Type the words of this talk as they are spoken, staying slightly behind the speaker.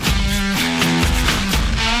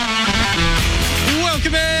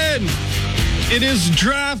It is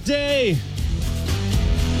draft day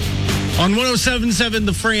on 107.7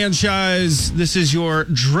 The Franchise. This is your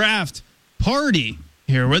draft party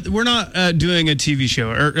here. We're not doing a TV show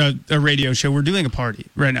or a radio show. We're doing a party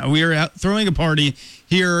right now. We are throwing a party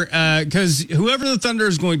here because whoever the Thunder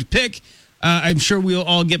is going to pick, I'm sure we'll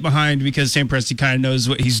all get behind because Sam Presti kind of knows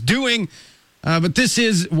what he's doing. But this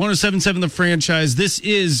is 107.7 The Franchise. This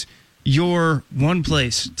is your one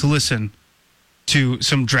place to listen to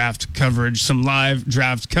some draft coverage, some live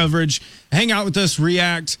draft coverage. Hang out with us,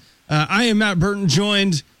 react. I am Matt Burton,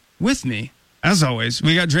 joined with me, as always,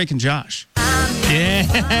 we got Drake and Josh. Yeah,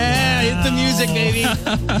 hit the music, baby.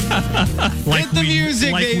 Hit the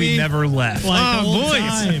music, like baby. We never left. Like old boys.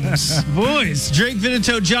 times. Boys. Drake,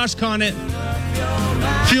 Vittitow, Josh Connett.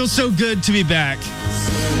 Feels so good to be back.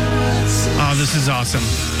 Oh, this is awesome.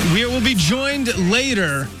 We will be joined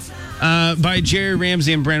later by Jerry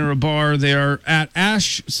Ramsey and Brandon Rahbar. They are at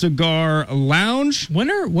Ash Cigar Lounge.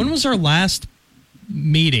 When was our last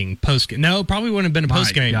meeting? Post game? No, probably wouldn't have been a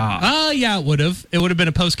post game. Yeah, it would have. It would have been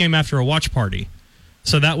a post game after a watch party.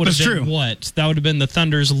 So that would have been true. What? That would have been the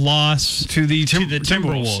Thunder's loss to the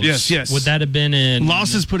Timberwolves. Yes. Would that have been in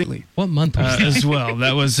losses putting what month was that? as well?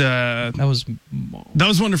 That was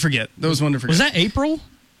one to forget. Was that April?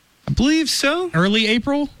 I believe so. Early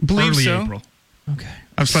April? April. Okay.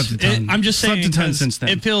 I've slept a ton. I'm just saying, slept a ton since then.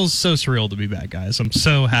 It feels so surreal to be back, guys. I'm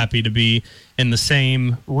so happy to be in the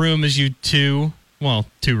same room as you two. Well,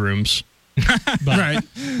 two rooms. But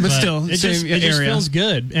still, it just feels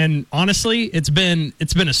good. And honestly, it's been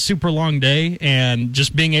a super long day, and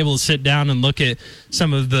just being able to sit down and look at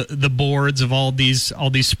some of the boards of all these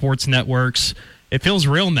sports networks, it feels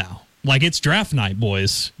real now. Like it's draft night,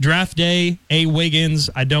 boys. Draft day, A. Wiggins.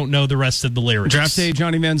 I don't know the rest of the lyrics. Draft day,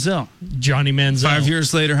 Johnny Manziel. 5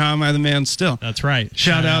 years later, how am I the man still? That's right.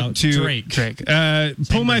 Shout out to Drake.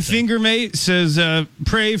 Pull my finger, mate. Says,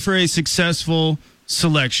 pray for a successful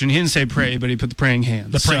selection. He didn't say pray, but he put the praying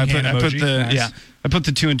hands. The praying hand emoji. I put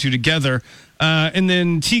the two and two together. And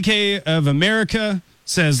then TK of America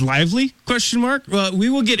says lively ? Well, we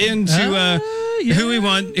will get into who we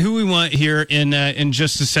want here in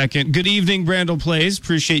just a second. Good evening, Brandel Plays.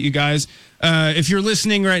 Appreciate you guys. If you're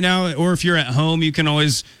listening right now, or if you're at home, you can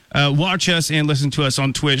always watch us and listen to us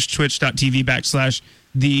on Twitch,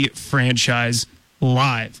 twitch.tv/The Franchise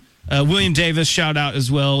Live. William Davis, shout out as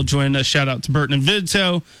well. Join us. Shout out to Burton and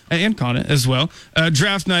Vittitow and Connett as well.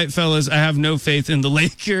 Draft night, fellas. I have no faith in the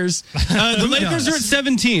Lakers. The Lakers are at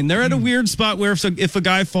 17. They're at a weird spot where if a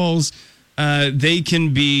guy falls, they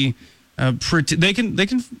can be they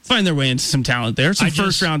can find their way into some talent there. Some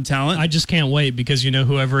first round talent. I just can't wait because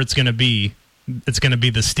whoever it's going to be. It's going to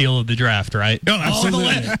be the steal of the draft, right? Oh,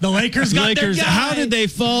 absolutely. The Lakers got their guy. How did they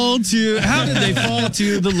fall to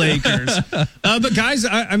the Lakers? But guys,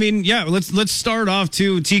 I mean, yeah, let's start off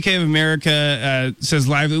too. TK of America says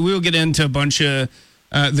live. We will get into a bunch of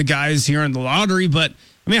the guys here in the lottery, but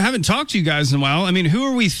I mean, I haven't talked to you guys in a while. I mean, who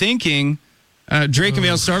are we thinking? Drake,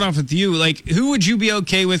 I'll start off with you. Like, who would you be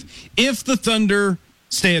okay with if the Thunder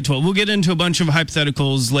stay at 12? We'll get into a bunch of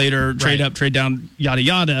hypotheticals later, trade up, trade down, yada,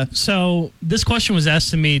 yada. So this question was asked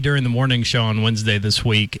to me during the morning show on Wednesday this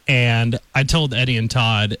week, and I told Eddie and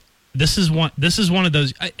Todd, this is one of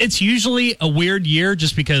those, it's usually a weird year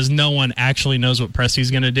just because no one actually knows what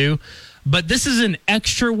Presti's going to do. But this is an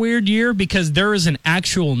extra weird year because there is an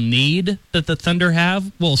actual need that the Thunder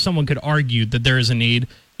have. Well, someone could argue that there is a need.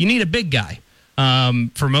 You need a big guy.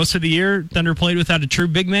 For most of the year, Thunder played without a true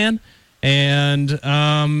big man. And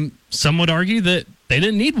some would argue that they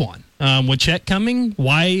didn't need one. With Chet coming,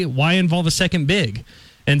 why involve a second big?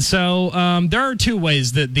 And so there are two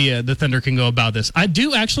ways that the Thunder can go about this. I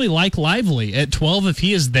do actually like Lively at 12 if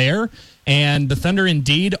he is there, and the Thunder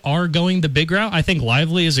indeed are going the big route. I think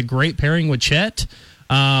Lively is a great pairing with Chet.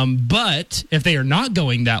 But if they are not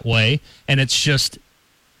going that way, and it's just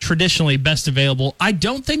traditionally best available, I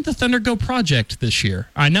don't think the Thunder go project this year.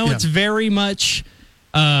 I know it's very much...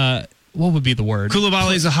 what would be the word?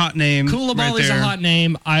 Koulibaly's a hot name. Koulibaly's a hot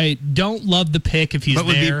name. I don't love the pick if he's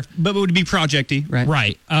there. But would be projecty, right?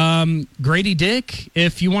 Right. Grady Dick,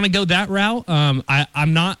 if you want to go that route.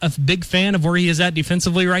 I'm not a big fan of where he is at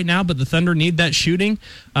defensively right now, but the Thunder need that shooting.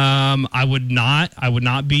 I would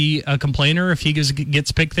not be a complainer if he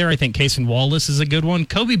gets picked there. I think Cason Wallace is a good one.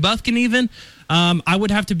 Kobe Buffkin even. I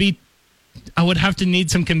would have to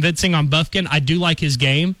need some convincing on Buffkin. I do like his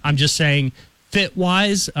game. I'm just saying,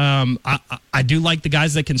 fit-wise, I do like the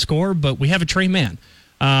guys that can score, but we have a Trey Mann.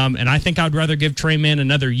 And I think I'd rather give Trey Mann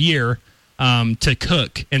another year to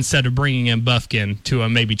cook instead of bringing in Bufkin to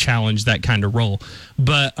maybe challenge that kind of role.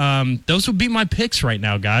 But those would be my picks right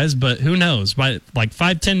now, guys. But who knows? By like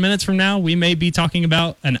 5-10 minutes from now, we may be talking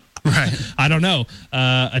about I don't know,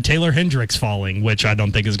 a Taylor Hendricks falling, which I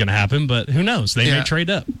don't think is going to happen, but who knows? They may trade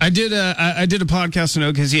up. I did a podcast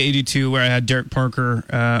on OKC 82 where I had Derek Parker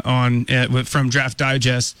on from Draft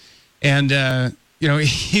Digest, and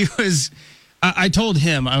he was. I told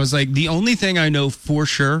him, I was like, the only thing I know for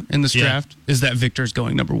sure in this draft is that Victor's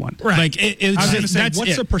going number one. Right. Like, I was going to say,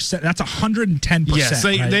 what's the percent? That's 110%. Yes,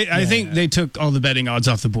 I think they took all the betting odds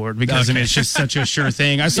off the board because it's just such a sure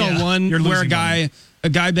thing. I saw one where a guy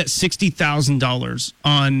bet $60,000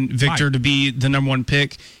 on Victor to be the number one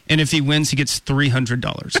pick, and if he wins, he gets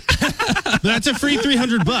 $300. That's a free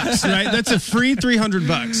 $300, right? That's a free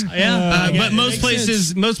 $300. Yeah, but most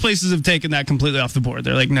places have taken that completely off the board.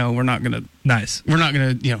 They're like, no, we're not gonna. Nice. We're not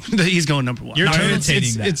gonna. He's going number one. You're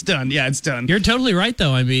it's done. Yeah, it's done. You're totally right,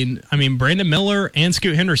 though. I mean, Brandon Miller and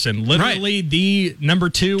Scoot Henderson, literally the number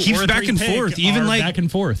two keeps or back and forth. Even like back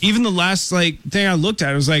and forth. Even the last thing I looked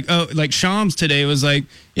at, it was like Shams today was like,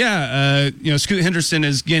 Scoot Henderson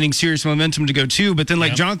is gaining serious momentum to go two, but then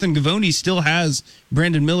Jonathan Gavoni still has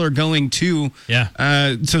Brandon Miller going to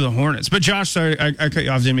the Hornets. But Josh, sorry, I cut you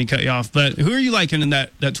off. Didn't mean to cut you off. But who are you liking in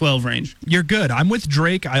that 12 range? You're good. I'm with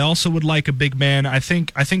Drake. I also would like a big man. I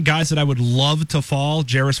think guys that I would love to fall.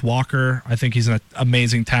 Jarris Walker. I think he's an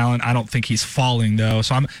amazing talent. I don't think he's falling though.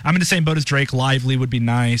 So I'm in the same boat as Drake. Lively would be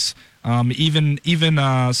nice. Even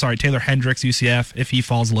Taylor Hendricks, UCF, if he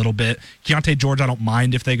falls a little bit. Keontae George, I don't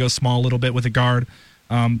mind if they go small a little bit with a guard.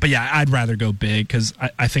 But yeah, I'd rather go big because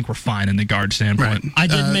I think we're fine in the guard standpoint. Right.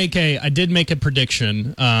 I did make a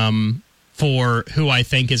prediction for who I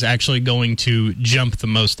think is actually going to jump the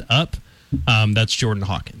most up. That's Jordan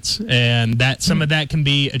Hawkins, and that some of that can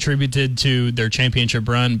be attributed to their championship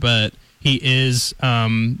run, but he is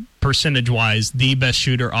percentage-wise the best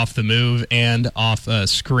shooter off the move and off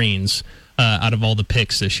screens out of all the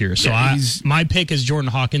picks this year. So my pick is Jordan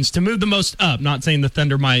Hawkins to move the most up. Not saying the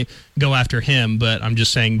Thunder might go after him, but I'm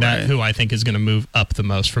just saying that who I think is going to move up the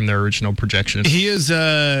most from their original projection. He is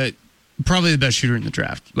probably the best shooter in the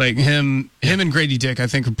draft. Like him and Grady Dick, I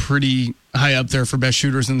think, are pretty high up there for best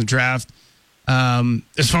shooters in the draft.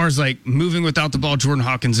 As far as like moving without the ball, Jordan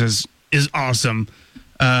Hawkins is awesome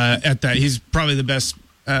at that. He's probably the best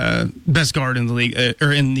guard in the league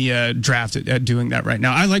or in the draft at doing that right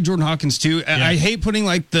now. I like Jordan Hawkins too. I hate putting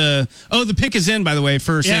like the pick is in, by the way,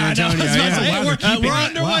 for San Antonio. We're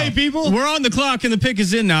underway, people. We're on the clock and the pick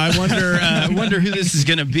is in now. I wonder who this is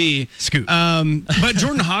going to be. Scoot. But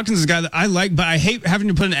Jordan Hawkins is a guy that I like, but I hate having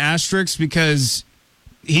to put an asterisk because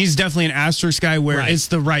he's definitely an asterisk guy where it's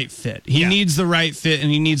the right fit. He needs the right fit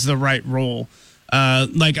and he needs the right role.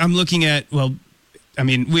 Like I'm looking at,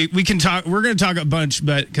 we can talk. We're going to talk a bunch,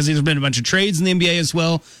 but because there's been a bunch of trades in the NBA as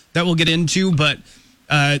well that we'll get into. But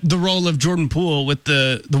the role of Jordan Poole with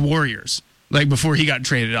the Warriors, like before he got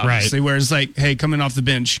traded, obviously, where it's like, hey, coming off the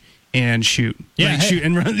bench and shoot, shoot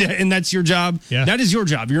and run, and that's your job. Yeah. That is your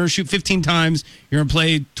job. You're going to shoot 15 times. You're going to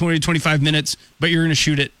play 20 to 25 minutes, but you're going to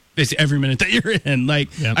shoot it basically every minute that you're in.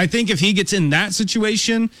 I think if he gets in that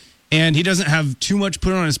situation and he doesn't have too much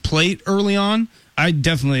put on his plate early on, I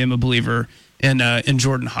definitely am a believer in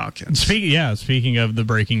Jordan Hawkins. Speaking of the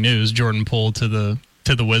breaking news, Jordan Poole to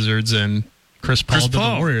the Wizards and Chris Paul to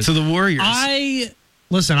the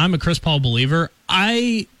Warriors. I'm a Chris Paul believer.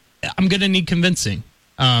 I'm going to need convincing.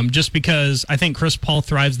 Just because I think Chris Paul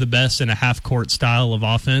thrives the best in a half-court style of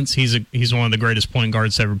offense. He's one of the greatest point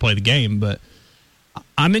guards to ever play the game, but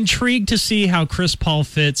I'm intrigued to see how Chris Paul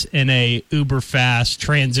fits in a uber-fast,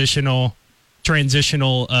 transitional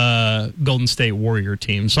Golden State Warrior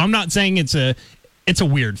team. So I'm not saying it's a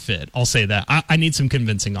weird fit. I'll say that. I need some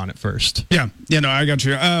convincing on it first. Yeah, I got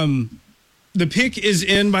you. The pick is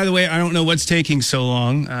in, by the way. I don't know what's taking so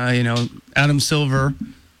long. Adam Silver.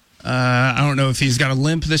 I don't know if he's got a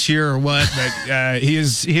limp this year or what, but he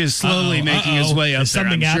is slowly making his way up. Is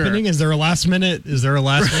something happening? Sure. Is there a last minute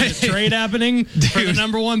trade happening for the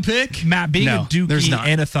number one pick? Matt, being a Dookie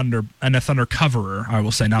and a Thunder coverer, I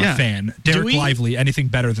will say, not a fan. Derek Lively, anything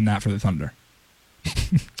better than that for the Thunder?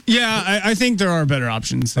 Yeah, I think there are better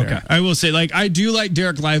options there. Okay. I will say, I do like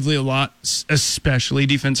Derek Lively a lot, especially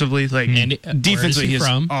defensively. Defensively, he's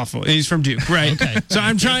awful. He's from Duke, right? Okay. So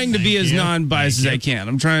I'm trying to be as non-biased as I can.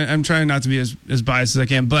 I'm trying not to be as biased as I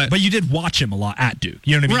can. But you did watch him a lot at Duke.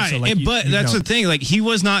 You know what I mean? Right. But that's the thing. He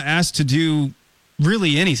was not asked to do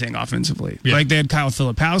really anything offensively. Yeah. They had Kyle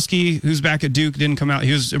Filipowski, who's back at Duke, didn't come out.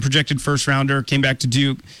 He was a projected first rounder, came back to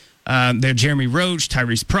Duke. They had Jeremy Roach,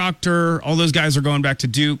 Tyrese Proctor. All those guys are going back to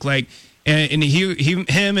Duke. and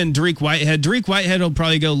him and Dariq Whitehead. Dariq Whitehead will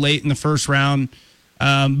probably go late in the first round,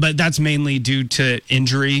 but that's mainly due to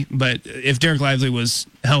injury. But if Derek Lively was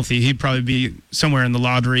healthy, he'd probably be somewhere in the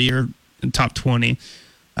lottery or top 20.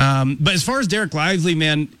 But as far as Derek Lively,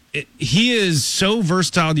 man, he is so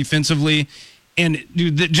versatile defensively, and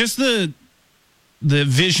dude, just the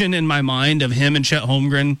vision in my mind of him and Chet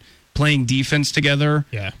Holmgren playing defense together,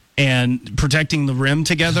 and protecting the rim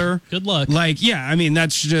together. Good luck. Like, yeah, I mean,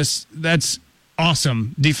 that's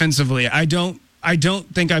awesome defensively. I don't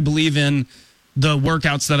think I believe in the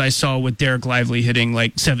workouts that I saw with Derek Lively hitting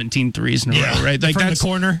like 17 threes in a row, right? Like from that's the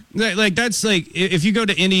corner. Like that's like if you go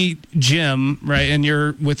to any gym, right, and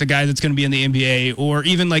you're with a guy that's going to be in the NBA or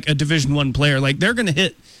even like a Division I player, like they're going to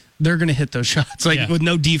hit those shots, like with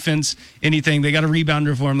no defense, anything. They got a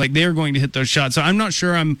rebounder for him. Like they're going to hit those shots. So I'm not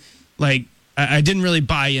sure I didn't really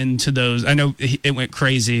buy into those. I know it went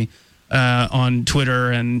crazy on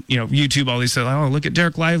Twitter and YouTube. All these said, "Oh, look at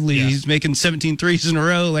Derek Lively. He's making 17 threes in a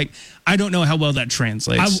row." Like I don't know how well that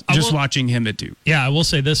translates. Watching him at Duke. Yeah, I will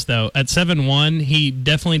say this though: at 7'1", he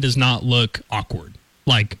definitely does not look awkward.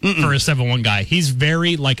 Like for a 7'1" guy, he's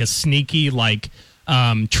very like a sneaky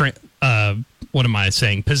what am I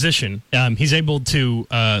saying? Position. He's able to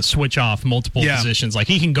switch off multiple positions. Like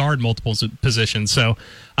he can guard multiple positions. So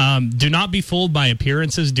do not be fooled by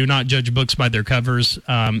appearances. Do not judge books by their covers.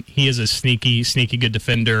 He is a sneaky good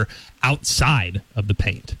defender outside of the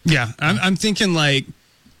paint. Yeah, I'm thinking like,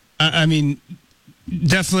 I mean,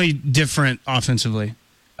 definitely different offensively.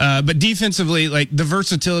 But defensively, like the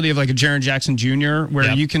versatility of like a Jaren Jackson Jr.,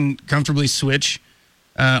 where you can comfortably switch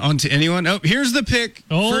onto anyone. Oh, here's the pick.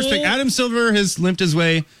 First pick. Adam Silver has limped his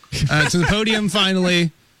way to the podium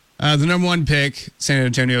finally. The number 1 pick, San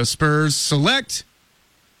Antonio Spurs select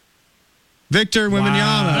Victor Wembanyama.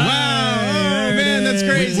 Wow. Oh, man, that's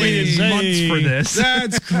crazy. We waited months for this.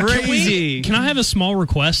 That's crazy. Can I have a small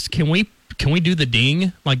request? Can we do the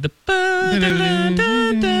ding? Like the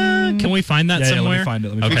Can we find that somewhere? Let me find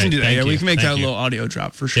it. We can do that. We can make that a little audio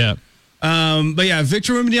drop for sure. Yeah. But yeah,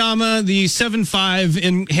 Victor Wembanyama, the 7'5"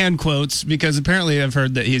 in hand quotes, because apparently I've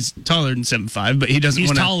heard that he's taller than 7'5", but he doesn't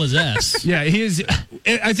want to. He's tall as S. Yeah, he is.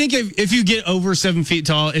 I think if you get over 7 feet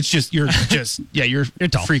tall, it's just you're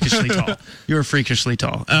tall. Freakishly tall. You're freakishly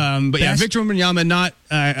tall. But yeah, Victor Wembanyama, not.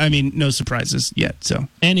 I mean, no surprises yet. So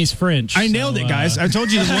and he's French. I nailed it, guys. I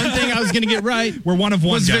told you the one thing I was going to get right. We're one of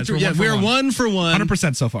one, guys. Victor, we're 1 for 1.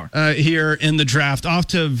 100% so far here in the draft. Off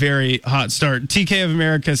to a very hot start. TK of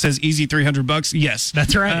America says easy $300. Yes,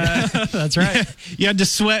 that's right. That's right. You had to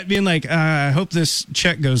sweat, being like, I hope this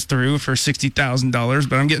check goes through for $60,000,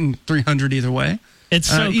 but I'm getting $300 either way. It's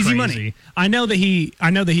so easy crazy. Money. I know that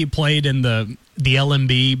he played in the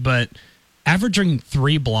LMB, but averaging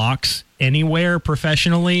 3 blocks anywhere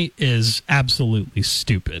professionally is absolutely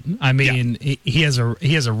stupid. I mean, he has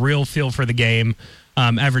a real feel for the game.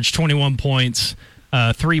 Averaged 21 points,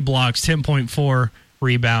 3 blocks, 10.4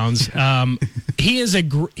 rebounds. He is a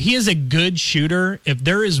good shooter. If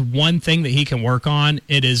there is one thing that he can work on,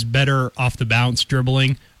 it is better off the bounce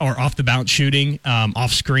dribbling or off the bounce shooting,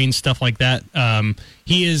 off screen stuff like that.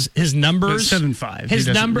 His numbers 7'5".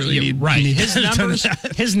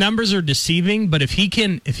 His numbers are deceiving, but if he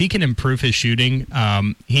can improve his shooting,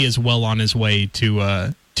 he is well on his way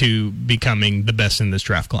to becoming the best in this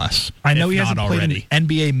draft class. I know he hasn't played an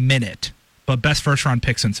NBA minute, but best first round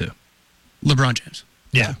picks into LeBron James.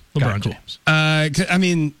 Yeah, LeBron James. I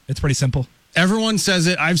mean, it's pretty simple. Everyone says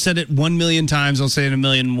it. I've said it 1 million times. I'll say it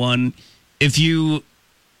 1,000,001. If you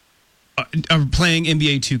are playing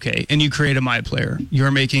NBA 2K and you create a My Player,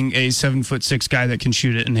 you're making a 7'6" guy that can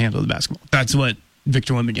shoot it and handle the basketball. That's what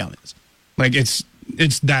Victor Wembanyama is. Like it's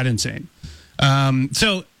that insane.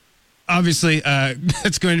 So obviously,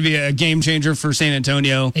 it's going to be a game changer for San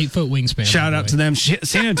Antonio. 8-foot wingspan. Shout out to them.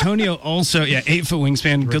 San Antonio also, 8-foot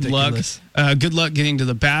wingspan. Ridiculous. Good luck. Good luck getting to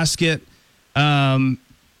the basket.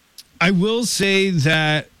 I will say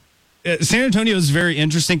that San Antonio is very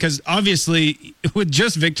interesting because obviously with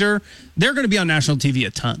just Victor, they're going to be on national TV a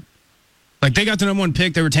ton. Like they got the number 1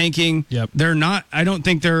 pick. They were tanking. Yep. They're not. I don't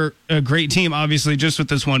think they're a great team, obviously, just with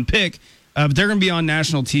this 1 pick. But they're going to be on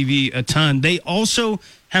national TV a ton. They also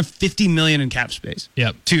have $50 million in cap space.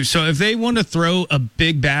 Yep. Too. So if they want to throw a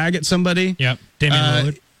big bag at somebody, Damian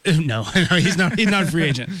Lillard. No, he's not a free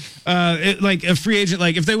agent. Like a free agent,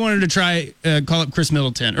 like if they wanted to try call up Chris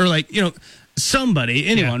Middleton or somebody,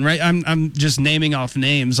 anyone, right? I'm just naming off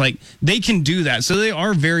names. Like they can do that. So they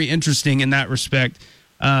are very interesting in that respect.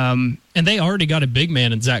 And they already got a big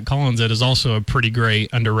man in Zach Collins that is also a pretty great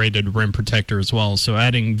underrated rim protector as well. So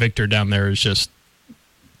adding Victor down there is just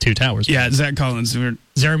two towers. Yeah, Zach Collins.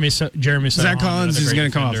 Jeremy Sohan, Zach Collins is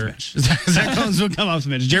going to come off the bench. Zach Collins will come off the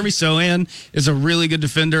bench. Jeremy Sohan is a really good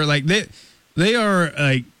defender. Like they are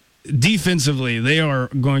like defensively, they are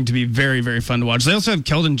going to be very, very fun to watch. They also have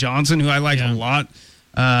Keldon Johnson, who I like a lot.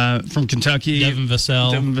 From Kentucky, Devin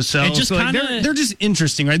Vassell. It just so kind of they're just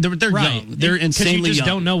interesting, right? They're young. They're insanely you just young.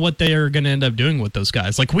 don't know what they are going to end up doing with those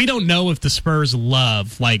guys. Like we don't know if the Spurs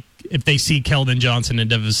love if they see Keldon Johnson and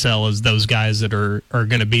Devin Vassell as those guys that are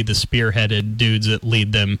going to be the spearheaded dudes that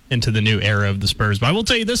lead them into the new era of the Spurs. But I will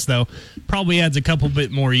tell you this though, probably adds a couple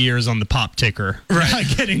bit more years on the pop ticker, right?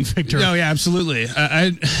 Getting Victor. No, yeah, absolutely.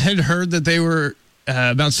 I had heard that they were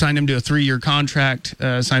about to sign him to a 3-year contract,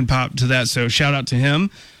 sign Pop to that, so shout out to him.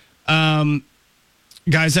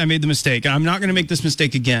 Guys, I made the mistake. I'm not going to make this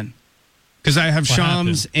mistake again because I have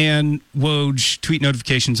Shams and Woj tweet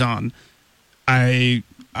notifications on. I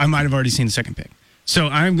might have already seen the second pick. So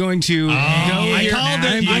I'm going to go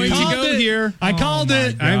here. I called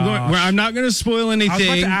it. I'm not going to spoil anything. I was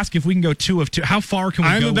about to ask if we can go 2 of 2. How far can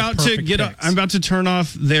we go? I'm about to turn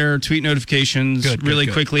off their tweet notifications really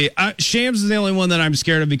quickly. Shams is the only one that I'm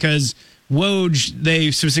scared of because Woj,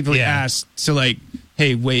 they specifically asked. So like,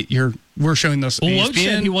 hey, wait, we're showing this. Well, Woj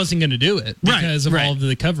said he wasn't going to do it because of all of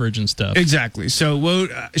the coverage and stuff. Exactly. So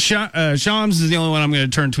Shams is the only one I'm going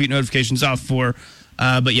to turn tweet notifications off for.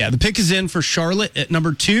 But yeah, the pick is in for Charlotte at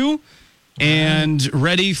number 2 and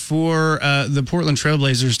ready for the Portland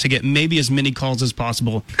Trailblazers to get maybe as many calls as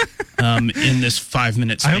possible in this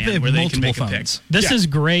 5-minute span. I hope they have where multiple they can make phones. a pick. This is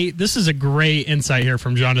great. This is a great insight here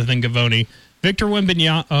from Jonathan Gavoni. Victor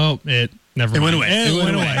Wembanyama. Oh, never mind. It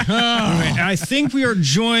went away. Oh. I think we are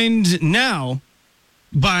joined now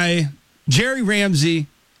by Jerry Ramsey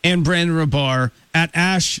and Brandon Rahbar at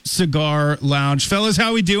Ash Cigar Lounge. Fellas,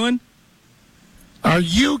 how we doing? Are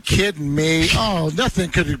you kidding me? Oh,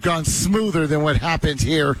 nothing could have gone smoother than what happened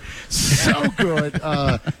here. So good.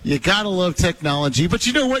 You got to love technology. But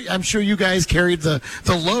you know what? I'm sure you guys carried the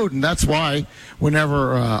load, and that's why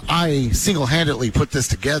whenever I single-handedly put this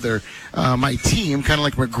together, my team, kind of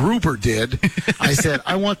like MacGruber did, I said,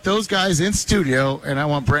 I want those guys in studio, and I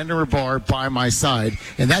want Brandon Rahbar by my side.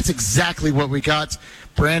 And that's exactly what we got.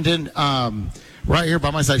 Brandon, right here by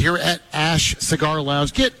my side here at Ash Cigar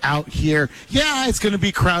Lounge. Get out here. Yeah, it's going to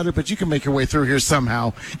be crowded, but you can make your way through here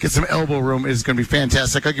somehow. Get some elbow room. It is going to be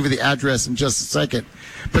fantastic. I'll give you the address in just a second.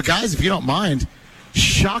 But, guys, if you don't mind,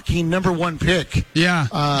 shocking number 1 pick. Yeah.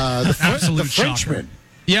 The Frenchman.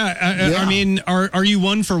 Yeah, I mean, are you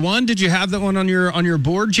 1 for 1? Did you have that one on your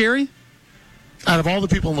board, Jerry? Out of all the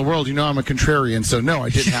people in the world, you know I'm a contrarian, so no, I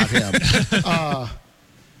didn't have him.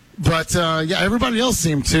 But, everybody else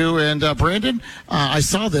seemed to. And, Brandon, I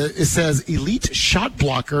saw that it says elite shot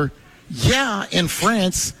blocker. Yeah, in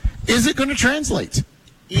France. Is it going to translate?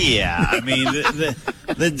 Yeah, I mean,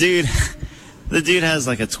 the dude has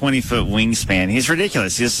like a 20-foot wingspan. He's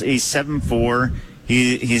ridiculous. He's 7'4".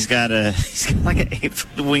 He's got like an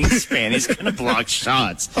 8-foot wingspan. He's going to block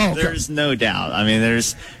shots. Oh, okay. There's no doubt. I mean,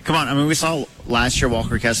 we saw last year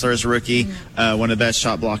Walker Kessler as a rookie, one of the best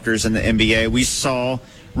shot blockers in the NBA. We saw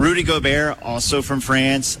Rudy Gobert, also from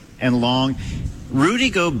France, and long. Rudy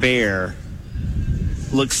Gobert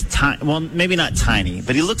looks tiny. Well, maybe not tiny,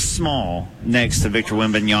 but he looks small next to Victor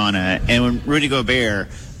Wembanyama. And when Rudy Gobert,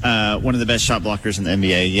 one of the best shot blockers in the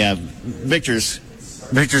NBA, yeah, Victor's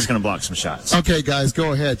going to block some shots. Okay, guys,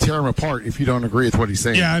 go ahead. Tear him apart if you don't agree with what he's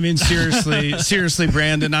saying. Yeah, I mean, seriously,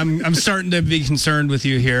 Brandon, I'm starting to be concerned with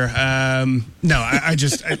you here.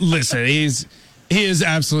 Listen, he is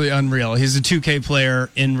absolutely unreal. He's a 2K player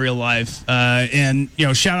in real life. And,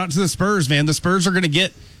 shout out to the Spurs, man. The Spurs are going to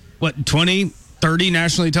get, 20, 30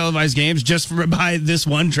 nationally televised games just by this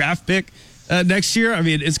one draft pick next year. I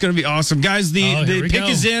mean, it's going to be awesome. Guys, the pick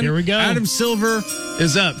is in. Here we go. Adam Silver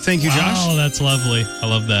is up. Thank you, Josh. Oh, that's lovely. I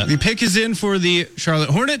love that. The pick is in for the Charlotte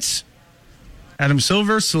Hornets. Adam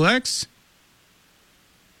Silver selects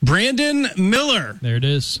Brandon Miller. There it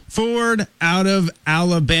is. Forward out of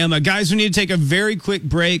Alabama. Guys, we need to take a very quick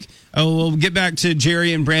break. We'll get back to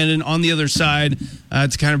Jerry and Brandon on the other side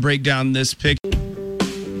to kind of break down this pick.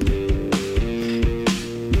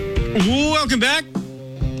 Welcome back.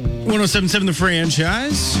 107.7 The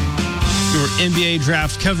Franchise. Your NBA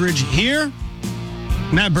draft coverage here.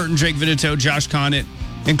 Matt Burton, Drake Vittitow, Josh Connett,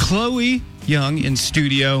 and Chloe Young in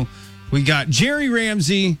studio. We got Jerry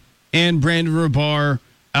Ramsey and Brandon Rahbar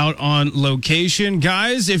out on location.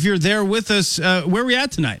 Guys, if you're there with us, where are we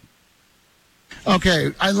at tonight?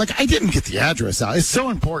 Okay, I didn't get the address out. It's so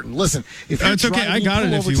important. Listen, if you're it's okay. I got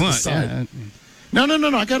it if you want. No.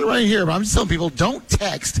 I got it right here. But I'm just telling people, don't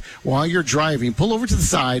text while you're driving. Pull over to the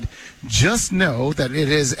side. Just know that it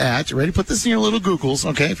is at, ready? Put this in your little Googles,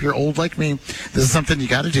 okay? If you're old like me, this is something you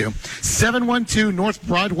got to do. 712 North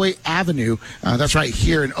Broadway Avenue. That's right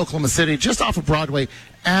here in Oklahoma City, just off of Broadway.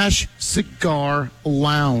 Ash Cigar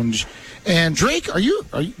Lounge. And Drake,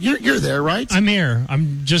 you're there, right? I'm here.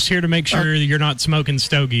 I'm just here to make sure you're not smoking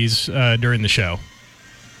stogies during the show.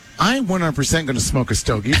 I'm 100% going to smoke a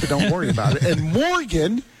stogie, but don't worry about it. And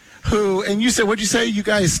Morgan, and you said, what'd you say? You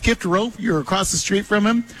guys skipped rope? You were across the street from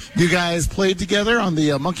him? You guys played together on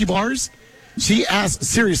the monkey bars? She asked,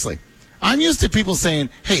 seriously, I'm used to people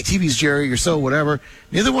saying, hey, TV's Jerry, you're so whatever.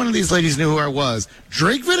 Neither one of these ladies knew who I was.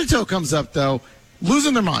 Drake Vittitow comes up, though,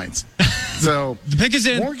 losing their minds. So the pick is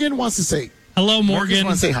in. Morgan wants to say, hello, Morgan.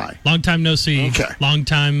 Want to say hi. Long time no see. Okay. Long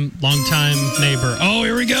time neighbor. Oh,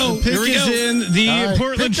 here we go. The pick is in. The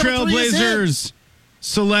Portland Trail Blazers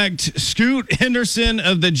select Scoot Henderson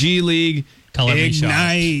of the G League. Color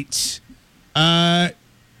Ignite.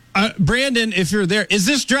 Brandon, if you're there, is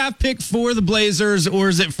this draft pick for the Blazers or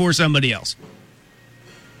is it for somebody else?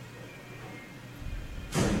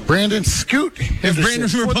 Brandon Scoot. If Brandon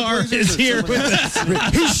Rahbar is here with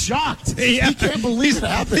us. He's shocked. Yeah. He can't believe it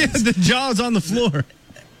happened. The jaw's on the floor.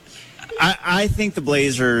 I think the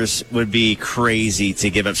Blazers would be crazy to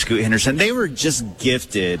give up Scoot Henderson. They were just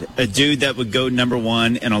gifted a dude that would go number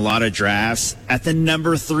 1 in a lot of drafts at the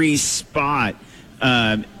number 3 spot.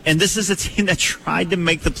 And this is a team that tried to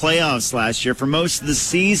make the playoffs last year for most of the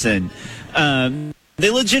season. They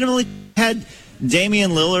legitimately had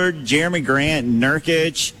Damian Lillard, Jeremy Grant,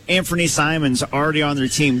 Nurkic, Anthony Simons already on their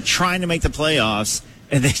team trying to make the playoffs,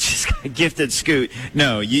 and they just got gifted Scoot.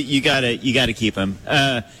 No, you gotta keep him.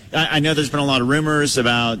 I know there's been a lot of rumors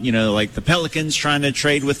about, like the Pelicans trying to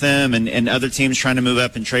trade with them and other teams trying to move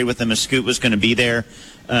up and trade with them if Scoot was going to be there.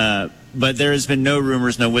 But there has been no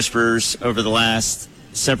rumors, no whispers over the last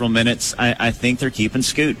several minutes. I think they're keeping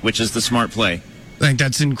Scoot, which is the smart play. I think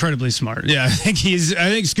that's incredibly smart. Yeah, I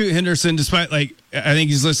think Scoot Henderson, despite I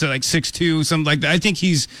think he's listed like 6'2", something like that. I think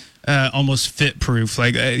he's almost fit proof.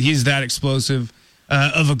 He's that explosive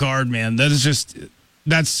of a guard, man.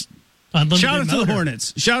 That's unlimited shout out to the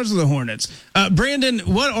Hornets. Shout out to the Hornets. Brandon,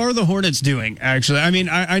 what are the Hornets doing? Actually, I mean,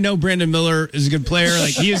 I know Brandon Miller is a good player.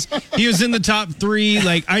 He was in the top 3.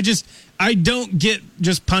 I don't get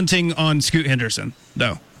just punting on Scoot Henderson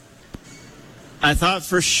though. I thought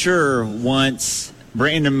for sure once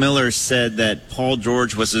Brandon Miller said that Paul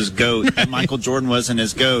George was his GOAT, that Michael Jordan wasn't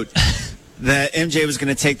his GOAT, that MJ was going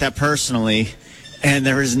to take that personally, and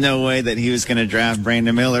there was no way that he was going to draft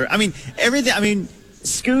Brandon Miller.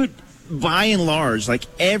 Scoot, by and large,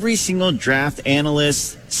 every single draft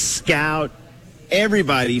analyst, scout,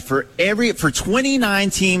 everybody for 29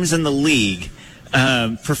 teams in the league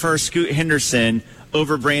prefer Scoot Henderson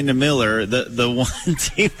over Brandon Miller. The one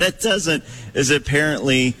team that doesn't is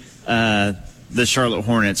apparently the Charlotte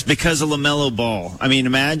Hornets because of LaMelo Ball. I mean,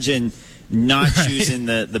 imagine not choosing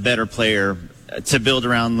the better player to build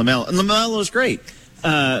around LaMelo. And LaMelo's great,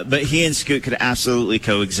 but he and Scoot could absolutely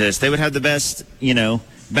coexist. They would have the best,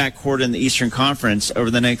 backcourt in the Eastern Conference over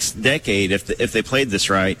the next decade if they played this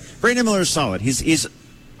right. Brandon Miller is solid. He's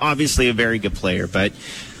obviously a very good player, but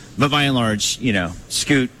by and large,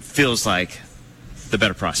 Scoot feels like the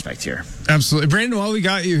better prospect here. Absolutely. Brandon, while we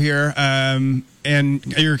got you here, and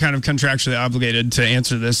you're kind of contractually obligated to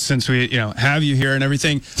answer this since we, have you here and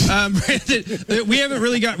everything.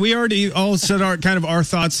 Brandon, we already all said our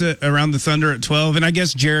thoughts around the Thunder at 12, and I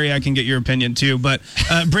guess, Jerry, I can get your opinion too, but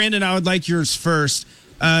Brandon, I would like yours first.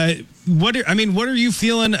 What are you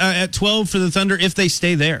feeling at 12 for the Thunder if they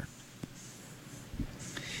stay there?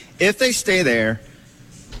 If they stay there,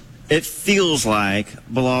 it feels like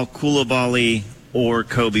Bilal Coulibaly or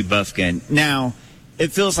Kobe Buffkin. Now,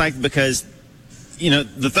 it feels like because,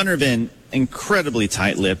 the Thunder have been incredibly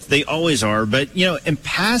tight-lipped. They always are. But, in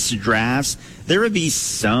past drafts, there would be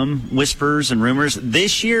some whispers and rumors.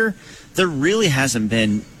 This year, there really hasn't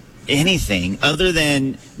been anything other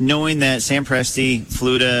than knowing that Sam Presti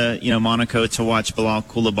flew to, Monaco to watch Bilal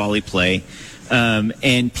Coulibaly play,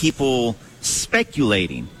 and people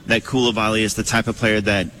speculating that Coulibaly is the type of player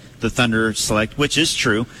that the Thunder select, which is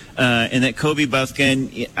true, and that Kobe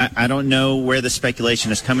Buffkin, I don't know where the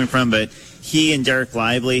speculation is coming from, but he and Derek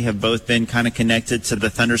Lively have both been kind of connected to the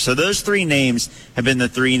Thunder. So those 3 names have been the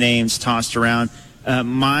 3 names tossed around.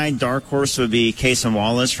 My dark horse would be Cason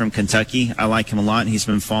Wallace from Kentucky. I like him a lot. He's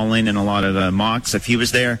been falling in a lot of mocks. If he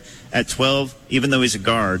was there at 12, even though he's a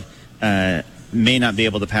guard, may not be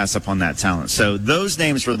able to pass up on that talent. So those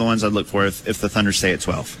names were the ones I'd look for if the Thunder stay at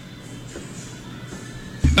 12.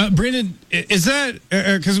 Brandon, is that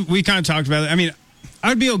because we kind of talked about it? I mean,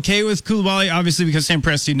 I'd be okay with Coulibaly, obviously, because Sam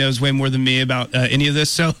Presti knows way more than me about any of this,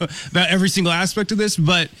 so about every single aspect of this.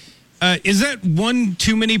 But is that one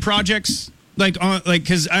too many projects?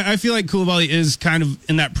 Because I feel like Coulibaly is kind of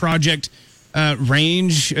in that project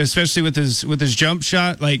range, especially with his jump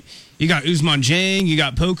shot. Like, you got Ousmane Dieng, you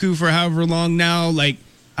got Poku for however long now. Like,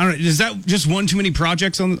 I don't know, is that just one too many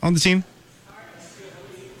projects on the team?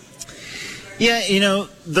 Yeah,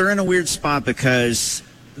 they're in a weird spot because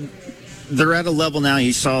they're at a level now.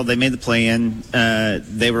 You saw they made the play-in.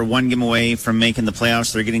 They were one game away from making the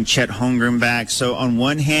playoffs. They're getting Chet Holmgren back. So on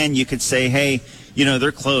one hand, you could say, hey,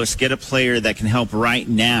 they're close. Get a player that can help right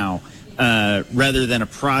now rather than a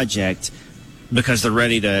project because they're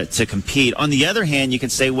ready to compete. On the other hand, you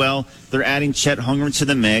could say, well, they're adding Chet Holmgren to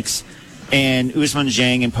the mix, and Ousmane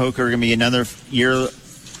Dieng and Poku are going to be another year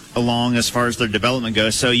along as far as their development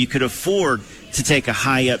goes. So you could afford to take a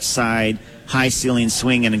high upside, high ceiling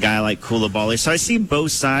swing in a guy like Coulibaly. So I see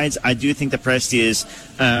both sides. I do think that Presti has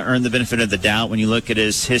earned the benefit of the doubt when you look at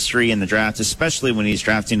his history in the draft, especially when he's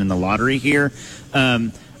drafting in the lottery here.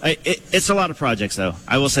 It's a lot of projects, though.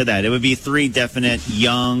 I will say that. It would be 3 definite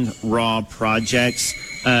young, raw projects.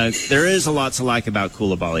 There is a lot to like about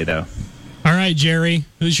Coulibaly, though. All right, Jerry,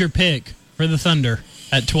 who's your pick for the Thunder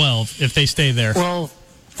at 12 if they stay there? Well,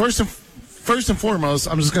 first and foremost,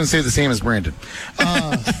 I'm just going to say the same as Brandon.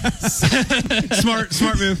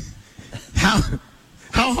 Smart move.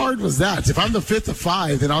 How hard was that? If I'm the 5th of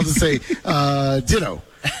 5, then I'll just say ditto,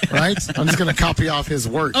 right? I'm just going to copy off his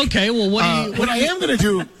work. Okay, well, what I am going to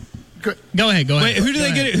do... Go ahead. Wait, who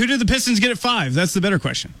did the Pistons get at 5? That's the better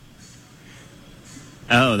question.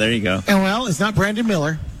 Oh, there you go. And well, it's not Brandon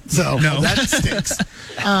Miller, so no. That stinks.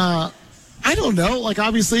 I don't know. Like,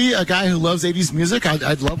 obviously, a guy who loves 80s music,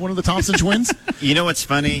 I'd love one of the Thompson twins. You know what's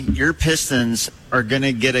funny? Your Pistons are going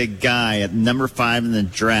to get a guy at number 5 in the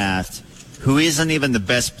draft who isn't even the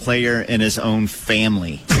best player in his own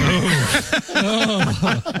family.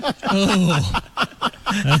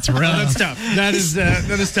 That's rough. That's tough. That is tough.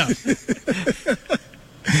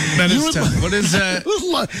 That is tough. What is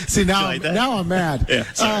that? See, now I'm mad.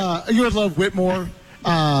 Yeah, you would love Whitmore.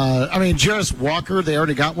 Jarris Walker, they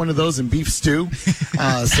already got one of those in beef stew.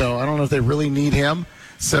 So I don't know if they really need him.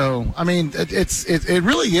 So, it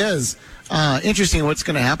really is interesting what's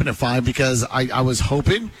going to happen at 5 because I was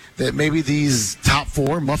hoping that maybe these top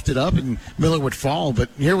 4 muffed it up and Miller would fall. But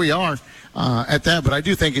here we are at that. But I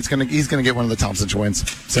do think he's going to get one of the Thompson twins.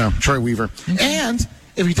 So, Troy Weaver. And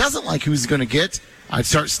if he doesn't like who he's going to get, I'd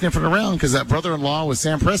start sniffing around because that brother-in-law with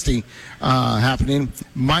Sam Presti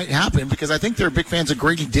might happen because I think they're big fans of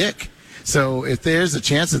Grady Dick. So if there's a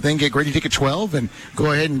chance that they can get Grady Dick at 12 and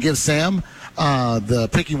go ahead and give Sam the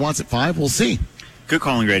pick he wants at 5, we'll see. Good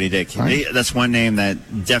call on Grady Dick. Right. That's one name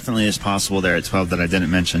that definitely is possible there at 12 that I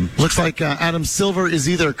didn't mention. Looks like Adam Silver is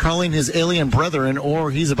either calling his alien brethren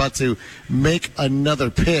or he's about to make another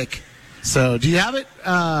pick. So, do you have it,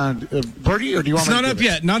 Bertie, or do you want me to It's not up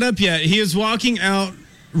yet. Not up yet. He is walking out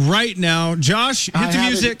right now. Josh, hit the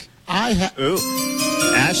music.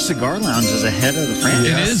 Ash Cigar Lounge is ahead of the franchise.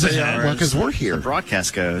 It is ahead. Well, because we're here. The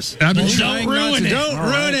broadcast goes. I've been Don't trying not ruin to. it. Don't All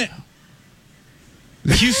ruin it.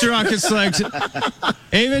 The Houston Rockets select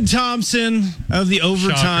Eamon Thompson of the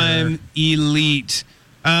Overtime Elite.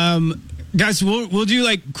 Guys, we'll do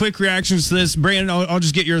like quick reactions to this. Brandon, I'll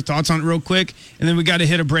just get your thoughts on it real quick, and then we got to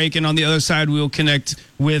hit a break. And on the other side, we'll connect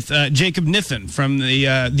with Jacob Kniffen from the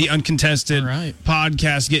Uncontested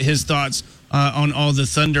podcast. Get his thoughts on all the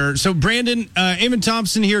Thunder. So, Brandon, Eamon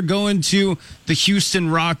Thompson here going to the Houston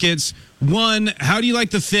Rockets. 1, how do you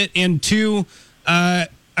like the fit? And 2,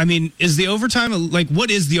 is the overtime what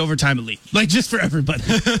is the Overtime Elite? Like, just for everybody.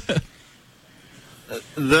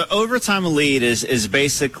 The Overtime Elite is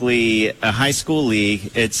basically a high school league.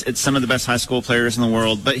 It's some of the best high school players in the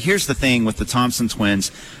world. But here's the thing with the Thompson twins.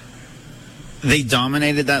 They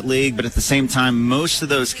dominated that league, but at the same time, most of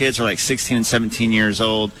those kids are like 16 and 17 years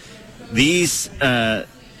old. These guys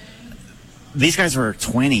were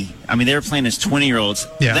 20. They were playing as 20-year-olds.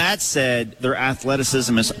 Yeah. That said, their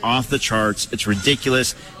athleticism is off the charts. It's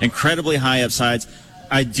ridiculous, incredibly high upsides.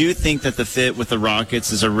 I do think that the fit with the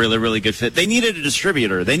Rockets is a really, really good fit. They needed a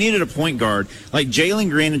distributor. They needed a point guard. Like Jalen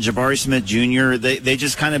Green and Jabari Smith Jr., they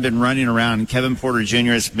just kind of been running around, and Kevin Porter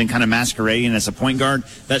Jr. has been kind of masquerading as a point guard.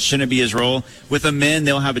 That shouldn't be his role. With the men,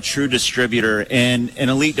 they'll have a true distributor and an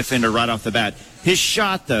elite defender right off the bat. His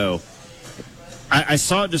shot, though, I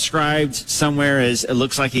saw it described somewhere as it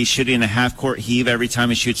looks like he's shooting a half-court heave every time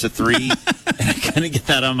he shoots a 3. And I kind of get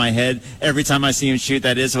that on my head. Every time I see him shoot,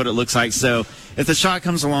 that is what it looks like. So if the shot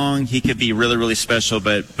comes along, he could be really, really special.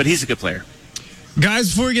 But he's a good player. Guys,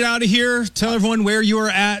 before we get out of here, tell everyone where you are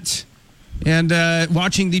at and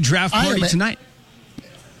watching the draft party tonight.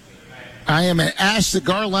 I am at Ash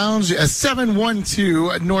Cigar Lounge,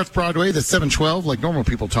 712 North Broadway, the 712, like normal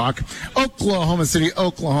people talk. Oklahoma City,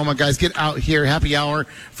 Oklahoma. Guys, get out here. Happy hour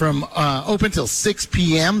from open till 6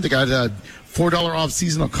 p.m. They got $4 off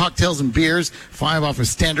seasonal cocktails and beers, 5 off of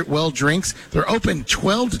standard well drinks. They're open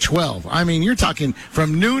 12 to 12. I mean, you're talking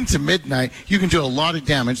from noon to midnight. You can do a lot of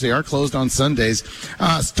damage. They are closed on Sundays.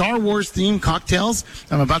 Star Wars themed cocktails.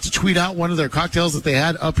 I'm about to tweet out one of their cocktails that they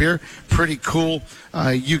had up here. Pretty cool.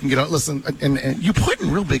 You can get out, listen, and you put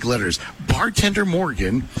in real big letters, Bartender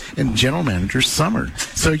Morgan and General Manager Summer.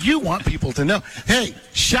 So you want people to know, hey,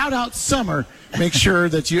 shout out Summer. Make sure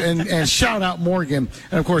that you, and shout out Morgan.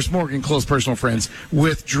 And, of course, Morgan, close personal friends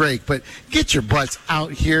with Drake. But get your butts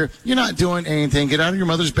out here. You're not doing anything. Get out of your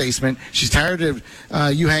mother's basement. She's tired of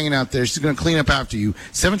you hanging out there. She's going to clean up after you.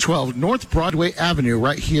 712 North Broadway Avenue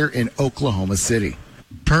right here in Oklahoma City.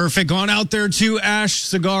 Perfect. Go on out there to Ash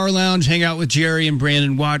Cigar Lounge. Hang out with Jerry and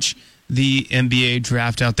Brandon. Watch the NBA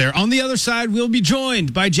draft out there. On the other side, we'll be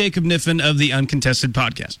joined by Jacob Kniffen of the Uncontested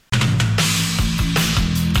podcast.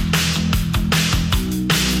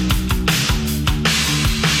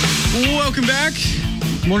 Welcome back.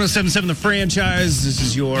 107.7 The Franchise. This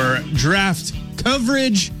is your draft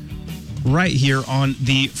coverage right here on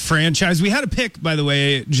The Franchise. We had a pick, by the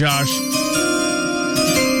way, Josh.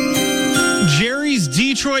 Jerry's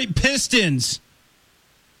Detroit Pistons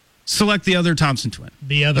select the other Thompson twin.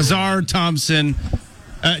 The other Azar Thompson.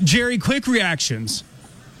 Jerry, quick reactions.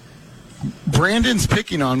 Brandon's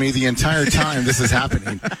picking on me the entire time this is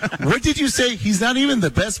happening. What did you say? He's not even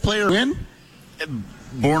the best player in?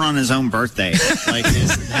 Born on his own birthday. Like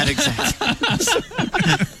that exact.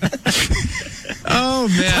 Oh,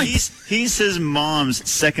 man. He's his mom's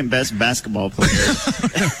second best basketball player.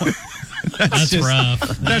 That's rough.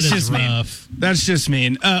 That's just rough. mean. That's just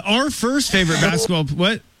mean. Our first favorite basketball.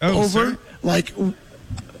 What? Oh, over? sorry. Like,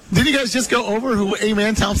 did you guys just go over who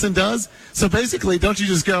A-Man Thompson does? So basically, don't you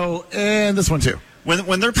just go, and this one too?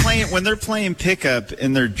 When they're playing pickup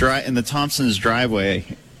in in the Thompson's driveway,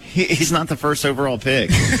 he's not the first overall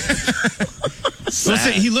pick. He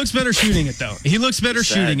looks better shooting it, though. He looks better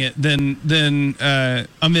shooting it than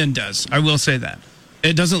Amin does. I will say that.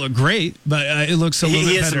 It doesn't look great, but it looks a little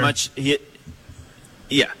bit better.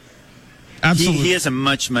 Yeah. Absolutely. He is a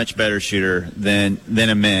much, much better shooter than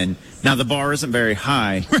Amin. Now, the bar isn't very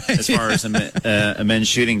high as far as Amin's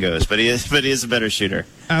shooting goes, but he is a better shooter.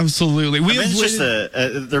 Absolutely.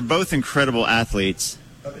 They're both incredible athletes.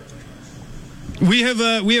 We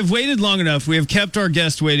have waited long enough. We have kept our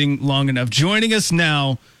guest waiting long enough. Joining us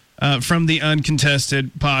now from the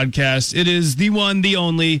Uncontested podcast, it is the one, the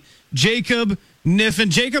only, Jacob Kniffen.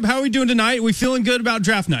 Jacob, how are we doing tonight? Are we feeling good about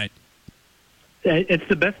draft night? It's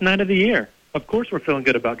the best night of the year. Of course we're feeling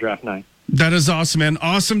good about draft night. That is awesome, man.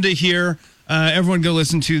 Awesome to hear. Everyone go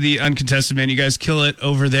listen to the Uncontested, man. You guys kill it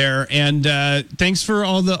over there. And thanks for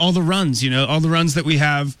all the runs, all the runs that we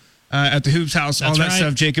have at the Hoops House, all that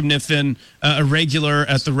stuff. Jacob Kniffen, a regular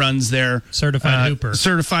at the runs there. Certified Hooper.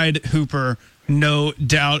 Certified Hooper, no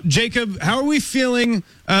doubt. Jacob, how are we feeling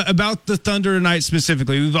about the Thunder tonight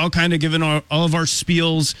specifically? We've all kind of given all of our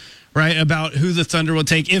spiels, right, about who the Thunder will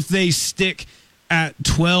take if they stick at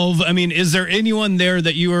 12. I mean, is there anyone there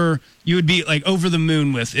that you would be like over the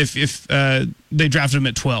moon with if they drafted him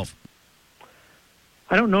at 12?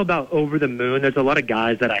 I don't know about over the moon. There's a lot of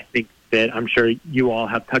guys that I think fit. I'm sure you all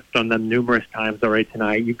have touched on them numerous times already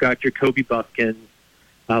tonight. You've got your Kobe Buffkins.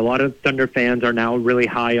 A lot of Thunder fans are now really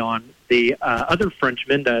high on the other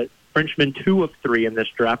Frenchman, the Frenchman 2 of 3 in this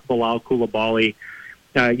draft, Bilal Coulibaly.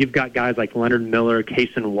 You've got guys like Leonard Miller,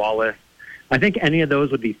 Cason Wallace. I think any of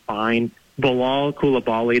those would be fine. Bilal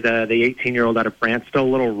Coulibaly, the 18-year-old out of France, still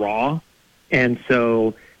a little raw. And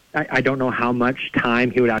so I don't know how much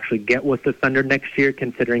time he would actually get with the Thunder next year,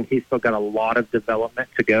 considering he's still got a lot of development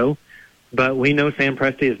to go. But we know Sam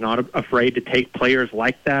Presti is not afraid to take players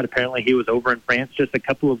like that. Apparently he was over in France just a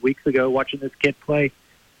couple of weeks ago watching this kid play.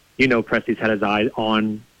 Presti's had his eye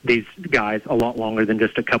on these guys a lot longer than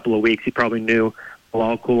just a couple of weeks. He probably knew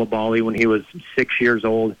Bilal Coulibaly when he was 6 years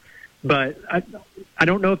old. But I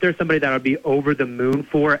don't know if there's somebody that would be over the moon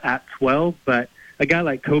for at 12, but a guy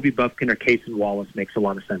like Kobe Buffkin or Cason Wallace makes a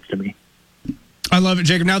lot of sense to me. I love it,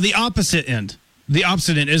 Jacob. Now, the opposite end.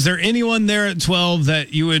 Is there anyone there at 12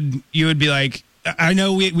 that you would be like, I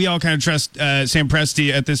know we all kind of trust Sam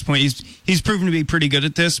Presti at this point. He's proven to be pretty good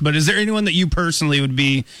at this, but is there anyone that you personally would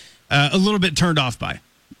be a little bit turned off by?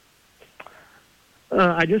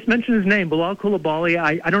 I just mentioned his name, Bilal Coulibaly.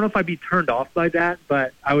 I don't know if I'd be turned off by that,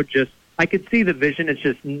 but I could see the vision. It's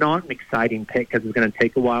just not an exciting pick because it's going to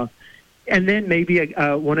take a while. And then maybe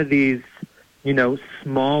one of these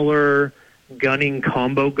smaller gunning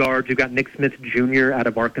combo guards. You've got Nick Smith Jr. out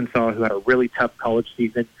of Arkansas, who had a really tough college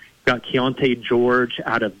season. You've got Keontae George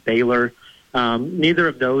out of Baylor. Neither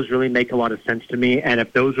of those really make a lot of sense to me. And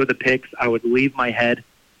if those were the picks, I would leave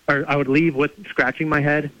with scratching my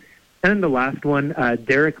head. And then the last one,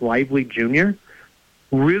 Derek Lively Jr.,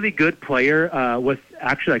 really good player with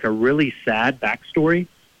actually like a really sad backstory.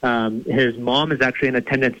 His mom is actually in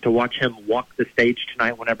attendance to watch him walk the stage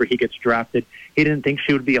tonight whenever he gets drafted. He didn't think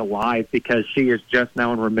she would be alive because she is just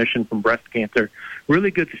now in remission from breast cancer.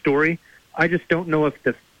 Really good story. I just don't know if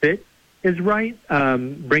the fit is right,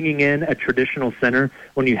 bringing in a traditional center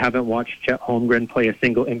when you haven't watched Chet Holmgren play a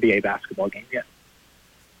single NBA basketball game yet.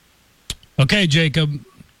 Okay, Jacob,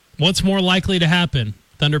 what's more likely to happen?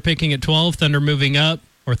 Thunder picking at 12, Thunder moving up,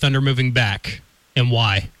 or Thunder moving back, and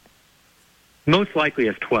why? Most likely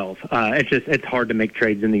is 12. It's hard to make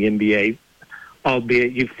trades in the NBA,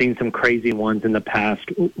 albeit you've seen some crazy ones in the past,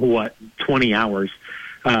 20 hours.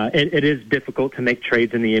 It is difficult to make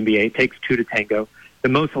trades in the NBA. It takes two to tango. The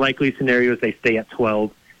most likely scenario is they stay at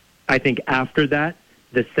 12. I think after that,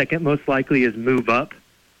 the second most likely is move up,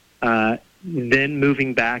 then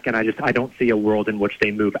moving back, and I don't see a world in which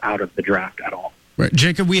they move out of the draft at all. Right.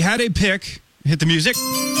 Jacob, we had a pick. Hit the music.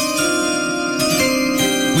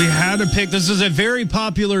 We had a pick. This is a very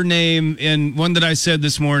popular name, and one that I said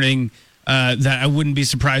this morning that I wouldn't be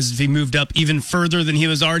surprised if he moved up even further than he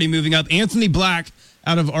was already moving up. Anthony Black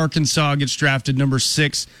out of Arkansas gets drafted number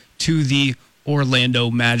 6 to the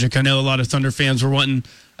Orlando Magic. I know a lot of Thunder fans were wanting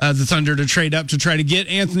the Thunder to trade up to try to get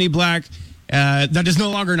Anthony Black. That is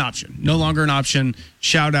no longer an option. No longer an option.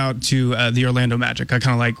 Shout out to the Orlando Magic. I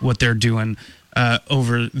kind of like what they're doing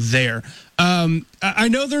over there. I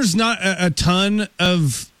know there's not a ton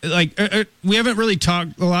of we haven't really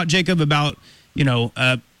talked a lot, Jacob, about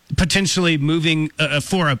potentially moving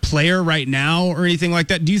for a player right now or anything like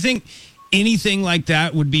that. Do you think anything like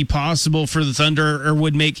that would be possible for the Thunder or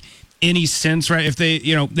would make any sense? Right, if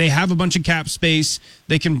they have a bunch of cap space,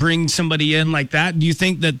 they can bring somebody in like that. Do you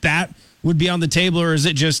think that would be on the table, or is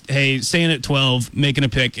it just, hey, staying at 12, making a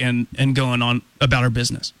pick and going on about our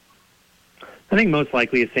business? I think most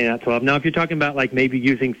likely it's staying at 12. Now, if you're talking about like maybe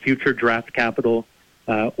using future draft capital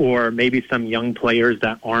or maybe some young players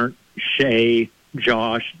that aren't Shea,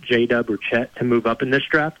 Josh, J-Dub, or Chet to move up in this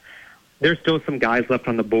draft, there's still some guys left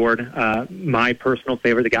on the board. My personal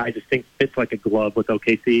favorite, the guy I just think fits like a glove with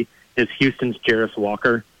OKC, is Houston's Jarris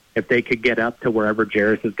Walker. If they could get up to wherever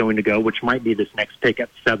Jarris is going to go, which might be this next pick at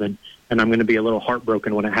 7, and I'm going to be a little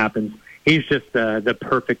heartbroken when it happens. He's just the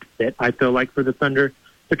perfect fit, I feel like, for the Thunder.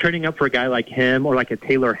 So trading up for a guy like him or like a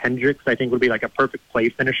Taylor Hendricks, I think would be like a perfect play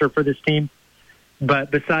finisher for this team. But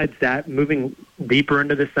besides that, moving deeper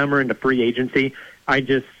into the summer, into free agency, I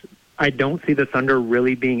don't see the Thunder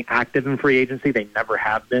really being active in free agency. They never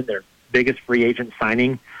have been. Their biggest free agent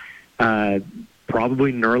signing,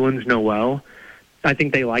 probably Nerlens Noel. I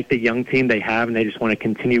think they like the young team they have, and they just want to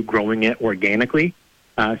continue growing it organically.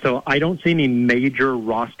 So I don't see any major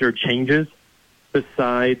roster changes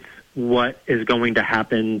besides what is going to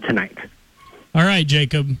happen tonight. All right,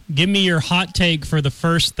 Jacob, give me your hot take for the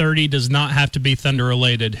first 30. Does not have to be Thunder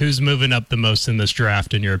related. Who's moving up the most in this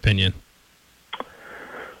draft, in your opinion?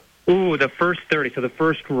 Ooh, the first 30. So the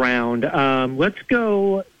first round. Let's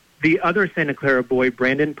go the other Santa Clara boy,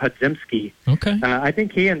 Brandon Podziemski. Okay. I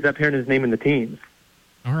think he ends up hearing his name in the teams.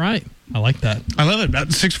 All right. I like that. I love it. About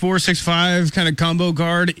 6'4", 6'5", kind of combo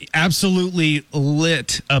guard. Absolutely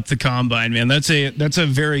lit up the combine, man. That's a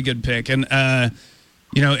very good pick. And, I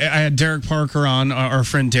had Derek Parker on, our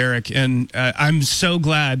friend Derek, and I'm so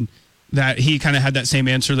glad that he kind of had that same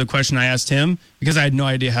answer to the question I asked him because I had no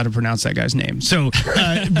idea how to pronounce that guy's name. So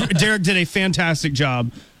Derek did a fantastic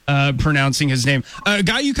job pronouncing his name. A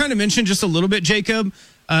guy you kind of mentioned just a little bit, Jacob,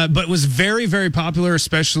 but was very, very popular,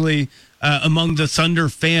 especially among the Thunder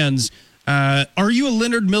fans. Are you a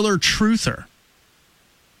Leonard Miller truther?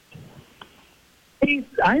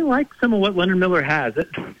 I like some of what Leonard Miller has.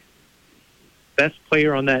 Best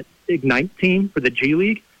player on that Ignite team for the G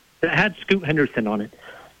League that had Scoot Henderson on it.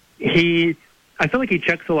 I feel like he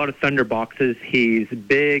checks a lot of Thunder boxes. He's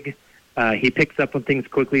big. He picks up on things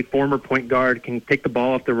quickly. Former point guard, can take the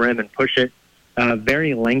ball off the rim and push it.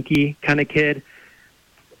 Very lanky kind of kid.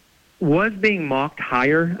 Was being mocked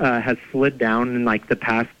higher, has slid down in like the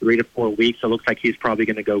past 3 to 4 weeks. It looks like he's probably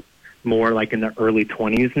going to go more like in the early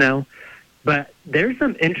 20s now. But there's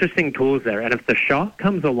some interesting tools there. And if the shot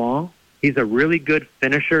comes along, he's a really good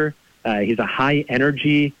finisher. He's a high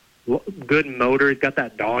energy, good motor. He's got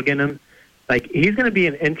that dog in him. Like, he's going to be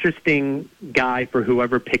an interesting guy for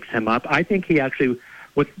whoever picks him up. I think he actually,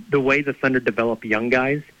 with the way the Thunder develop young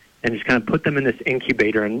guys, and just kind of put them in this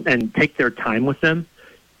incubator and take their time with them,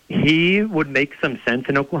 he would make some sense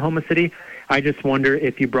in Oklahoma City. I just wonder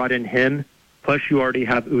if you brought in him, plus you already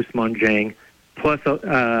have Usman Jang, plus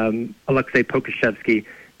Alexei Pokashevsky,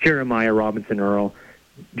 Jeremiah Robinson-Earl,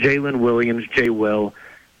 Jalen Williams, Jay Will.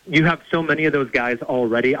 You have so many of those guys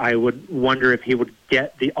already. I would wonder if he would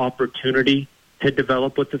get the opportunity to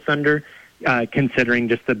develop with the Thunder, considering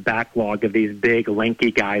just the backlog of these big,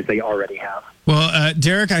 lanky guys they already have. Well,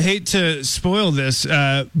 Derek, I hate to spoil this,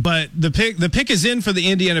 but the pick is in for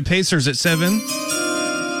the Indiana Pacers at 7.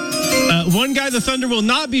 One guy the Thunder will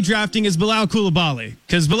not be drafting is Bilal Coulibaly,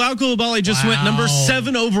 because Bilal Coulibaly just went number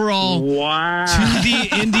 7 overall to the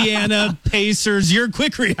Indiana Pacers. Your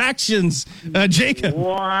quick reactions, Jacob.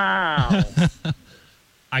 Wow.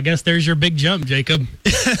 I guess there's your big jump, Jacob.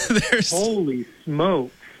 Holy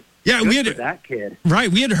smokes. Yeah, we had that kid.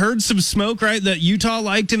 Right, we had heard some smoke, right, that Utah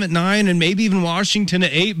liked him at 9 and maybe even Washington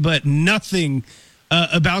at 8, but nothing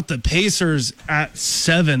about the Pacers at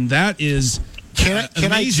 7. That is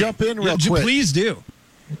Can I jump in real quick? Please do.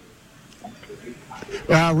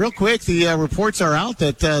 Real quick, the reports are out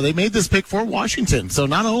that they made this pick for Washington. So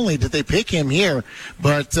not only did they pick him here,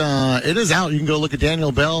 but it is out. You can go look at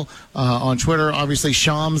Daniel Bell on Twitter. Obviously,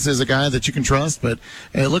 Shams is a guy that you can trust, but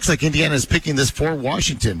it looks like Indiana is picking this for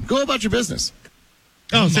Washington. Go about your business.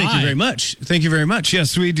 Oh, thank you very much. Thank you very much.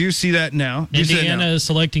 Yes, we do see that now. Indiana is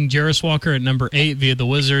selecting Jarris Walker at number 8 via the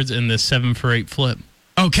Wizards in the 7-for-8 flip.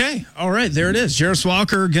 Okay. All right. There it is. Jarris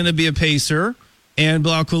Walker going to be a Pacer, and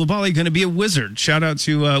Bilal Coulibaly going to be a Wizard. Shout out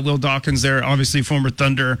to Will Dawkins there, obviously former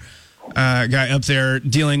Thunder guy up there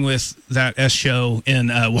dealing with that S show in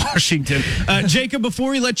Washington. Jacob,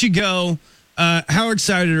 before we let you go, how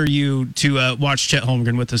excited are you to watch Chet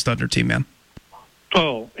Holmgren with this Thunder team, man?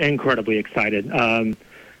 Oh, incredibly excited.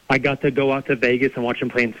 I got to go out to Vegas and watch him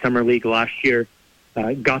play in Summer League last year.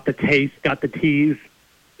 Got the taste, got the tease,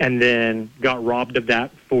 and then got robbed of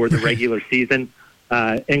that for the regular season.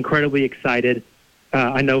 Incredibly excited.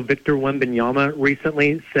 I know Victor Wembanyama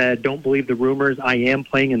recently said, don't believe the rumors, I am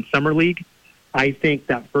playing in Summer League. I think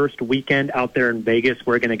that first weekend out there in Vegas,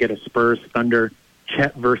 we're going to get a Spurs-Thunder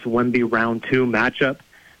Chet versus Wemby round 2 matchup.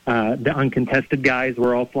 The uncontested guys,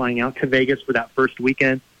 we're all flying out to Vegas for that first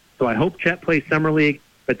weekend. So I hope Chet plays Summer League,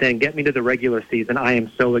 but then get me to the regular season. I am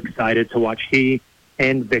so excited to watch he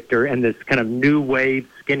and Victor and this kind of new wave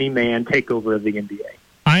skinny man takeover of the NBA.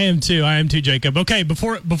 I am too, Jacob. Okay,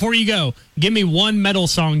 before you go, give me one metal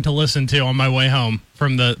song to listen to on my way home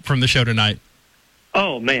from the show tonight.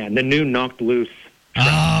 Oh man, the new Knocked Loose.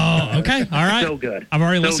 Oh, okay. All right. So good. I've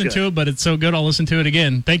already listened to it, but it's so good I'll listen to it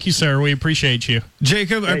again. Thank you, sir. We appreciate you.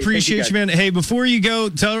 Jacob, I appreciate you, man. Hey, before you go,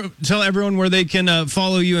 tell everyone where they can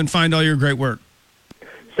follow you and find all your great work.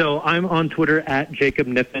 So I'm on Twitter at Jacob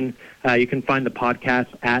Kniffen. You can find the podcast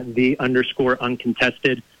at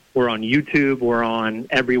 _uncontested. We're on YouTube. We're on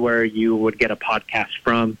everywhere you would get a podcast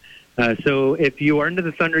from. So if you are into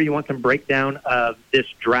the Thunder, you want some breakdown of this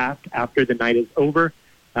draft after the night is over,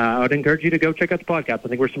 I would encourage you to go check out the podcast. I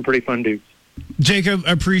think we're some pretty fun dudes. Jacob,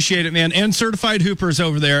 appreciate it, man. And certified hoopers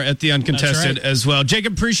over there at the Uncontested as well.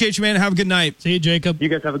 Jacob, appreciate you, man. Have a good night. See you, Jacob. You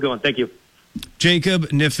guys have a good one. Thank you. Jacob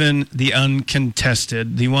Kniffen, the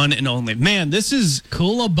Uncontested, the one and only. Man, this is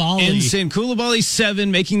Coulibaly. Insane. Coulibaly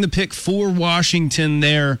 7, making the pick for Washington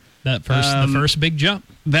there. The first big jump.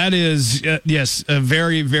 That is, yes, a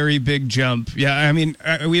very, very big jump. Yeah, I mean,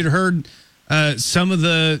 we had heard some of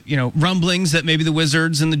the rumblings that maybe the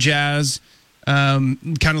Wizards and the Jazz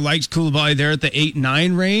kind of liked Coulibaly there at the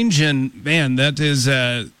 8-9 range, and man, that is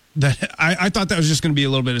that I thought that was just going to be a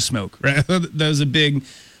little bit of smoke. Right, that was a big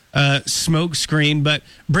smoke screen. But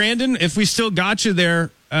Brandon, if we still got you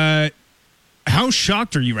there, how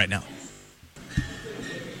shocked are you right now?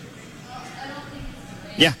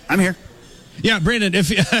 Yeah, I'm here. Yeah, Brandon,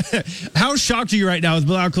 how shocked are you right now with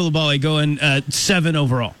Bilal Coulibaly going 7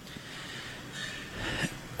 overall?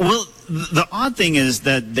 Well, the odd thing is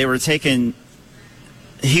that he was taken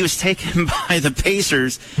by the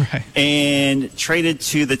Pacers and traded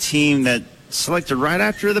to the team that selected right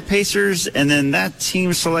after the Pacers, and then that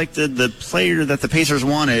team selected the player that the Pacers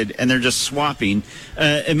wanted, and they're just swapping.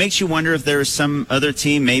 It makes you wonder if there was some other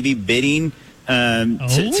team maybe bidding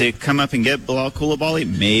to come up and get Bilal Coulibaly.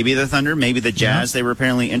 Maybe the Thunder, maybe the Jazz. They were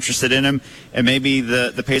apparently interested in him, and maybe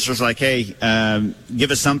the Pacers were like, hey,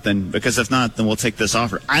 give us something, because if not, then we'll take this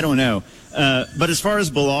offer. I don't know. But as far as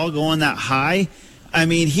Bilal going that high, I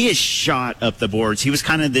mean, he has shot up the boards. He was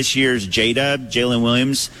kind of this year's J-Dub, Jalen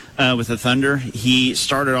Williams, with the Thunder. He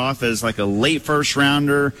started off as like a late first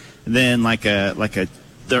rounder, then like a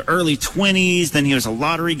the early 20s. Then he was a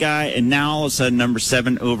lottery guy, and now all of a sudden number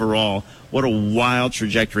 7 overall. What a wild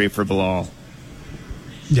trajectory for Bilal.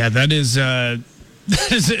 Yeah, that is an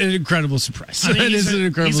incredible surprise. I mean, that is an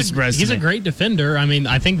incredible surprise. He's a great defender. I mean,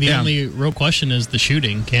 I think the only real question is the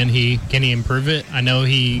shooting. Can he improve it? I know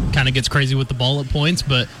he kind of gets crazy with the ball at points,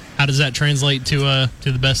 but how does that translate to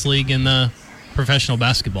the best league in the professional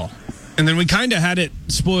basketball? And then we kind of had it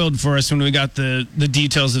spoiled for us when we got the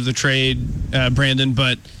details of the trade, Brandon.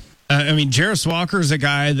 But I mean, Jarris Walker is a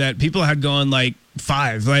guy that people had going like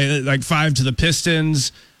 5 to the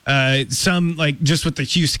Pistons. Some like just with the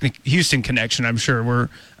Houston connection, I'm sure we're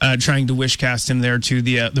trying to wish cast him there to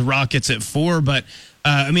the Rockets at 4. But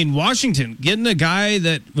I mean, Washington getting a guy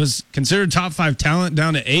that was considered top 5 talent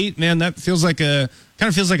down to 8, man, that feels like a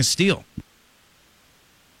steal.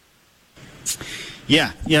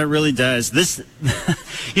 Yeah, it really does. This,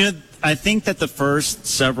 I think that the first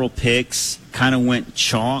several picks kind of went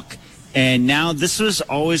chalk. And now this was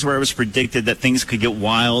always where it was predicted that things could get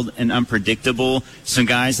wild and unpredictable. Some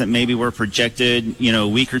guys that maybe were projected, a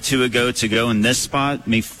week or two ago to go in this spot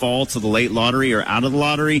may fall to the late lottery or out of the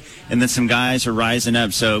lottery. And then some guys are rising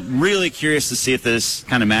up. So really curious to see if this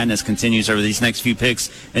kind of madness continues over these next few picks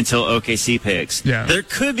until OKC picks. Yeah. There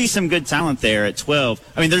could be some good talent there at 12.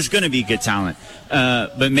 I mean, there's going to be good talent.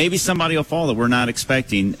 But maybe somebody will fall that we're not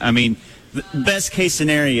expecting. I mean, the best case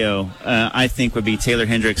scenario, I think, would be Taylor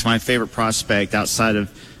Hendricks, my favorite prospect outside of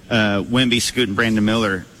Wemby, Scoot, and Brandon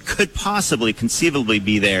Miller, could possibly, conceivably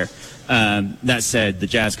be there. That said, the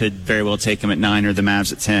Jazz could very well take him at 9 or the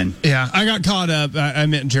Mavs at 10. Yeah, I got caught up. I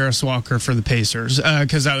meant Jarris Walker for the Pacers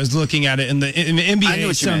because I was looking at it in the NBA. I knew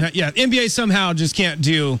what you meant. Yeah, NBA somehow just can't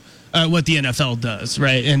do what the NFL does,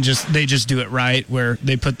 right? And they just do it right, where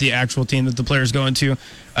they put the actual team that the players go into.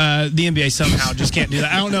 The NBA somehow just can't do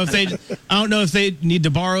that. I don't know if they need to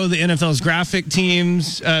borrow the NFL's graphic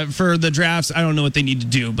teams for the drafts. I don't know what they need to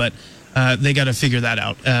do, but they got to figure that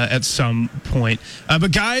out at some point.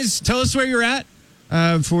 But guys, tell us where you're at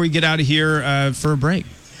before we get out of here for a break.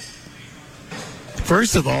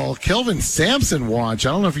 First of all, Kelvin Sampson watch.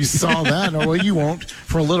 I don't know if you saw that. Well, you won't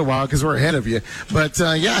for a little while because we're ahead of you. But,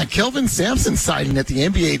 Kelvin Sampson sighting at the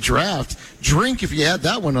NBA draft. Drink if you had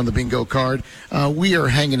that one on the bingo card. We are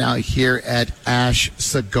hanging out here at Ash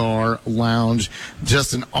Cigar Lounge.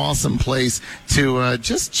 Just an awesome place to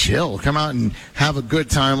just chill. Come out and have a good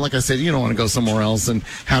time. Like I said, you don't want to go somewhere else and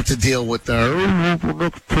have to deal with like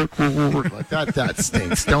that. That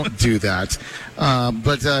stinks. Don't do that.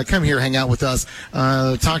 But come here, hang out with us.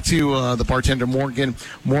 Talk to the bartender, Morgan.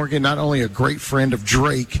 Morgan, not only a great friend of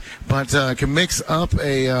Drake, but can mix up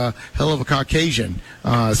a hell of a Caucasian,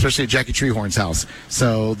 especially at Jackie Treehorn's house.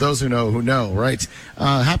 So those who know, right?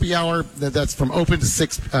 Happy hour, that's from open to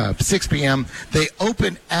 6 p.m. They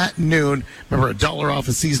open at noon. Remember, $1 off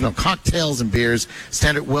of seasonal cocktails and beers.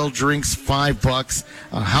 Standard well drinks, $5.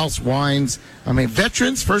 House wines. I mean,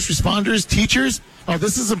 veterans, first responders, teachers. Oh,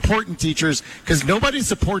 this is important, teachers, because nobody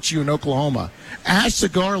supports you in Oklahoma. Ash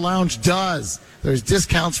Cigar Lounge does. There's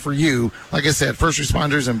discounts for you. Like I said, first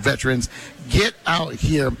responders and veterans. Get out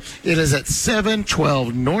here. It is at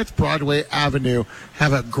 712 North Broadway Avenue.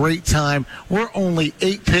 Have a great time. We're only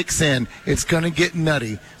 8 picks in. It's going to get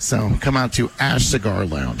nutty. So come out to Ash Cigar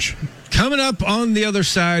Lounge. Coming up on the other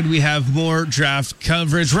side, we have more draft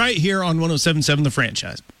coverage right here on 107.7 The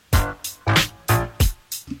Franchise.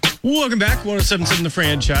 Welcome back, 107.7 The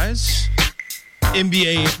Franchise.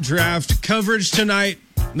 NBA draft coverage tonight.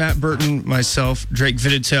 Matt Burton, myself, Drake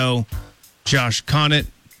Vittitow, Josh Connett.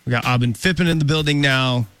 We got Aubin Fippen in the building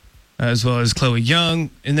now, as well as Chloe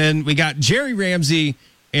Young. And then we got Jerry Ramsey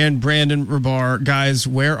and Brandon Rahbar. Guys,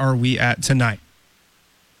 where are we at tonight?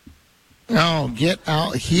 Oh, get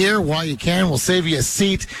out here while you can. We'll save you a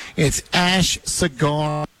seat. It's Ash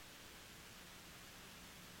Cigar.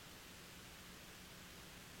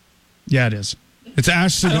 Yeah, it is. It's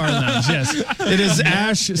Ash Cigar Lounge. Yes, it is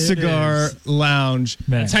Ash Cigar Lounge.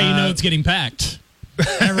 That's how you know it's getting packed.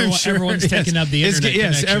 Everyone's taking up the internet.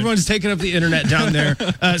 Yes, everyone's taking up the internet down there.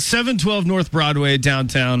 712 North Broadway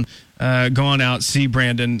downtown. Go on out, see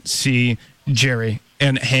Brandon, see Jerry,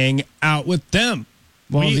 and hang out with them.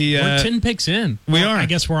 Well, we're 10 picks in. We are. I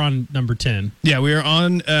guess we're on number 10. Yeah, we are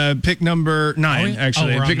on pick number 9,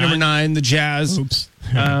 actually. Pick number 9, the Jazz. Oops.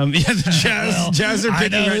 The Jazz are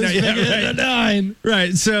picking right now. Yeah, right. 9.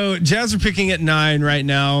 Right, so Jazz are picking at 9 right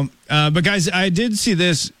now. But, guys, I did see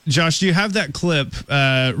this. Josh, do you have that clip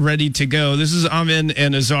ready to go? This is Amin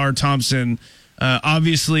and Azar Thompson,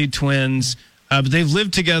 obviously twins. But they've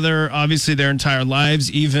lived together, obviously, their entire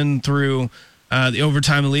lives, even through the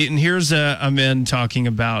Overtime Elite. And here's Amin talking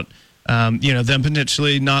about, them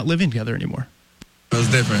potentially not living together anymore. It was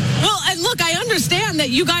different. Well, and look, I understand that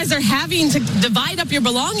you guys are having to divide up your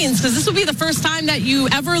belongings because this will be the first time that you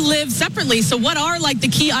ever live separately. So what are, like, the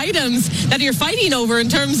key items that you're fighting over in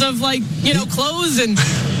terms of, like, clothes and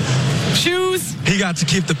shoes? He got to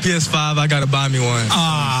keep the PS5. I got to buy me one.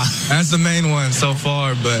 That's the main one so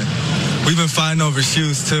far, but we've been fighting over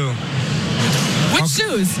shoes, too. Which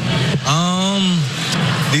shoes?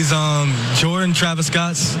 These Jordan Travis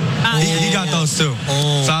Scott's. He got those too.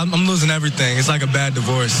 So I'm losing everything. It's like a bad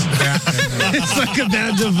divorce. It's like a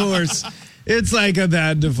bad divorce. It's like a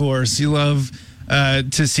bad divorce. You love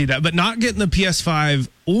to see that, but not getting the PS5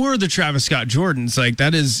 or the Travis Scott Jordans, like,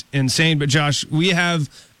 that is insane. But Josh, we have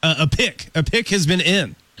a pick. A pick has been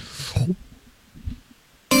in. Clothes.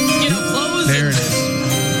 There it is.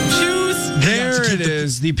 There it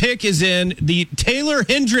is. The pick is in. The Taylor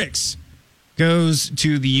Hendricks goes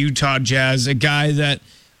to the Utah Jazz, a guy that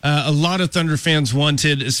a lot of Thunder fans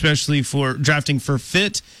wanted, especially for drafting for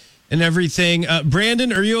fit and everything.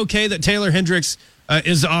 Brandon, are you okay that Taylor Hendricks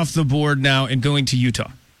is off the board now and going to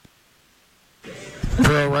Utah?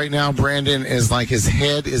 Bro, right now, Brandon is like, his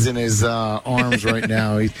head is in his arms right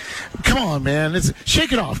now. Come on, man.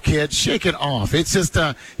 Shake it off, kid. Shake it off. It's just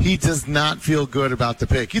he does not feel good about the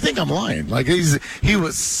pick. You think I'm lying? Like, he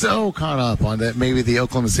was so caught up on that maybe the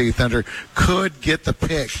Oklahoma City Thunder could get the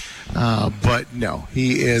pick. But no,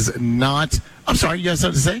 he is not. I'm sorry, you have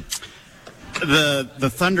something to say? The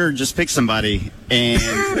Thunder just picked somebody, and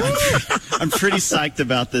I'm pretty psyched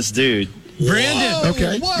about this dude. Brandon.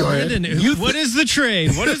 Okay, go ahead. Brandon, what is the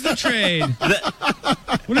trade? What is the trade?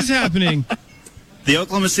 What is happening? The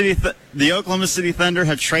Oklahoma City Thunder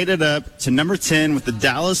have traded up to number 10 with the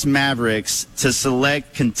Dallas Mavericks to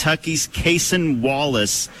select Kentucky's Cason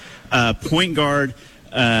Wallace, point guard.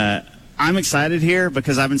 I'm excited here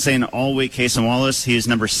because I've been saying all week Cason Wallace, he is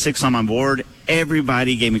number 6 on my board.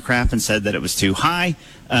 Everybody gave me crap and said that it was too high.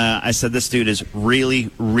 I said this dude is really,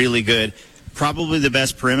 really good. Probably the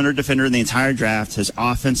best perimeter defender in the entire draft. His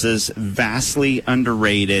offense is vastly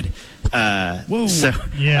underrated. Whoa! So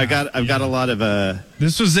yeah, I've got a lot of.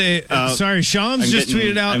 This was sorry, Shams just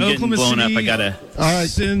tweeted out I'm Oklahoma blown City. Up. I gotta. All right.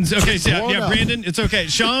 Sins. Okay, so yeah, Brandon, it's okay.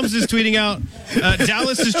 Shams is tweeting out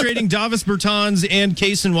Dallas is trading Davis Bertans and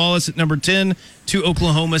Cason Wallace at number 10 to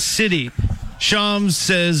Oklahoma City. Shams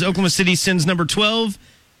says Oklahoma City sends number 12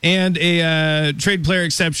 and a trade player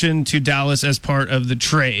exception to Dallas as part of the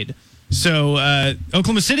trade. So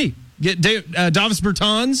Oklahoma City get Davis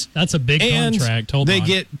Bertans. That's a big contract. Hold they on.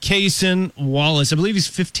 get Cason Wallace. I believe he's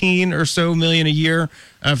 $15 or so million a year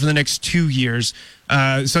for the next 2 years.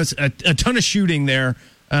 So it's a ton of shooting there.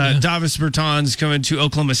 Davis Bertans coming to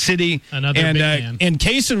Oklahoma City. Another big man. And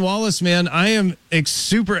Cason Wallace, man, I'm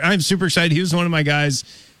super excited. He was one of my guys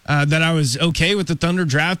that I was okay with the Thunder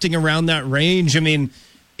drafting around that range. I mean,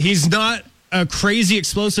 he's not a crazy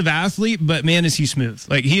explosive athlete, but man, is he smooth.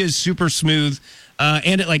 Like, he is super smooth.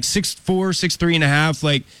 And at like 6'4", 6'3.5",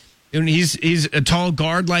 like, and he's a tall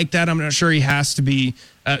guard like that. I'm not sure he has to be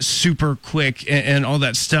super quick and all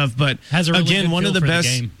that stuff. But has a really again, good one of the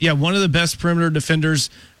best, one of the best perimeter defenders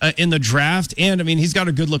in the draft. And I mean, he's got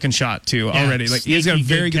a good looking shot too already. Like, he's got a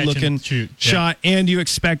very good looking shot, and you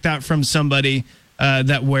expect that from somebody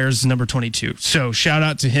that wears number 22. So shout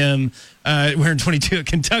out to him wearing 22 at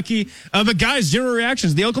Kentucky. But guys, general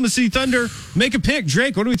reactions. The Oklahoma City Thunder make a pick.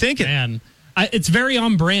 Drake, what are we thinking? Man, it's very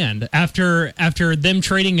on brand. After them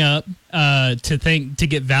trading up to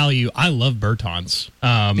get value, I love Bertans.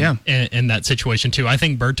 In that situation too. I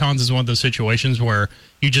think Bertans is one of those situations where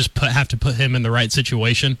you just have to put him in the right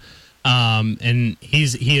situation. And he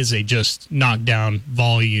is a just knockdown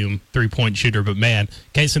volume 3-point shooter. But man,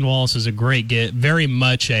 Cason Wallace is a great get. Very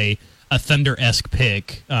much a Thunder-esque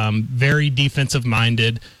pick. Very defensive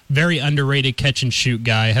minded. Very underrated catch and shoot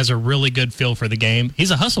guy. Has a really good feel for the game.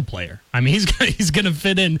 He's a hustle player. I mean, he's going to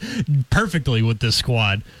fit in perfectly with this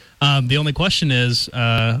squad. The only question is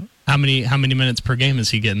how many minutes per game is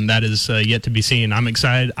he getting? That is yet to be seen. I'm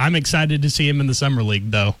excited. I'm excited to see him in the summer league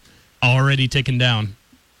though. Already ticking down.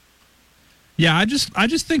 Yeah, I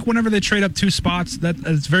just think whenever they trade up 2 spots, that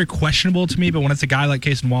it's very questionable to me. But when it's a guy like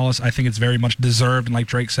Cason Wallace, I think it's very much deserved. And like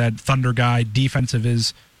Drake said, Thunder guy, defensive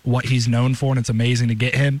is what he's known for, and it's amazing to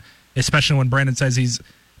get him. Especially when Brandon said he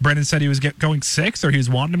was going 6th, or he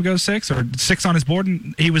was wanting him to go 6th, or 6 on his board,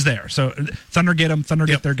 and he was there. So Thunder get him. Thunder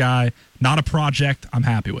get their guy. Not a project. I'm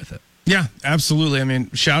happy with it. Yeah, absolutely. I mean,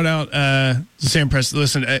 shout out to Sam Preston.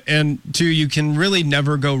 Listen, and two, you can really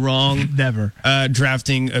never go wrong. Never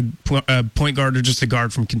drafting a point guard or just a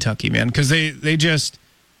guard from Kentucky, man, because they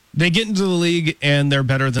get into the league and they're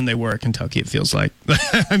better than they were at Kentucky. It feels like.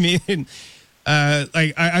 I mean,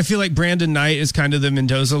 I feel like Brandon Knight is kind of the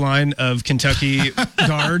Mendoza line of Kentucky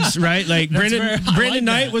guards, right? Like Brandon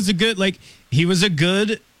Knight was a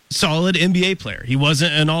good solid NBA player. He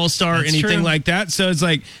wasn't an all-star or anything like that. So it's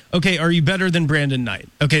like, okay, are you better than Brandon Knight?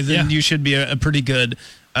 Okay, then you should be a pretty good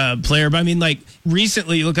player. But I mean, like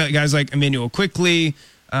recently, you look at guys like Emmanuel Quickley,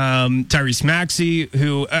 Tyrese Maxey,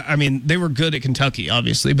 who, I mean, they were good at Kentucky,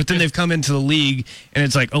 obviously, but then they've come into the league and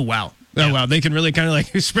it's like, oh, wow. Oh, wow. They can really kind of like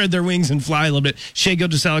spread their wings and fly a little bit. Shai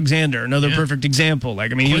Gilgeous-Alexander, another perfect example.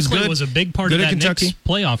 Like, I mean, he was good. Was a big part of that Kentucky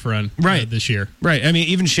playoff run this year. Right. I mean,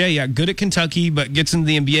 even Shai, good at Kentucky, but gets into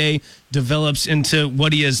the NBA, develops into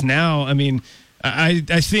what he is now. I mean, I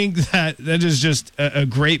think that is just a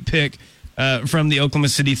great pick from the Oklahoma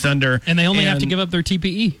City Thunder. And they only have to give up their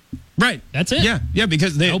TPE. Right. That's it. Yeah,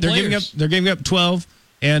 because they're giving up 12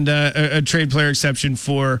 and a trade player exception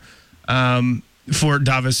for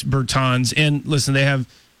Davis Bertans. And listen, they have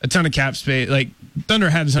a ton of cap space. Like Thunder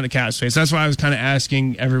had a ton of cap space. That's why I was kind of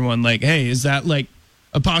asking everyone, like, hey, is that like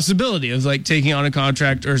a possibility of like taking on a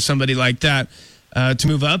contract or somebody like that to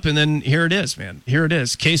move up? And then here it is, man. Here it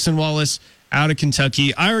is. Cason Wallace out of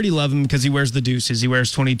Kentucky. I already love him because he wears the deuces. He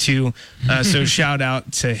wears 22. So shout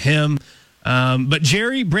out to him. But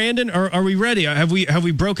Jerry, Brandon, are we ready? Have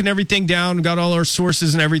we broken everything down, got all our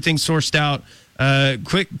sources and everything sourced out?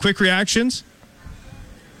 Quick reactions?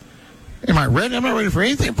 Am I ready? I'm not ready for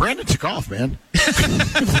anything. Brandon took off, man. Well,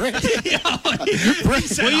 you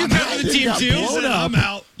cover the team too. I'm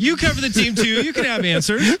out. You cover the team too. You can have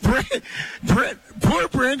answers. Poor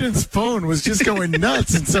Brandon's phone was just going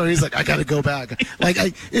nuts, and so he's like, "I got to go back."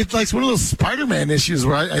 It's like one of those Spider-Man issues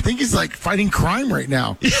where I think he's like fighting crime right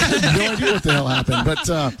now. I have no idea what the hell happened, but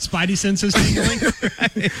Spidey senses tingling.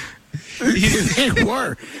 They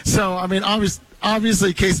were. So I mean,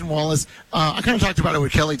 obviously, Cason Wallace. I kind of talked about it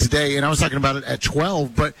with Kelly today, and I was talking about it at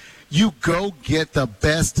 12. But you go get the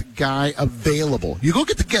best guy available. You go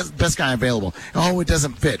get the best guy available. Oh, it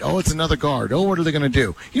doesn't fit. Oh, it's another guard. Oh, what are they going to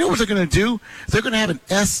do? You know what they're going to do? They're going to have an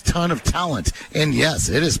ton of talent. And yes,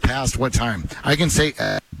 it is past what time? I can say.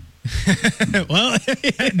 Well,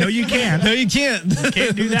 no, you can't. No, you can't. You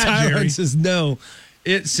can't do that, Jerry. It says no.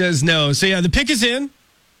 It says no. So yeah, the pick is in.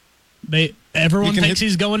 Everyone thinks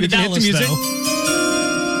he's going to Dallas, though.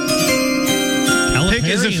 Pick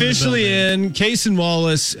is officially in. Cason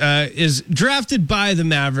Wallace is drafted by the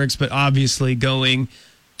Mavericks, but obviously going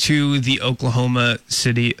to the Oklahoma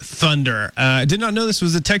City Thunder. I did not know this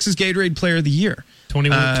was the Texas Gatorade Player of the Year.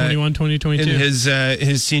 21, 2022. In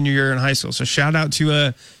his senior year in high school. So shout out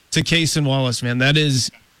to Cason Wallace, man. That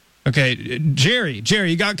is okay. Jerry,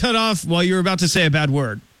 you got cut off while you were about to say a bad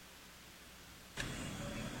word.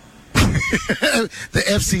 The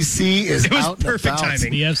FCC is out and perfect about.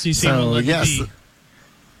 timing. The FCC So, will let yes. you be.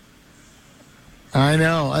 I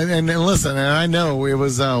know, and listen, and I know it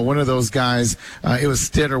was one of those guys. It was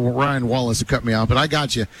Stitt or Ryan Wallace who cut me off, but I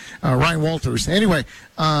got you, Ryan Walters. Anyway,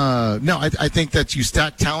 no, I think that you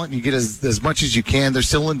stack talent and you get as much as you can. They're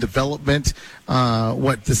still in development.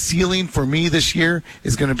 What the ceiling for me this year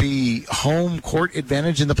is going to be home court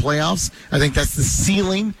advantage in the playoffs. I think that's the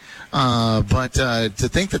ceiling. But to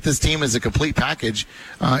think that this team is a complete package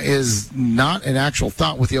is not an actual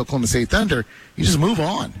thought with the Oklahoma City Thunder. You just move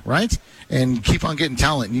on, right? And keep on getting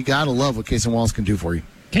talent. And you got to love what Cason Wallace can do for you.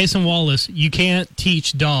 Cason Wallace, you can't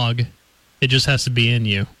teach dog. It just has to be in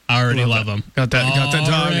you. I already love him. Got that dog.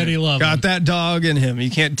 Already love him. Got that dog in him. You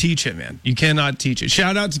can't teach it, man. You cannot teach it.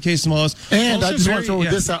 Shout out to Cason Wallace. And I just want to throw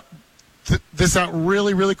this out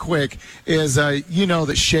really, really quick is you know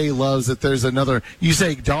that Shai loves that there's another, you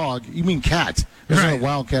say dog, you mean cat. There's Right. a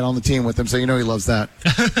Wildcat on the team with him, so you know he loves that.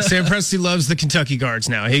 Sam Presti loves the Kentucky guards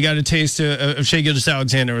now. He got a taste of Shai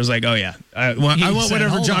Gilgeous-Alexander. Was like, oh yeah, I want said,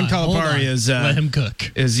 whatever John Calipari is. Let him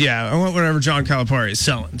cook. I want whatever John Calipari is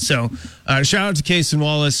selling. So shout out to Cason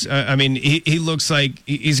Wallace. I mean, he looks like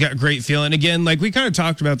he's got great feeling. Again, like we kind of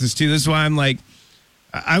talked about this too. This is why I'm like,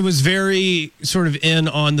 I was very sort of in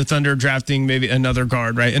on the Thunder drafting maybe another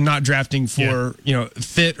guard, right, and not drafting for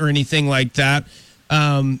fit or anything like that.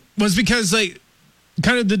 Was because like.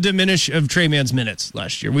 Kind of the diminish of Trey Mann's minutes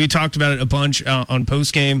last year. We talked about it a bunch on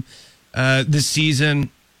post game this season,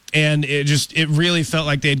 and it really felt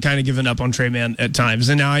like they had kind of given up on Trey Mann at times.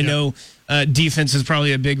 And now I know defense is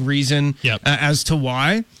probably a big reason as to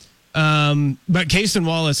why. But Cason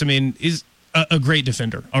Wallace, I mean, is a great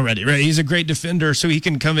defender already, right? He's a great defender, so he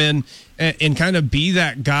can come in and kind of be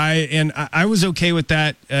that guy. And I was okay with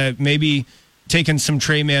that, maybe taking some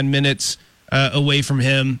Trey Mann minutes away from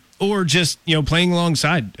him. Or just playing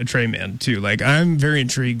alongside a Trey Mann too. Like I'm very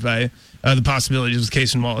intrigued by the possibilities with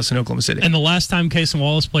Case and Wallace in Oklahoma City. And the last time Case and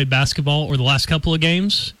Wallace played basketball, or the last couple of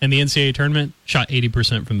games in the NCAA tournament, shot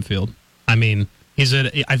 80% from the field. I mean,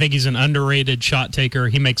 I think he's an underrated shot taker.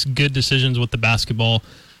 He makes good decisions with the basketball.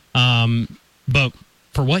 But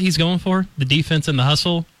for what he's going for, the defense and the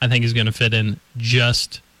hustle, I think he's going to fit in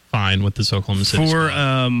just fine with this Oklahoma City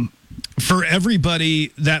squad. For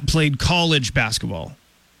everybody that played college basketball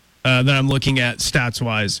that I'm looking at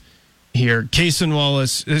stats-wise here, Case and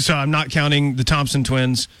Wallace, so I'm not counting the Thompson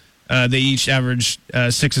twins. They each averaged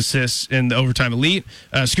 6 assists in the Overtime Elite.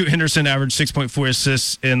 Scoot Henderson averaged 6.4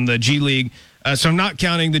 assists in the G League. So I'm not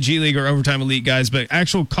counting the G League or Overtime Elite guys, but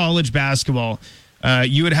actual college basketball,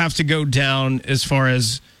 you would have to go down as far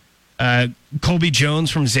as Colby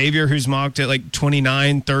Jones from Xavier, who's mocked at like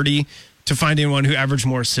 29, 30, to find anyone who averaged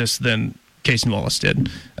more assists than Case and Wallace did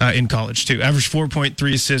in college, too. Averaged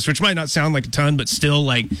 4.3 assists, which might not sound like a ton, but still,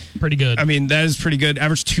 like, pretty good. I mean, that is pretty good.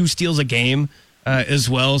 Averaged 2 steals a game as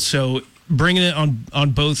well. So bringing it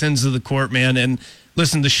on both ends of the court, man. And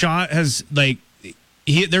listen, the shot has, like,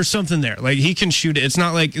 there's something there. Like, he can shoot it. It's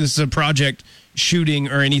not like this is a project shooting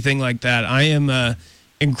or anything like that. I am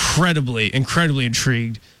incredibly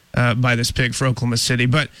intrigued by this pick for Oklahoma City.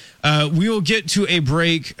 But we will get to a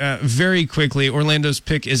break very quickly. Orlando's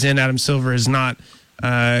pick is in. Adam Silver has not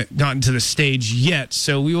gotten to the stage yet.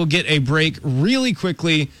 So we will get a break really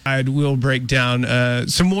quickly. We'll break down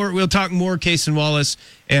some more. We'll talk more Case and Wallace.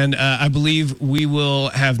 And I believe we will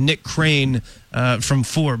have Nick Crain from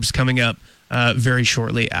Forbes coming up very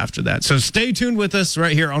shortly after that. So stay tuned with us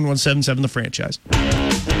right here on 107.7 The Franchise.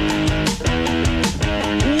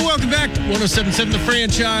 Welcome back, 107.7 The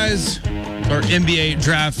Franchise, our NBA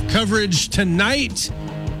draft coverage tonight.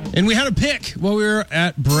 And we had a pick while we were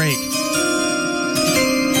at break.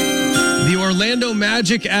 The Orlando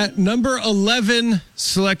Magic at number 11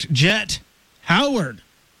 select Jet Howard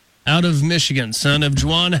out of Michigan, son of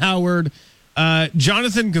Juwan Howard.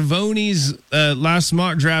 Jonathan Gavoni's last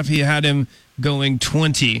mock draft, he had him going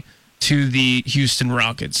 20 to the Houston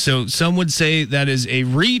Rockets. So some would say that is a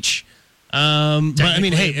reach. But I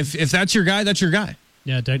mean, hey, if that's your guy, that's your guy.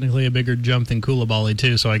 Yeah, technically a bigger jump than Koulibaly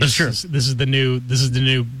too. So I guess this is the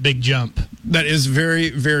new big jump. That is very,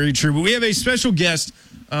 very true. But we have a special guest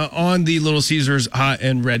on the Little Caesars Hot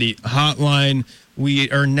and Ready hotline. We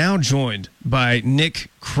are now joined by Nick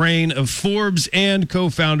Crain of Forbes and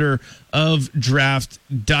co-founder of Draft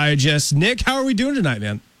Digest. Nick, how are we doing tonight,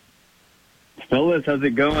 man? Fellas, how's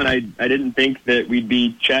it going? I didn't think that we'd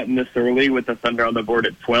be chatting this early with the Thunder on the board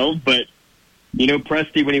at 12, but you know,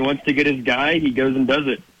 Presty, when he wants to get his guy, he goes and does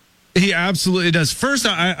it. He absolutely does. First,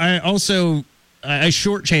 I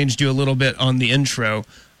shortchanged you a little bit on the intro.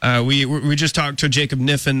 We just talked to Jacob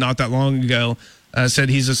Kniffen not that long ago. Said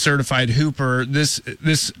he's a certified hooper. This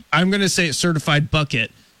I'm going to say it's certified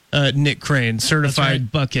bucket. Nick Crain, certified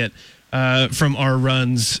bucket from our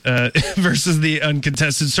runs versus the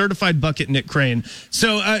uncontested certified bucket. Nick Crain.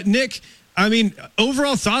 So Nick, I mean,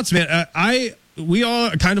 overall thoughts, man. We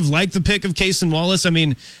all kind of like the pick of Case and Wallace. I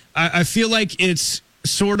mean, I feel like it's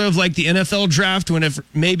sort of like the NFL draft when if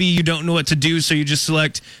maybe you don't know what to do, so you just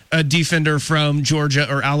select a defender from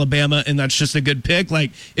Georgia or Alabama, and that's just a good pick.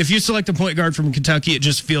 Like, if you select a point guard from Kentucky, it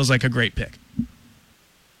just feels like a great pick.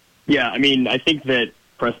 Yeah, I mean, I think that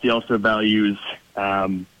Presty also values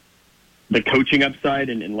the coaching upside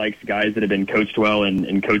and likes guys that have been coached well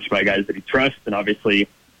and coached by guys that he trusts. And obviously,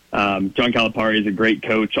 John Calipari is a great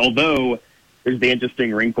coach, although there's the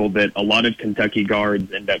interesting wrinkle that a lot of Kentucky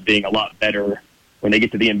guards end up being a lot better when they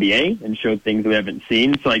get to the NBA and show things we haven't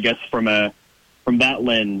seen. So I guess from that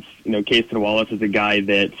lens, you know, Case and Wallace is a guy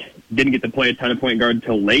that didn't get to play a ton of point guard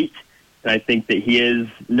until late. And I think that he is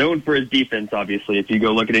known for his defense, obviously. If you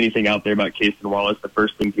go look at anything out there about Case and Wallace, the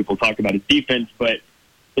first thing people talk about is defense, but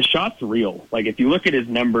the shot's real. Like, if you look at his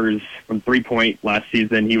numbers from three-point last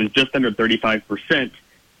season, he was just under 35%.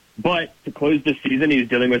 But to close the season, he was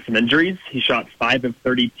dealing with some injuries. He shot 5 of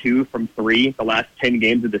 32 from three the last 10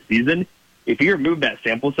 games of the season. If you remove that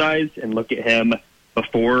sample size and look at him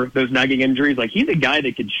before those nagging injuries, like, he's a guy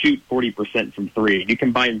that could shoot 40% from three. You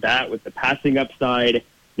combine that with the passing upside, you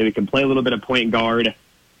know, he can play a little bit of point guard,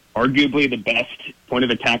 arguably the best point of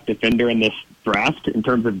attack defender in this draft in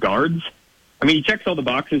terms of guards. I mean, he checks all the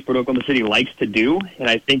boxes for what Oklahoma City likes to do, and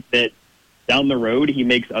I think that down the road, he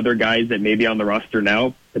makes other guys that may be on the roster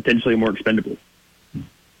now potentially more expendable.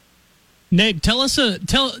 Nick, tell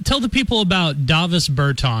the people about Davis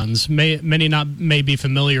Bertans. Many may be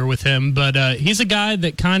familiar with him, but he's a guy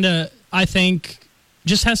that kind of, I think,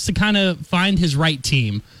 just has to kind of find his right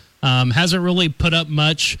team. Hasn't really put up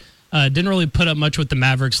much. Didn't really put up much with the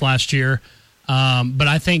Mavericks last year. But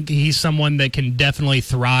I think he's someone that can definitely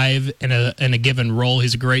thrive in a given role.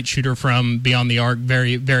 He's a great shooter from beyond the arc,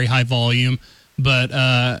 very, very high volume.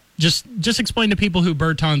 But just explain to people who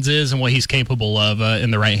Bertans is and what he's capable of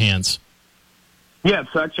in the right hands. Yeah,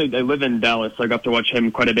 so actually I live in Dallas, so I got to watch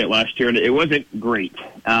him quite a bit last year, and it wasn't great.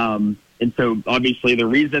 And so obviously the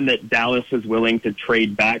reason that Dallas was willing to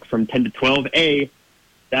trade back from 10 to 12,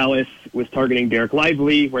 Dallas was targeting Derek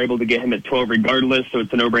Lively. We're able to get him at 12 regardless, so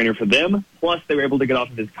it's a no-brainer for them. Plus, they were able to get off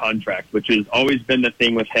of his contract, which has always been the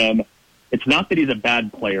thing with him. It's not that he's a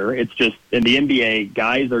bad player. It's just in the NBA,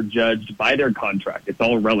 guys are judged by their contract. It's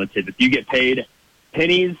all relative. If you get paid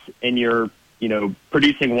pennies and you're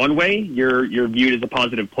producing one way, you're viewed as a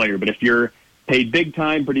positive player. But if you're paid big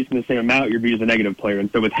time, producing the same amount, you're viewed as a negative player. And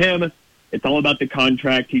so with him, it's all about the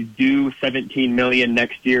contract. He's due $17 million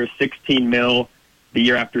next year, $16 million the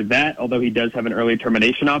year after that, although he does have an early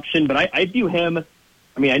termination option. But I view him,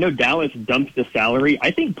 I know Dallas dumped the salary.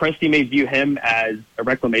 I think Presti may view him as a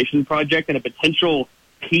reclamation project and a potential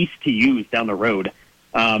piece to use down the road.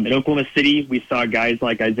 In Oklahoma City, we saw guys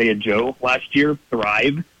like Isaiah Joe last year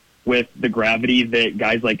thrive with the gravity that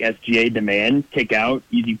guys like SGA demand, kick out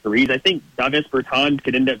easy threes. I think Davis Bertans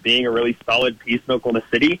could end up being a really solid piece in Oklahoma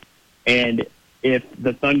City. And if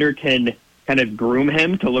the Thunder can kind of groom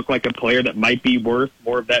him to look like a player that might be worth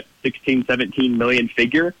more of that 16, 17 million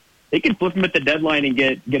figure, they can flip him at the deadline and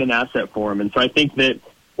get an asset for him. And so I think that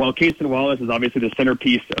while Cason Wallace is obviously the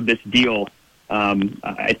centerpiece of this deal,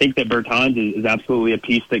 I think that Bertans is absolutely a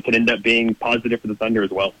piece that could end up being positive for the Thunder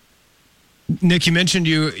as well. Nick, you mentioned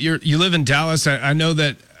you live in Dallas. I know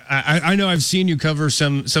that I know I've seen you cover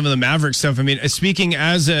some of the Maverick stuff. Speaking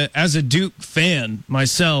as a Duke fan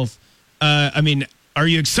myself, are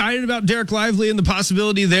you excited about Derek Lively and the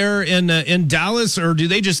possibility there in Dallas, or do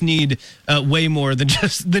they just need way more than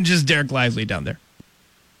just Derek Lively down there?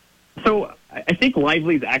 So I think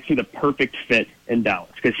Lively is actually the perfect fit in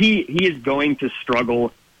Dallas because he is going to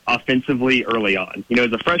struggle offensively early on.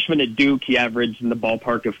 As a freshman at Duke, he averaged in the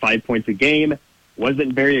ballpark of 5 points a game,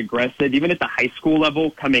 wasn't very aggressive. Even at the high school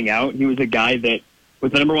level coming out, he was a guy that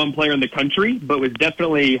was the number one player in the country, but was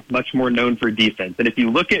definitely much more known for defense. And if you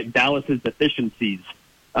look at Dallas's deficiencies,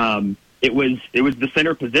 it was the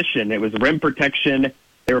center position. It was rim protection.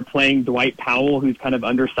 They were playing Dwight Powell, who's kind of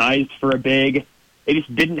undersized for a big. They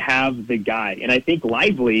just didn't have the guy. And I think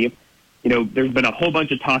Lively, there's been a whole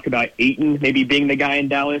bunch of talk about Ayton maybe being the guy in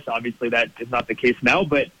Dallas. Obviously, that is not the case now.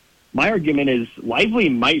 But my argument is Lively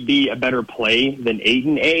might be a better play than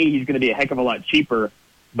Ayton. He's going to be a heck of a lot cheaper.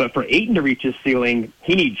 But for Ayton to reach his ceiling,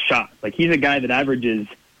 he needs shots. Like, he's a guy that averages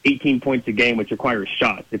 18 points a game, which requires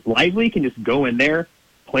shots. If Lively can just go in there,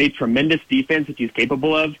 play tremendous defense, which he's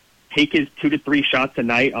capable of, take his 2 to 3 shots a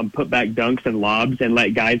night on putback dunks and lobs and let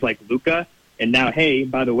guys like Luka. And now, hey,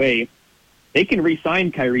 by the way, they can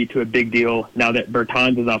re-sign Kyrie to a big deal now that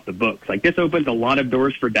Bertans is off the books. Like, this opens a lot of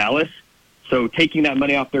doors for Dallas. So taking that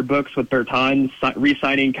money off their books with Bertans,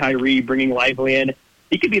 re-signing Kyrie, bringing Lively in,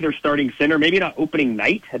 he could be their starting center, maybe not opening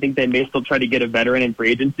night. I think they may still try to get a veteran in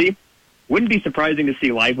free agency. Wouldn't be surprising to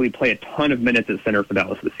see Lively play a ton of minutes at center for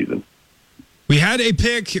Dallas this season. We had a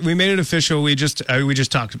pick. We made it official. We just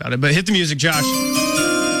talked about it. But hit the music, Josh.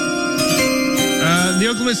 The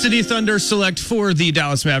Oklahoma City Thunder select for the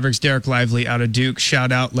Dallas Mavericks Derek Lively out of Duke.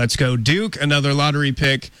 Shout out, let's go Duke. Another lottery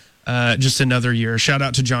pick, just another year. Shout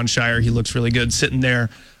out to John Shire. He looks really good sitting there.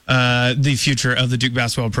 The future of the Duke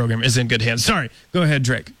basketball program is in good hands. Sorry, go ahead,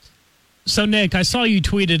 Drake. So, Nick, I saw you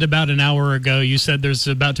tweeted about an hour ago. You said there's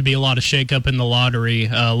about to be a lot of shakeup in the lottery.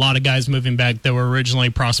 A lot of guys moving back that were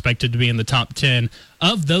originally prospected to be in the top 10.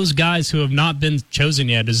 Of those guys who have not been chosen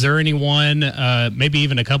yet, is there anyone, maybe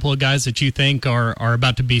even a couple of guys that you think are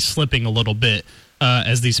about to be slipping a little bit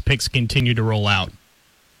as these picks continue to roll out?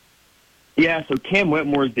 Yeah, so Cam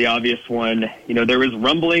Whitmore is the obvious one. There was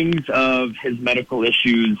rumblings of his medical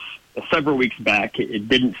issues several weeks back. It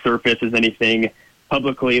didn't surface as anything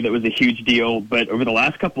publicly that was a huge deal, but over the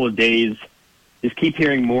last couple of days, just keep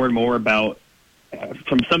hearing more and more about,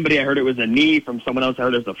 from somebody I heard it was a knee, from someone else I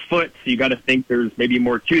heard it was a foot, so you got to think there's maybe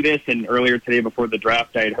more to this, and earlier today before the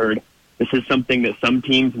draft I had heard this is something that some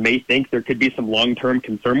teams may think there could be some long-term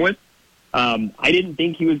concern with. I didn't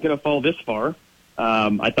think he was going to fall this far.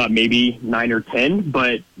 I thought maybe 9 or 10,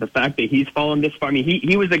 but the fact that he's fallen this far,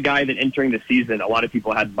 he was a guy that entering the season, a lot of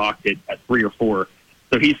people had mocked it at 3 or 4.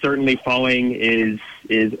 So he's certainly falling is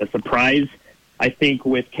a surprise. I think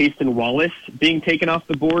with Cason Wallace being taken off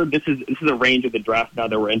the board, this is a range of the draft now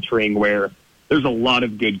that we're entering where there's a lot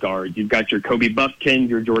of good guards. You've got your Kobe Buffkin,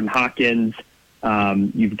 your Jordan Hawkins,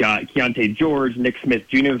 you've got Keontae George, Nick Smith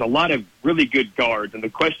Jr. There's a lot of really good guards, and the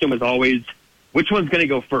question was always, which one's going to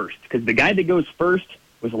go first? Because the guy that goes first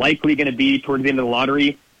was likely going to be towards the end of the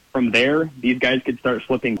lottery. From there, these guys could start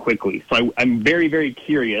slipping quickly. So I'm very, very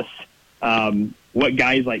curious what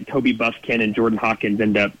guys like Kobe Buffkin and Jordan Hawkins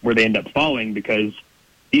end up falling, because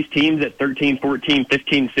these teams at 13, 14,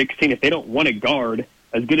 15, 16, if they don't want a guard,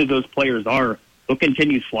 as good as those players are, they'll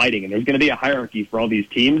continue sliding, and there's going to be a hierarchy for all these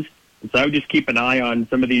teams. And so I would just keep an eye on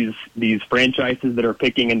some of these franchises that are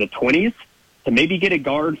picking in the 20s to maybe get a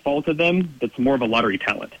guard fall to them that's more of a lottery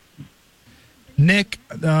talent. Nick,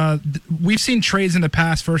 we've seen trades in the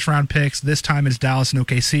past, first-round picks. This time it's Dallas and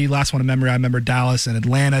OKC. Last one in memory, I remember Dallas and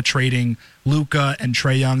Atlanta trading Luka and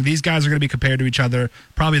Trae Young. These guys are going to be compared to each other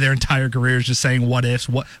probably their entire careers, just saying what ifs,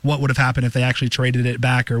 what would have happened if they actually traded it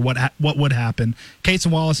back, or what would happen. Casey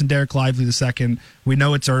Wallace and Derek Lively II. We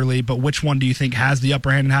know it's early, but which one do you think has the upper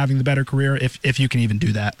hand in having the better career, if you can even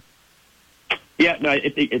do that? Yeah, no,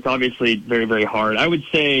 it's obviously very, very hard. I would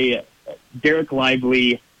say Derek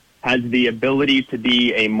Lively has the ability to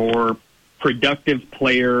be a more productive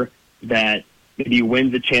player that maybe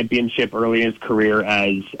wins a championship early in his career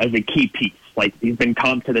as a key piece. Like, he's been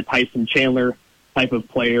comped to the Tyson Chandler type of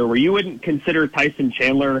player, where you wouldn't consider Tyson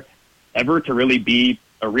Chandler ever to really be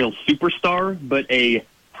a real superstar, but a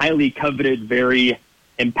highly coveted, very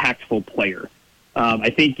impactful player.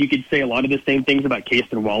 I think you could say a lot of the same things about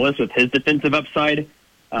Casey Wallace with his defensive upside.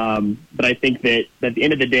 But I think that at the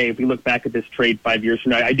end of the day, if we look back at this trade 5 years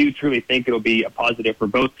from now, I do truly think it'll be a positive for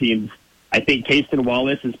both teams. I think Casey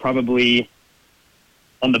Wallace is probably,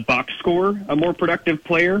 on the box score, a more productive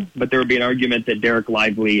player, but there would be an argument that Derek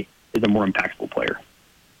Lively is a more impactful player.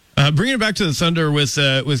 Bringing it back to the Thunder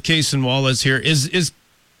with Casey Wallace here, is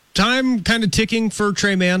time kind of ticking for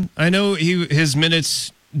Tre Mann? I know his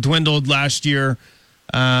minutes dwindled last year.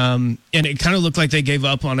 And it kind of looked like they gave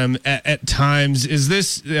up on him at times. Is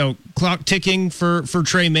this clock ticking for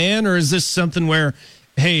Tre Mann, or is this something where,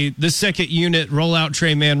 hey, this second unit, roll out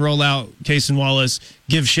Tre Mann, roll out Casey Wallace,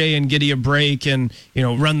 give Shea and Giddey a break, and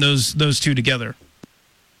run those two together?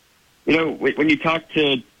 When you talk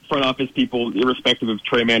to front office people, irrespective of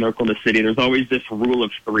Tre Mann or Oklahoma City, there's always this rule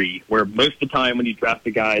of three, where most of the time when you draft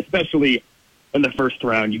a guy, especially in the first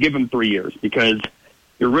round, you give him 3 years, because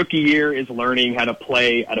your rookie year is learning how to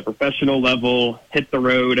play at a professional level, hit the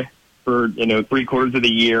road for 3/4 of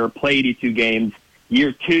the year, play 82 games.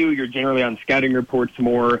 Year 2, you're generally on scouting reports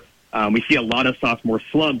more. We see a lot of sophomore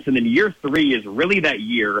slumps. And then year 3 is really that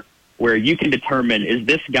year where you can determine, is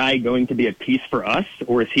this guy going to be a piece for us,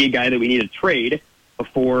 or is he a guy that we need to trade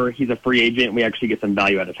before he's a free agent and we actually get some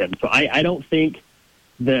value out of him? So I don't think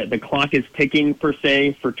the clock is ticking, per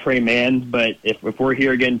se, for Tre Mann. But if we're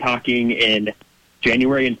here again talking in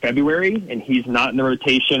January and February, and he's not in the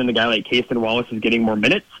rotation, and the guy like Casey Wallace is getting more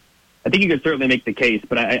minutes, I think you could certainly make the case.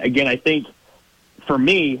 But I think, for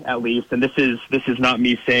me at least, and this is not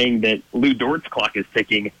me saying that Lou Dort's clock is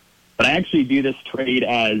ticking, but I actually view this trade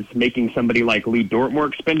as making somebody like Lou Dort more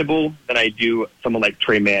expendable than I do someone like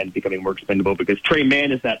Tre Mann becoming more expendable, because Tre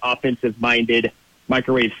Mann is that offensive-minded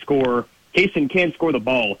microwave scorer. Casey can score the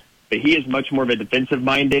ball, but he is much more of a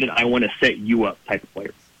defensive-minded, and I want to set you up type of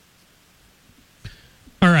player.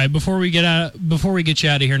 All right, before we get you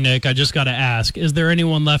out of here, Nick, I just got to ask: is there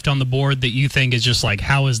anyone left on the board that you think is just like,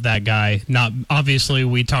 how is that guy? Not obviously,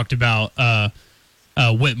 we talked about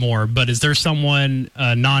Whitmore, but is there someone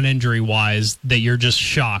non-injury wise that you're just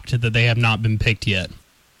shocked that they have not been picked yet?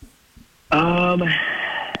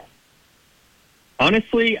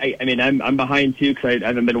 Honestly, I mean, I'm behind too, because I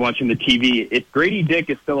haven't been watching the TV. If Grady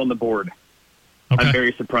Dick is still on the board, okay, I'm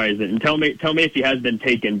very surprised. And tell me if he has been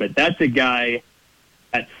taken. But that's a guy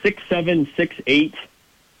at 6'7", 6'8",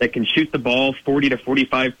 that can shoot the ball 40 to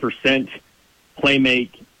 45%, play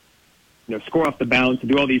make, score off the bounce,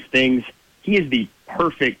 do all these things. He is the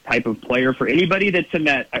perfect type of player for anybody that's in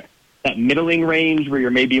that middling range where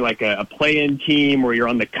you're maybe like a play-in team, or you're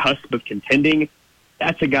on the cusp of contending.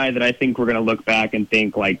 That's a guy that I think we're going to look back and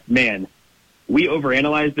think, like, man, we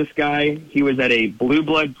overanalyzed this guy. He was at a blue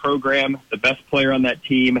blood program, the best player on that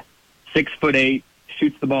team, 6'8",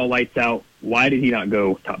 shoots the ball lights out. Why did he not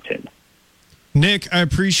go top 10? Nick, I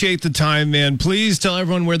appreciate the time, man. Please tell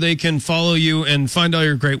everyone where they can follow you and find all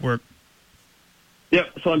your great work.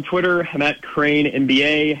 Yep. So on Twitter, I'm at Crain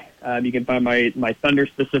NBA. You can find my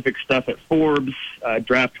Thunder-specific stuff at Forbes,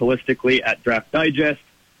 Draft Holistically at Draft Digest.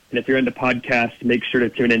 And if you're into podcasts, make sure to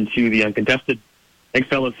tune into the Uncontested. Thanks,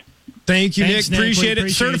 fellas. Thank you, Nick. Appreciate it.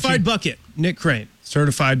 Certified Bucket. Nick Crain.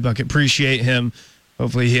 Certified Bucket. Appreciate him.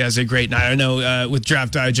 Hopefully he has a great night. I know with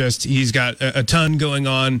Draft Digest, he's got a ton going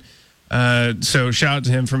on. So shout out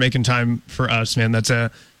to him for making time for us, man. That's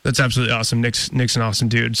absolutely awesome. Nick's an awesome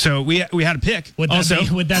dude. So we had a pick. With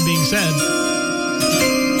that being said,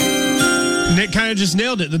 Nick kind of just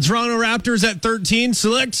nailed it. The Toronto Raptors at 13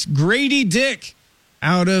 select Grady Dick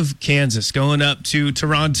out of Kansas, going up to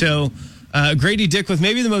Toronto. Grady Dick with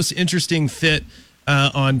maybe the most interesting fit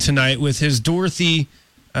on tonight with his Dorothy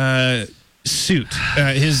suit,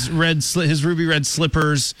 his ruby red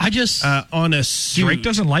slippers. On a suit. Drake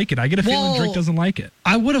doesn't like it. I get a feeling Drake doesn't like it.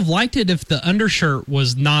 I would have liked it if the undershirt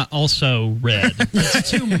was not also red.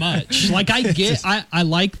 It's too much. Like I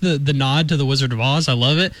like the nod to the Wizard of Oz. I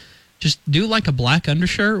love it. Just do like a black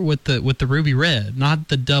undershirt with the ruby red, not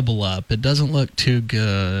the double up. It doesn't look too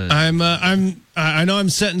good. I know I'm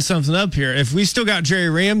setting something up here. If we still got Jerry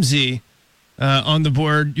Ramsey on the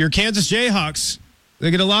board, your Kansas Jayhawks, they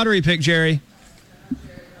get a lottery pick, Jerry.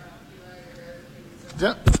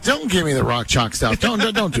 Don't give me the rock chalk stuff. Don't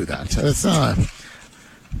do that. It's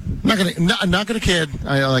I'm not gonna kid.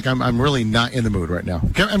 I'm really not in the mood right now.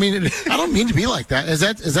 I mean, I don't mean to be like that. Is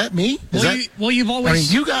that me? You've always. I mean,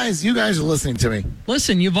 you guys are listening to me.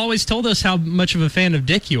 Listen, you've always told us how much of a fan of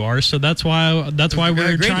Dick you are, so that's why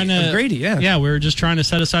we're trying to. Grady, yeah. Yeah, we were just trying to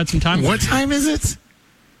set aside some time. What time is it?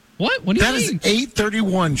 What? What do you mean? That is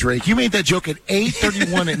 8:31, Drake. You made that joke at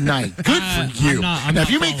 8:31 at night. Good for you. I'm now, not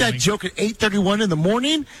if you make that joke at 8:31 in the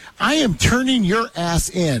morning, I am turning your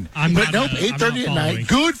ass in. But nope, 8:30 at night.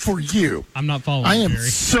 Good for you. I'm not following. I am Jerry.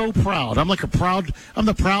 so proud. I'm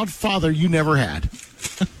the proud father you never had.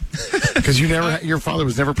 Because your father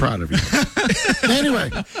was never proud of you.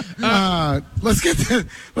 Anyway, let's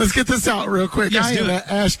get this out real quick. Yes, do it.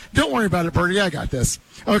 Ash. Don't worry about it, Bertie. I got this.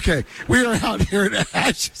 Okay, we are out here at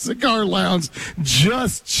Ash Cigar Lounge,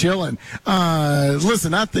 just chilling.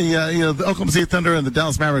 Listen, not the Oklahoma City Thunder and the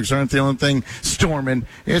Dallas Mavericks aren't the only thing storming.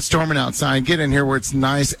 It's storming outside. Get in here where it's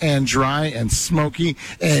nice and dry and smoky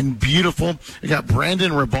and beautiful. We got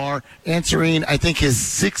Brandon Rahbar answering, I think, his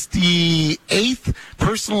 68th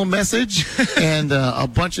personal message and a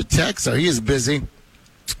bunch of texts. So he is busy.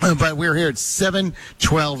 But we're here at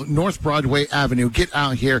 712 North Broadway Avenue. Get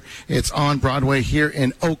out here. It's on Broadway here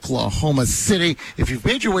in Oklahoma City. If you've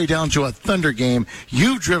made your way down to a Thunder game,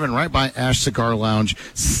 you've driven right by Ash Cigar Lounge.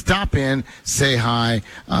 Stop in, say hi,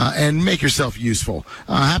 and make yourself useful.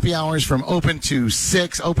 Happy hours from open to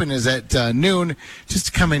 6. Open is at noon.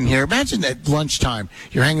 Just come in here. Imagine at lunchtime,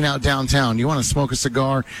 you're hanging out downtown. You want to smoke a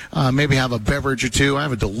cigar, maybe have a beverage or two. I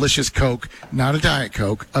have a delicious Coke, not a Diet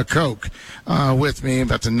Coke, a Coke with me.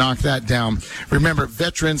 About to knock that down. Remember,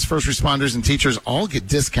 veterans, first responders, and teachers all get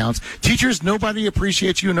discounts. Teachers, nobody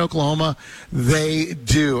appreciates you in Oklahoma. They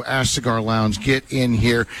do. Ash Cigar Lounge. Get in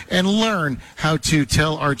here and learn how to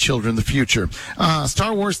tell our children the future.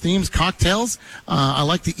 Star Wars themes, cocktails. I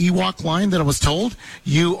like the Ewok line that I was told.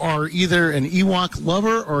 You are either an Ewok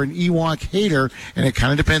lover or an Ewok hater, and it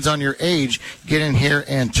kind of depends on your age. Get in here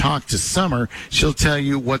and talk to Summer. She'll tell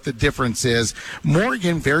you what the difference is.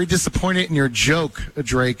 Morgan, very disappointed in your joke,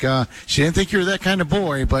 Drake. She didn't think you were that kind of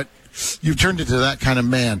boy, but you've turned into that kind of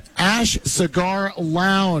man. Ash Cigar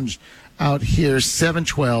Lounge out here,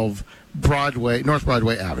 712 North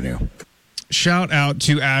Broadway Avenue. Shout out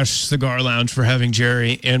to Ash Cigar Lounge for having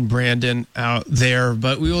Jerry and Brandon out there.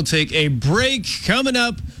 But we will take a break. Coming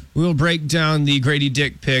up, we will break down the Grady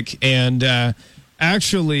Dick pick. And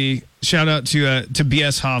actually, shout out to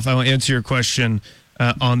BS Hoff. I will answer your question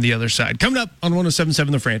on the other side. Coming up on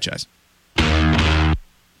 107.7 The Franchise.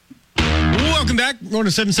 Welcome back.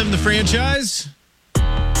 107.7 The Franchise.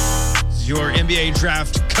 This is your NBA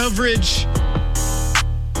draft coverage.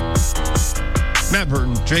 Matt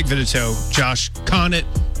Burton, Drake Vittitow, Josh Connett,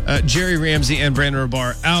 Jerry Ramsey, and Brandon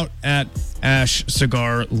Rahbar out at Ash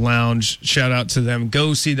Cigar Lounge. Shout out to them.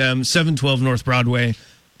 Go see them. 712 North Broadway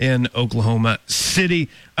in Oklahoma City.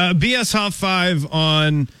 BS Hoff 5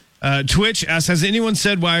 on Twitch asks, has anyone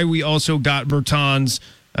said why we also got Bertans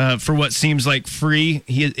for what seems like free?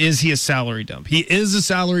 Is he a salary dump? He is a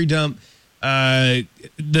salary dump.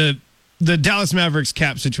 The Dallas Mavericks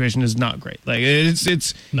cap situation is not great. Like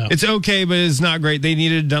it's okay, but it's not great. They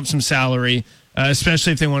needed to dump some salary,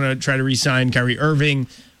 especially if they want to try to re-sign Kyrie Irving,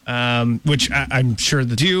 which I'm sure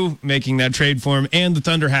they do, making that trade for him. And the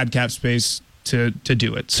Thunder had cap space to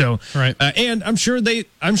do it. So right, and I'm sure the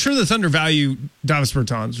Thunder value Davis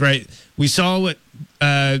Bertans. Right, we saw what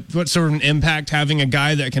sort of an impact having a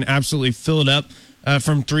guy that can absolutely fill it up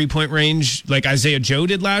from 3-point range, like Isaiah Joe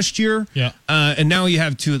did last year. Yeah. And now you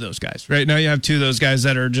have two of those guys, right? Now you have two of those guys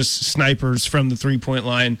that are just snipers from the 3-point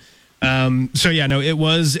line. It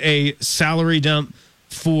was a salary dump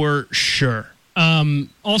for sure.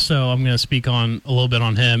 Also, I'm going to speak on a little bit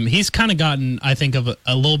on him. He's kind of gotten, I think, of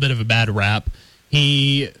a little bit of a bad rap.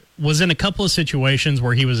 He was in a couple of situations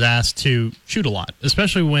where he was asked to shoot a lot,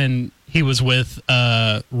 especially when he was with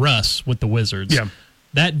Russ with the Wizards. Yeah.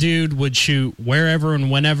 That dude would shoot wherever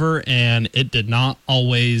and whenever, and it did not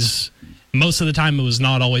always, most of the time, it was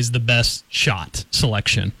not always the best shot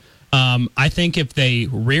selection. I think if they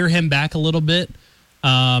rear him back a little bit,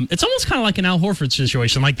 it's almost kind of like an Al Horford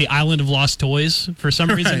situation, like the Island of Lost Toys. For some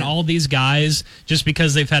reason, all these guys, just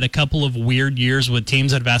because they've had a couple of weird years with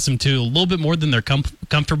teams that have asked them to a little bit more than they're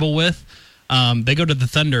comfortable with, they go to the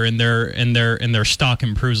Thunder and their stock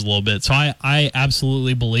improves a little bit. So I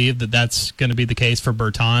absolutely believe that that's going to be the case for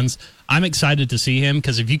Bertans. I'm excited to see him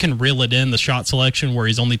because if you can reel it in, the shot selection where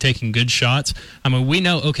he's only taking good shots. I mean, we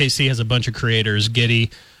know OKC has a bunch of creators,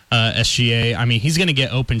 Giddey, SGA. I mean, he's going to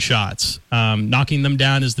get open shots. Knocking them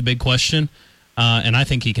down is the big question, and I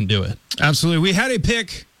think he can do it. Absolutely. We had a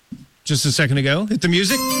pick just a second ago. Hit the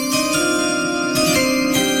music.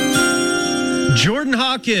 Jordan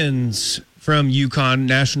Hawkins from UConn,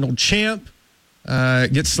 national champ,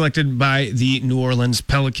 gets selected by the New Orleans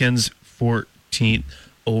Pelicans, 14th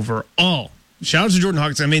overall. Shout out to Jordan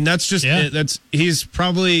Hawkins. I mean, that's just it. He's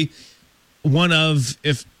probably one of,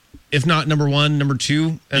 if not number one, number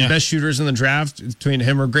two, best shooters in the draft between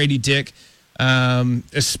him or Grady Dick.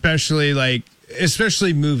 Especially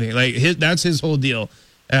moving. Like that's his whole deal.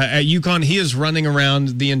 At UConn, he is running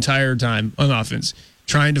around the entire time on offense,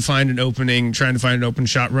 trying to find an opening, trying to find an open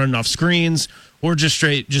shot, running off screens, or just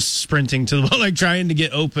sprinting to the ball, like trying to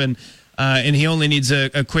get open. And he only needs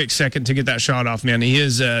a quick second to get that shot off, man. He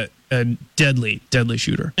is a deadly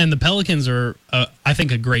shooter. And the Pelicans are, I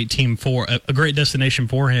think, a great team a great destination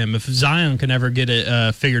for him. If Zion can ever get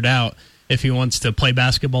it figured out, if he wants to play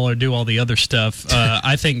basketball or do all the other stuff,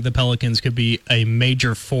 I think the Pelicans could be a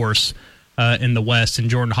major force in the West, and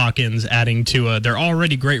Jordan Hawkins adding to their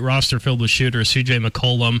already great roster filled with shooters. CJ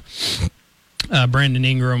McCollum, Brandon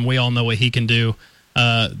Ingram, we all know what he can do.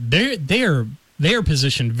 They are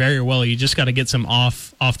positioned very well. You just got to get some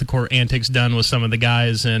off the court antics done with some of the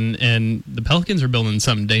guys, and the Pelicans are building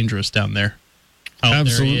something dangerous down there. Oh,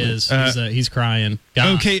 absolutely. There he is. He's crying.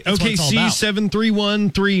 God, OKC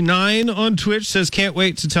 73139 on Twitch says, can't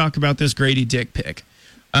wait to talk about this Grady Dick pick.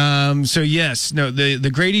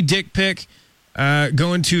 The Grady Dick pick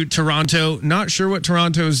going to Toronto. Not sure what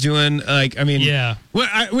Toronto is doing.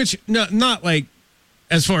 Not like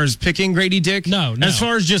as far as picking Grady Dick. No. As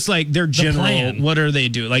far as just like their general, plan. What are they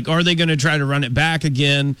doing? Like, are they going to try to run it back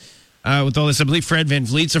again with all this? I believe Fred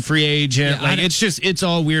VanVleet's a free agent. Yeah, it's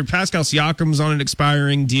all weird. Pascal Siakam's on an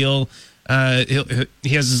expiring deal.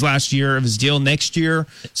 He has his last year of his deal next year.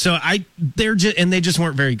 So they just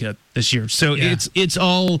weren't very good this year. So it's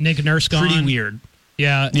all Nick Nurse pretty gone. Weird.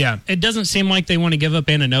 Yeah. It doesn't seem like they want to give up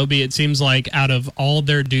Anunoby. It seems like out of all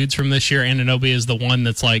their dudes from this year, Anunoby is the one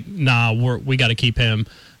that's like, nah, we got to keep him.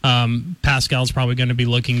 Pascal's probably going to be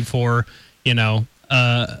looking for,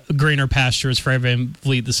 greener pastures. Fred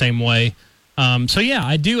VanVleet the same way.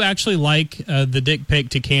 I do actually like the Dick pick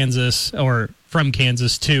to Kansas, or from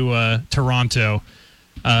Kansas to Toronto.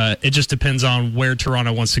 It just depends on where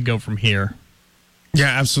Toronto wants to go from here. Yeah,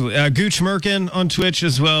 absolutely. Gooch Merkin on Twitch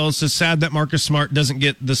as well. So sad that Marcus Smart doesn't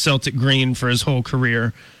get the Celtic green for his whole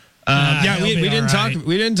career. We didn't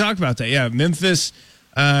talk about that. Yeah, Memphis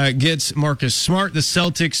gets Marcus Smart. The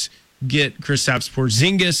Celtics get Kristaps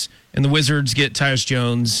Porzingis, and the Wizards get Tyus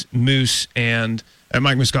Jones, Moose, and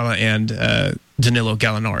Mike Muscala and Danilo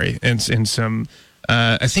Gallinari, and some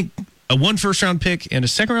I think a 1 first-round pick and a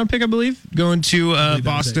second-round pick, I believe, going to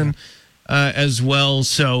Boston as well.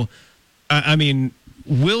 So,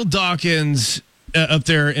 Will Dawkins up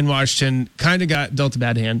there in Washington kind of got dealt a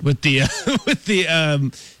bad hand with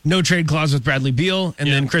the no trade clause with Bradley Beal, and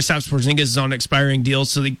then Kristaps Porzingis is on an expiring deal,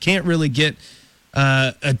 so they can't really get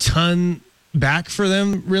a ton back for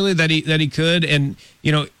them really that he could, and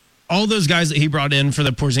all those guys that he brought in for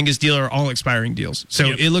the Porzingis deal are all expiring deals. So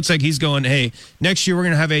it looks like he's going, hey, next year we're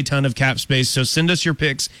going to have a ton of cap space, so send us your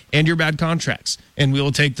picks and your bad contracts, and we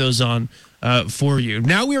will take those on for you.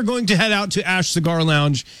 Now we are going to head out to Ash Cigar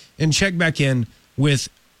Lounge and check back in with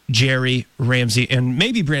Jerry, Ramsey, and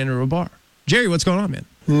maybe Brandon Rahbar. Jerry, what's going on, man?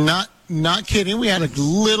 Not kidding. We had a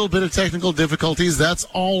little bit of technical difficulties. That's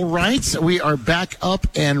all right. We are back up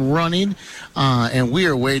and running, and we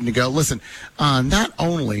are waiting to go. Listen, not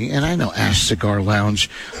only, and I know Ash Cigar Lounge,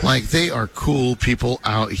 like they are cool people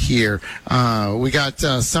out here. We got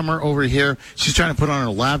Summer over here. She's trying to put on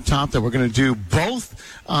her laptop that we're going to do both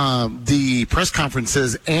the press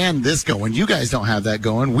conferences and this going. You guys don't have that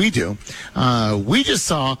going. We do. We just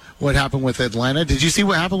saw what happened with Atlanta. Did you see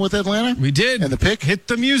what happened with Atlanta? We did. And the pick? Hit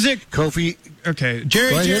the music. Kofi. Okay,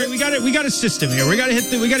 Jerry, we got it. We got a system here. We got to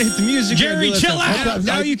hit the music. Jerry, chill out.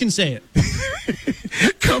 Now you can say it.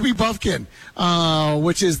 Kobe Buffkin,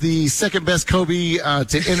 which is the second best Kobe to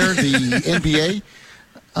enter the NBA.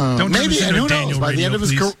 Maybe, and who knows? By the end of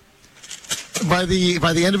his career. By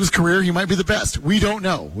the end of his career, he might be the best. We don't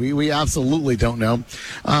know. We absolutely don't know.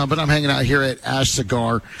 But I'm hanging out here at Ash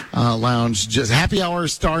Cigar Lounge. Just happy hour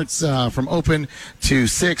starts from open to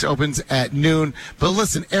 6, opens at noon. But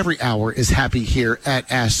listen, every hour is happy here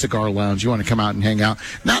at Ash Cigar Lounge. You want to come out and hang out.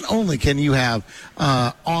 Not only can you have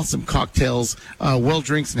awesome cocktails, well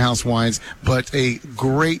drinks and house wines, but a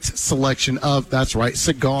great selection of, that's right,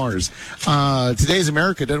 cigars. Today's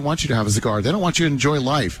America doesn't want you to have a cigar. They don't want you to enjoy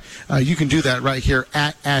life. You can do that right here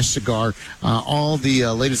at Ash Cigar. All the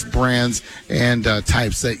latest brands and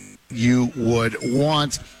types that you would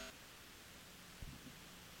want.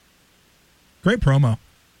 Great promo.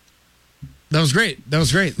 That was great.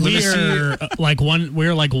 We're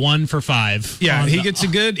like 1 for 5. Yeah, he gets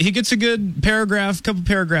a good paragraph, couple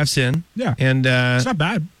paragraphs in. Yeah, and it's not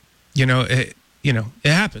bad. It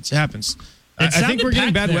happens. It happens. I think we're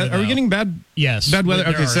getting bad weather. Are we getting bad? Yes, bad weather.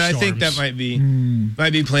 Okay, so storms. I think that might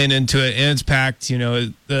be playing into it, and it's packed.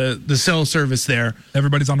 The cell service there.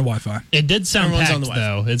 Everybody's on the Wi-Fi. It did sound packed,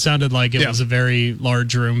 though. It sounded like it was a very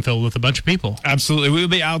large room filled with a bunch of people. Absolutely, we'll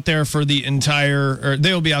be out there for the entire,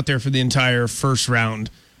 they'll be out there for the entire first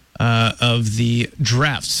round of the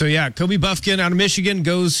draft. So yeah, Kobe Buffkin out of Michigan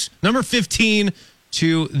goes number 15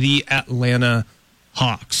 to the Atlanta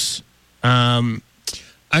Hawks.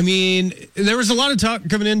 I mean, there was a lot of talk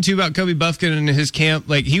coming into about Kobe Buffkin and his camp.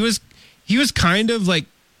 Like he was kind of like,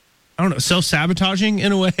 I don't know, self-sabotaging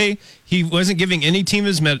in a way. He wasn't giving any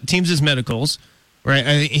teams his medicals,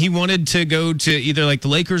 right? He wanted to go to either like the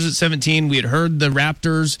Lakers at 17. We had heard the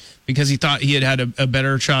Raptors because he thought he had a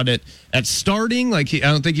better shot at starting. Like I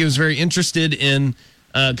don't think he was very interested in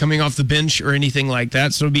coming off the bench or anything like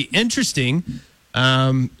that. So it'll be interesting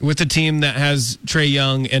with a team that has Trae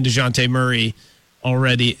Young and DeJounte Murray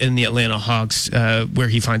already in the Atlanta Hawks, where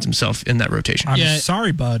he finds himself in that rotation. I'm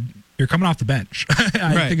sorry, bud. You're coming off the bench.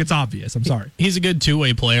 I think it's obvious. I'm sorry. He's a good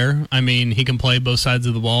two-way player. I mean, he can play both sides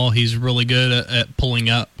of the ball. He's really good at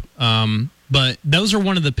pulling up. But those are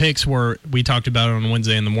one of the picks where we talked about it on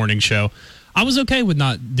Wednesday in the morning show. I was okay with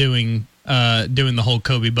not doing the whole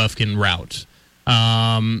Kobe Buffkin route.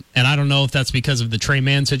 And I don't know if that's because of the Trey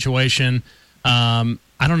Mann situation.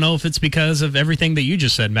 I don't know if it's because of everything that you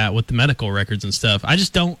just said, Matt, with the medical records and stuff. I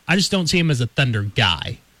just don't see him as a Thunder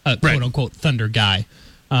guy, quote unquote Thunder guy.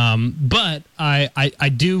 But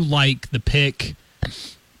I do like the pick.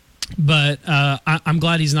 But I'm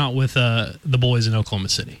glad he's not with the boys in Oklahoma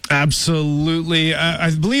City. Absolutely.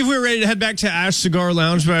 I believe we're ready to head back to Ash Cigar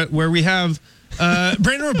Lounge, where we have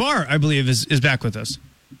Brandon Rahbar, I believe, is back with us.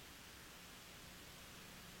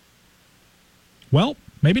 Well,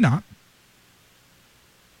 maybe not.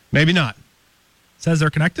 Maybe not. Says they're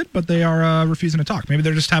connected, but they are refusing to talk. Maybe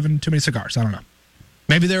they're just having too many cigars. I don't know.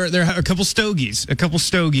 Maybe they're a couple stogies.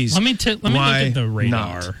 Let me look at the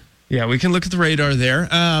radar. Not? Yeah, we can look at the radar there.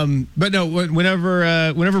 But no,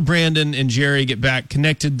 whenever Brandon and Jerry get back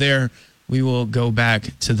connected there, we will go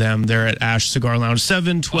back to them. They're at Ash Cigar Lounge,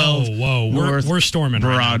 712 North we're storming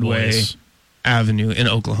Broadway right now, Avenue in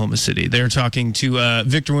Oklahoma City. They're talking to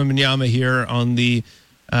Victor Wembanyama here on the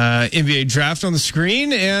NBA draft on the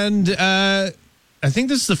screen, and I think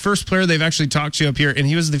this is the first player they've actually talked to up here, and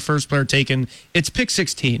he was the first player taken. It's pick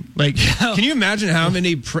 16. Like, can you imagine how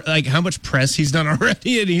much press he's done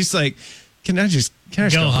already? And he's like, can I just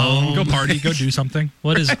go home, go party, go do something?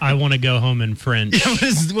 What is I want to go home in French? Yeah,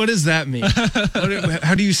 what does that mean?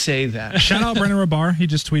 How do you say that? Shout out Brandon Rahbar. He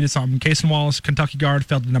just tweeted something. Cason Wallace, Kentucky guard,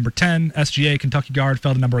 fell to number 10. SGA, Kentucky guard,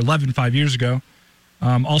 fell to number 11 5 years ago.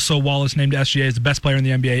 Also, Wallace named SGA as the best player in the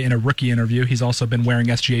NBA in a rookie interview. He's also been wearing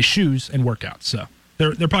SGA shoes in workouts. So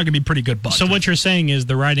they're probably going to be pretty good buds. So what you're saying is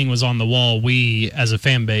the writing was on the wall. We, as a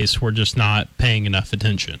fan base, were just not paying enough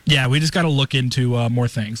attention. Yeah, we just got to look into more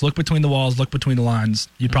things. Look between the walls. Look between the lines.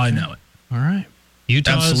 You'd probably know it. All right.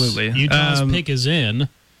 Utah's pick is in.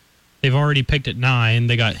 They've already picked at 9.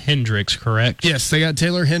 They got Hendricks, correct? Yes, they got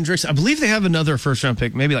Taylor Hendricks. I believe they have another first-round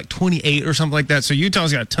pick, maybe like 28 or something like that. So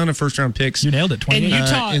Utah's got a ton of first-round picks. You nailed it, 28.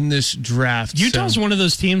 And in this draft. Utah's one of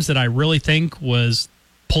those teams that I really think was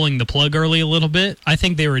pulling the plug early a little bit. I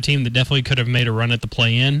think they were a team that definitely could have made a run at the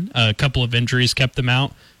play-in. A couple of injuries kept them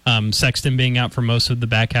out. Sexton being out for most of the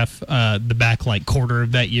back half, quarter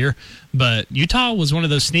of that year. But Utah was one of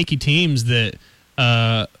those sneaky teams that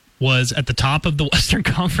was at the top of the Western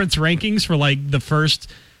Conference rankings for like the first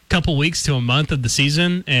couple weeks to a month of the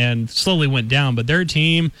season and slowly went down. But their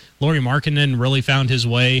team, Lauri Markkanen really found his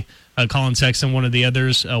way. Colin Sexton, one of the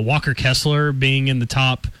others. Walker Kessler being in the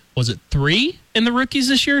top, was it 3 in the rookies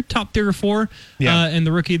this year? Top 3 or 4 in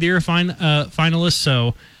the Rookie of the Year finalists.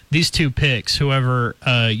 So these 2 picks, whoever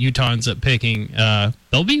Utah ends up picking,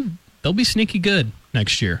 they'll be sneaky good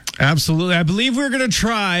next year. Absolutely. I believe we're going to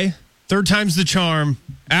try, third time's the charm,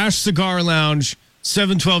 Ash Cigar Lounge,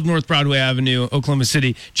 712 North Broadway Avenue, Oklahoma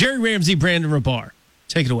City. Jerry Ramsey, Brandon Rahbar.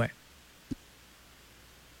 Take it away.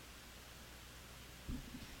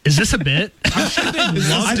 Is this a bit? I'm sure they'd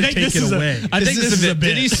love to take it away. I think this is a bit.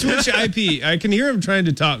 Did he switch IP? I can hear him trying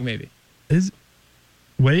to talk, maybe.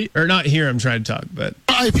 Or not hear him trying to talk, but.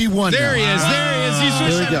 IP1. There he is. There he is. He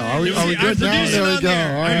switched. There we go. Are we good now? There we go.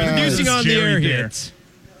 I'm producing on the air here.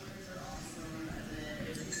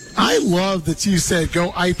 I love that you said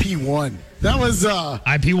go IP1. That was IP1.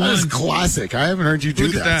 That was classic. I haven't heard you do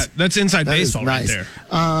Look at that. That's inside That is baseball nice. right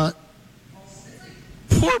there.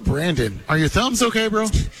 Poor Brandon. Are your thumbs okay, bro?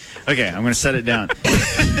 Okay, I'm going to set it down.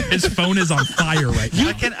 His phone is on fire right now.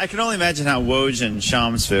 I can only imagine how Woj and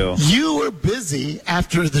Shams feel. You were busy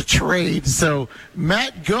after the trade, so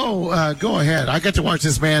Matt, go ahead. I got to watch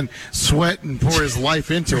this man sweat and pour his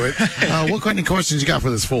life into it. What kind of questions you got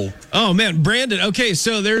for this fool? Oh, man, Brandon. Okay,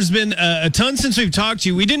 so there's been a ton since we've talked to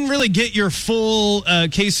you. We didn't really get your full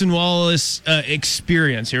Case and Wallace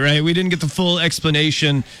experience here, right? We didn't get the full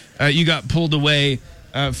explanation. You got pulled away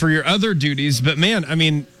for your other duties. But, man, I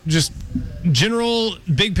mean, just general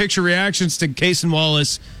big picture reactions to Case and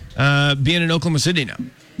Wallace being in Oklahoma City now.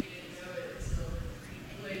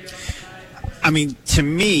 I mean, to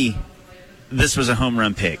me, this was a home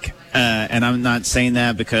run pick. And I'm not saying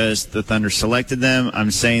that because the Thunder selected them.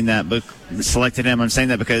 I'm saying that selected him. I'm saying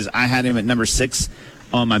that because I had him at number 6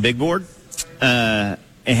 on my big board. And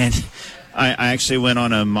I actually went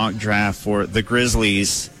on a mock draft for the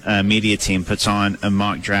Grizzlies media team puts on a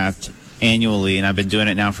mock draft annually, and I've been doing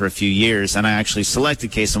it now for a few years. And I actually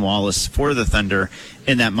selected Case and Wallace for the Thunder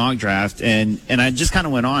in that mock draft. And I just kind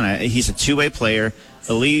of went on. He's a two-way player,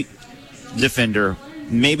 elite defender,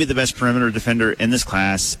 maybe the best perimeter defender in this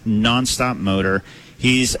class, nonstop motor.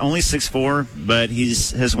 He's only 6'4", but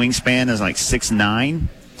his wingspan is like 6'9".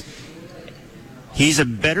 He's a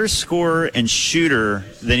better scorer and shooter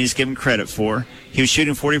than he's given credit for. He was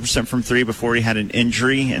shooting 40% from 3 before he had an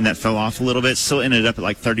injury, and that fell off a little bit. Still ended up at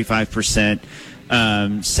like 35%,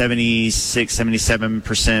 76,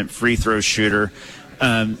 77% free throw shooter.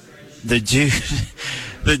 The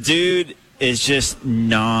dude is just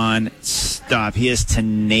non-stop. He is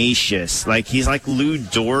tenacious. Like, he's like Lou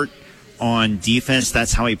Dort on defense.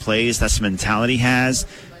 That's how he plays. That's the mentality he has.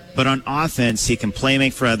 But on offense, he can play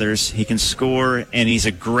make for others. He can score, and he's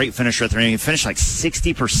a great finisher at the rim. He can finish like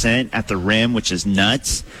 60% at the rim, which is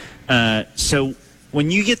nuts. So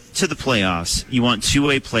when you get to the playoffs, you want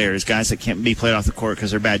two-way players, guys that can't be played off the court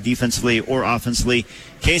because they're bad defensively or offensively.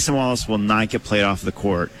 Case and Wallace will not get played off the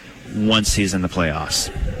court once he's in the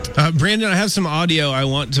playoffs. Brandon, I have some audio I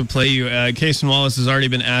want to play you. Case and Wallace has already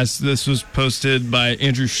been asked. This was posted by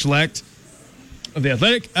Andrew Schlecht of The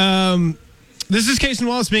Athletic. This is Case and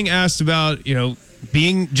Wallace being asked about,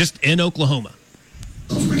 being just in Oklahoma.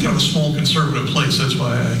 We're kind of a small conservative place. That's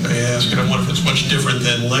why I ask, and I wonder if it's much different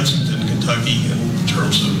than Lexington, Kentucky, in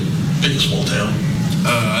terms of being a small town.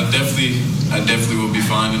 I definitely will be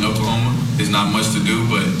fine in Oklahoma. There's not much to do,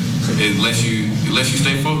 but it lets you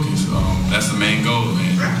stay focused. That's the main goal,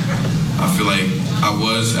 and I feel like I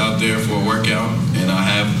was out there for a workout, and I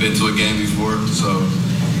have been to a game before, so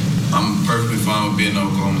I'm perfectly fine with being in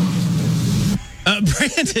Oklahoma.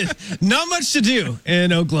 Brandon, not much to do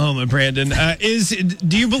in Oklahoma, Brandon.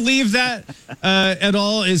 Do you believe that at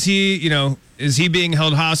all? Is he being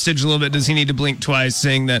held hostage a little bit? Does he need to blink twice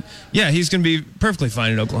saying that, he's going to be perfectly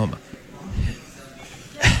fine in Oklahoma?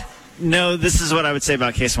 No, this is what I would say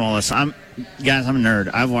about Case Wallace. I'm a nerd.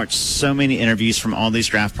 I've watched so many interviews from all these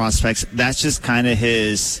draft prospects. That's just kind of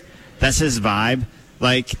his vibe.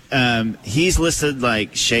 Like, he's listed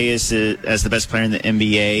like Shea as the best player in the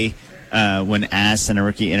NBA. When asked in a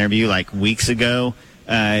rookie interview like weeks ago,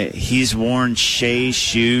 he's worn Shea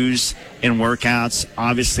shoes in workouts.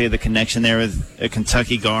 Obviously, the connection there with a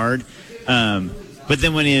Kentucky guard. But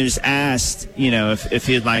then when he was asked, if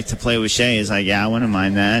he'd like to play with Shea, he's like, I wouldn't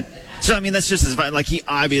mind that. So, I mean, that's just his vibe. Like, he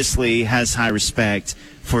obviously has high respect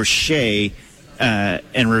for Shea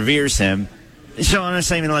and reveres him. So I'm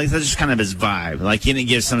saying, that's just kind of his vibe. Like, he didn't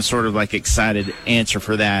give some sort of like excited answer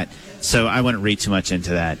for that. So I wouldn't read too much into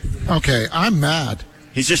that. Okay, I'm mad.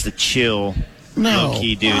 He's just a chill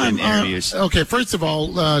low-key dude in interviews. Okay, first of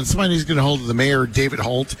all, somebody needs to get a hold of the mayor, David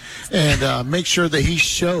Holt, and make sure that he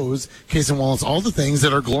shows Casey Wallace all the things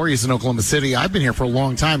that are glorious in Oklahoma City. I've been here for a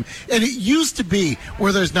long time, and it used to be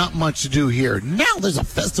where there's not much to do here. Now there's a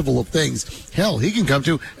festival of things. Hell, he can come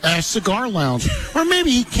to Ash Cigar Lounge, or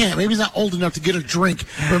maybe he can't. Maybe he's not old enough to get a drink,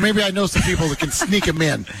 or maybe I know some people that can sneak him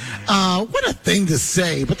in. What a thing to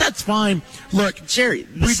say, but that's fine. Look, Jerry,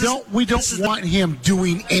 we don't want him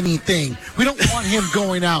doing anything. We don't want him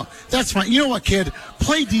going out. That's fine. You know what, kid?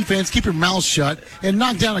 Play defense, keep your mouth shut, and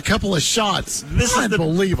knock down a couple of shots. This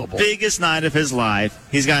unbelievable. Is the biggest night of his life.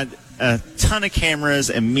 He's got a ton of cameras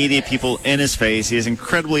and media people in his face. He is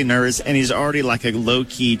incredibly nervous, and he's already like a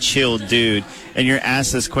low-key, chill dude. And you're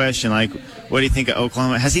asked this question, like, what do you think of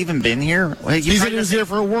Oklahoma? Has he even been here? He's here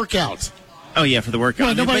for a workout. Oh, yeah, for the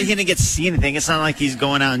workout. Well, but he didn't get to see anything. It's not like he's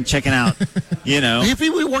going out and checking out, If he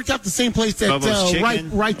worked out the same place that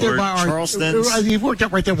right there by our Charleston's. He worked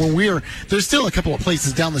out right there where we were. There's still a couple of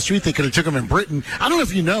places down the street they could have took him in Britain. I don't know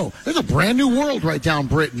if you know. There's a brand new world right down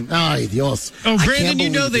Britain. Ay, Dios. Oh, Brandon, you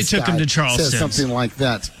know they took him to Charleston. Says something like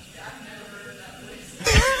that.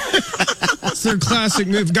 It's their classic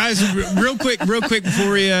move. Guys, real quick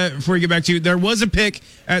before we get back to you, there was a pick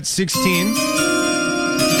at 16.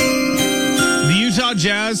 The Utah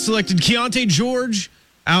Jazz selected Keontae George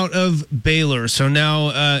out of Baylor. So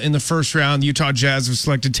now in the first round, the Utah Jazz have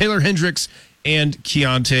selected Taylor Hendricks and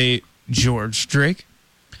Keontae George. Drake?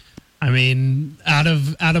 I mean, out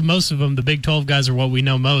of most of them, the Big 12 guys are what we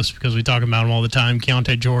know most because we talk about them all the time.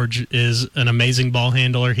 Keontae George is an amazing ball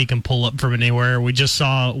handler. He can pull up from anywhere. We just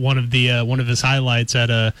saw one of his highlights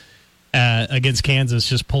against Kansas,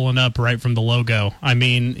 just pulling up right from the logo. I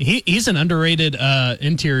mean, he's an underrated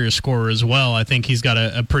interior scorer as well. I think he's got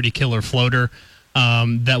a pretty killer floater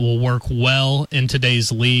that will work well in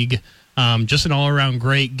today's league. Just an all-around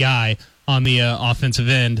great guy on the offensive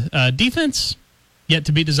end. Defense, yet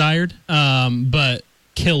to be desired, but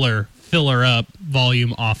killer, filler-up,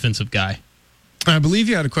 volume offensive guy. I believe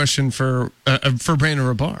you had a question for Brandon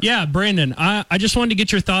Rahbar. Yeah, Brandon, I just wanted to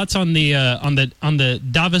get your thoughts on the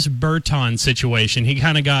Davis Burton situation. He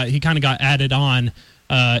kind of got added on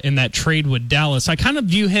in that trade with Dallas. I kind of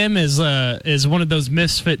view him as one of those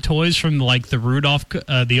misfit toys from like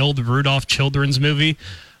the old Rudolph children's movie.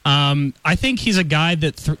 I think he's a guy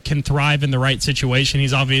that can thrive in the right situation.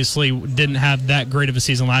 He's obviously didn't have that great of a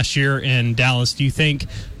season last year in Dallas. Do you think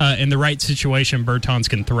in the right situation, Bertans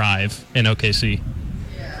can thrive in OKC?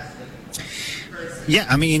 Yeah,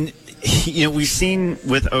 I mean, we've seen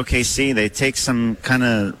with OKC, they take some kind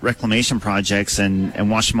of reclamation projects and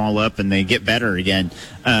wash them all up, and they get better again.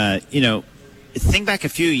 Think back a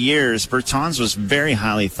few years, Bertans was very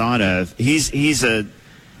highly thought of. He's a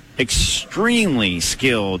extremely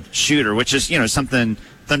skilled shooter, which is, something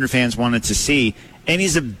Thunder fans wanted to see. And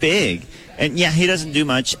he's a big. And, yeah, he doesn't do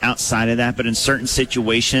much outside of that, but in certain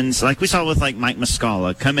situations, like we saw with, like, Mike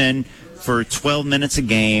Muscala, come in for 12 minutes a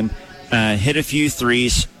game, hit a few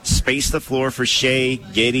threes, space the floor for Shea,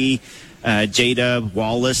 Giddey, J-Dub,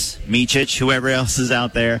 Wallace, Micic, whoever else is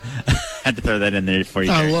out there. Had to throw that in there for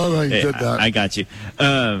you. I love how you did that. I got you.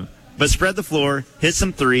 But spread the floor, hit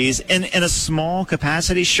some threes, and in a small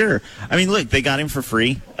capacity, sure. I mean, look, they got him for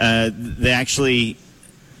free. They actually,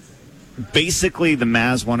 basically, the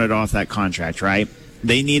Mavs wanted off that contract, right?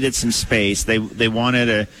 They needed some space. They wanted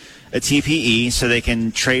a TPE so they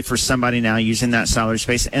can trade for somebody now using that salary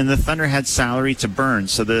space. And the Thunder had salary to burn.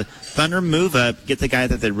 So the Thunder move up, get the guy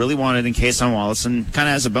that they really wanted in Cason Wallace, and kind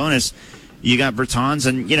of as a bonus, you got Bertans,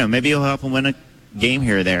 and, maybe he'll help them win a game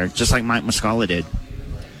here or there, just like Mike Muscala did.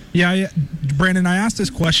 Yeah, Brandon, I asked this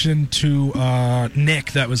question to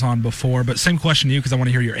Nick that was on before, but same question to you because I want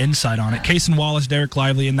to hear your insight on it. Cason Wallace, Derek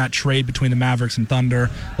Lively in that trade between the Mavericks and Thunder.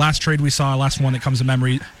 Last trade we saw, last one that comes to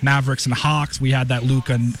memory, Mavericks and Hawks. We had that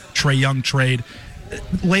Luka and Trae Young trade.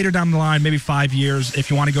 Later down the line, maybe 5 years, if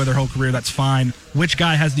you want to go their whole career, that's fine. Which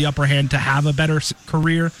guy has the upper hand to have a better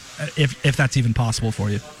career, if that's even possible for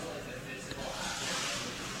you?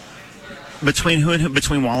 Between who and who?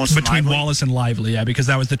 Between Wallace and Lively? Between Wallace and Lively, yeah, because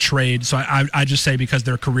that was the trade. So I just say because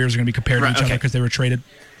their careers are going to be compared to each other because they were traded.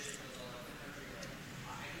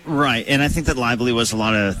 Right, and I think that Lively was a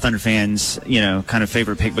lot of Thunder fans, kind of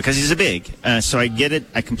favorite pick because he's a big. So I get it.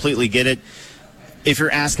 I completely get it. If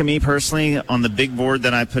you're asking me personally, on the big board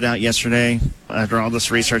that I put out yesterday, after all this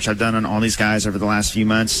research I've done on all these guys over the last few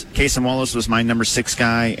months, Cason Wallace was my number 6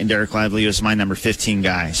 guy, and Derek Lively was my number 15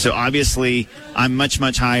 guy. So obviously, I'm much,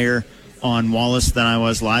 much higher on Wallace than I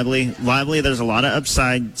was Lively. Lively, there's a lot of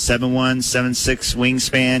upside, 7'1", 7'6"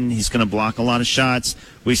 wingspan. He's going to block a lot of shots.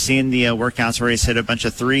 We've seen the workouts where he's hit a bunch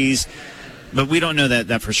of threes. But we don't know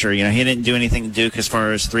that for sure. He didn't do anything at Duke as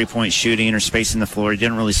far as three-point shooting or spacing the floor. He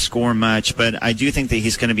didn't really score much, but I do think that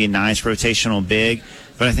he's going to be a nice rotational big.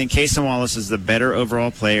 But I think Cason Wallace is the better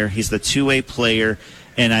overall player. He's the two-way player,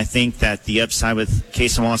 and I think that the upside with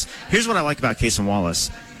Cason Wallace, here's what I like about Cason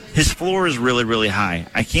Wallace. His floor is really, really high.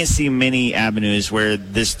 I can't see many avenues where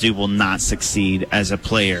this dude will not succeed as a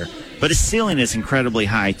player. But his ceiling is incredibly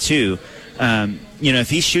high, too. If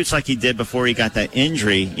he shoots like he did before he got that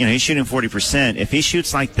injury, he's shooting 40%. If he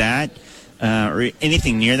shoots like that or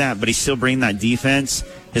anything near that, but he's still bringing that defense,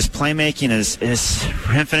 his playmaking, his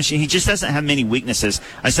rim finishing, he just doesn't have many weaknesses.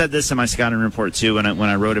 I said this in my scouting report, too, when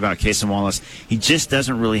I wrote about Cason Wallace. He just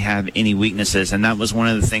doesn't really have any weaknesses, and that was one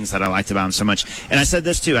of the things that I liked about him so much. And I said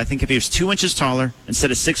this, too. I think if he was 2 inches taller instead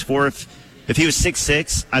of 6'4", if he was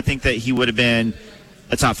 6'6", I think that he would have been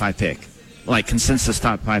a top 5 pick. Like consensus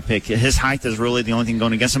top 5 pick. His height is really the only thing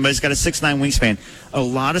going against him, but he's got a 6'9" wingspan. A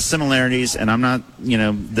lot of similarities, and I'm not,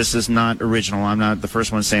 this is not original. I'm not the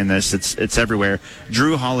first one saying this. It's everywhere.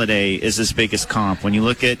 Drew Holiday is his biggest comp. When you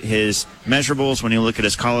look at his measurables, when you look at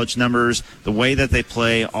his college numbers, the way that they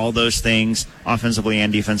play, all those things, offensively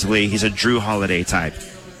and defensively, he's a Drew Holiday type.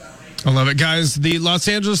 I love it, guys. The Los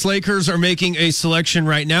Angeles Lakers are making a selection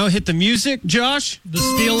right now. Hit the music, Josh. The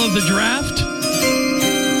steal of the draft.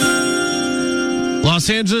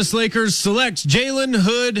 Los Angeles Lakers select Jalen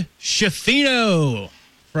Hood Schifino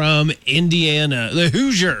from Indiana. The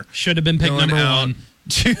Hoosier should have been picked number 1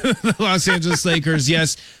 to the Los Angeles Lakers.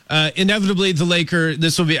 Yes, inevitably the Laker.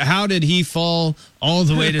 This will be. How did he fall all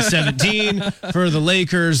the way to 17 for the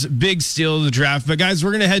Lakers? Big steal of the draft. But guys,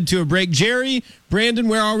 we're going to head to a break. Jerry, Brandon,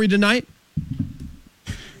 where are we tonight?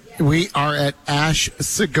 We are at Ash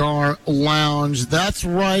Cigar Lounge. That's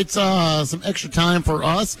right. Some extra time for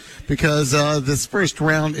us because this first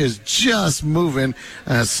round is just moving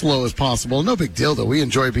as slow as possible. No big deal, though. We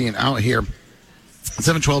enjoy being out here.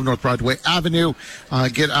 712 North Broadway Avenue.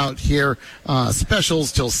 Get out here.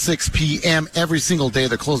 Specials till 6 p.m. every single day.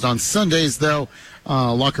 They're closed on Sundays, though.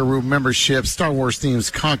 Locker room membership, Star Wars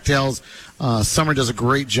themes, cocktails. Summer does a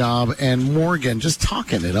great job. And Morgan just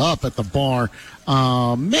talking it up at the bar.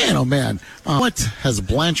 Man, oh, man. What has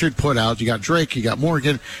Blanchard put out? You got Drake, you got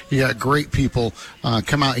Morgan, you got great people.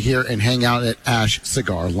 Come out here and hang out at Ash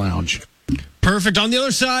Cigar Lounge. Perfect. On the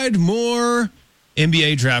other side, more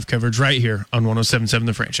NBA draft coverage right here on 107.7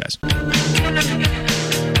 The Franchise.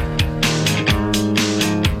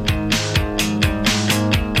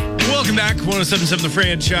 Welcome back. 107.7 The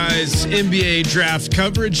Franchise NBA draft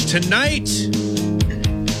coverage tonight.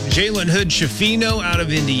 Jalen Hood Schifino out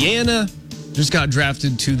of Indiana just got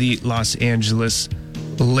drafted to the Los Angeles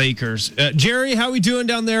Lakers. Jerry, how we doing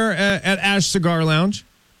down there at Ash Cigar Lounge?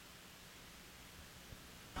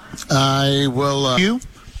 I will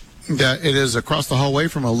that it is across the hallway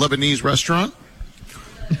from a Lebanese restaurant.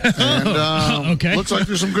 And okay. Looks like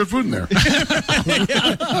there's some good food in there.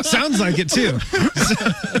 Yeah, sounds like it too.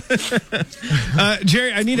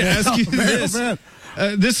 Jerry, I need to ask you this.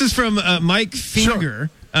 This is from Mike Finger.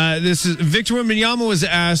 Sure. This is Victor Wembanyama was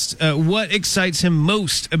asked what excites him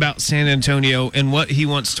most about San Antonio and what he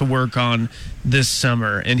wants to work on this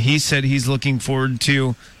summer, and he said he's looking forward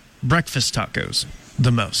to breakfast tacos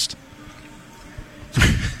the most.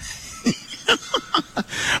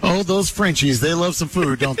 Oh, those Frenchies, they love some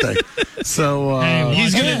food, don't they? So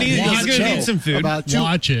he's gonna need some food.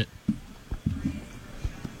 Watch it.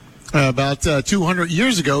 About 200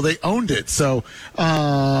 years ago, they owned it. So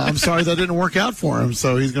I'm sorry that didn't work out for him.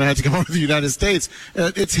 So he's going to have to come over to the United States.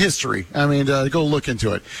 It's history. I mean, go look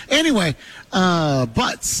into it. Anyway, Victor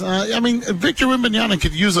Wembanyama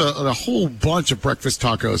could use a whole bunch of breakfast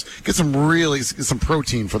tacos. Get some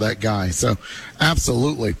protein for that guy. So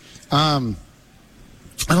absolutely.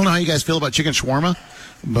 I don't know how you guys feel about chicken shawarma,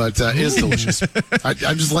 but it is delicious.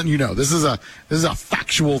 I'm just letting you know. This is a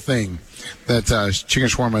factual thing that chicken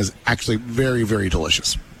shawarma is actually very, very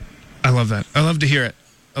delicious. I love that. I love to hear it.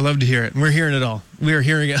 And we're hearing it all. We are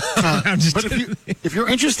hearing it. But if you're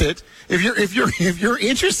interested, if you're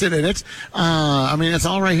interested in it, it's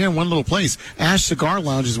all right here in one little place. Ash Cigar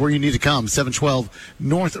Lounge is where you need to come. 712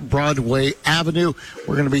 North Broadway Avenue.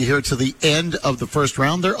 We're going to be here till the end of the first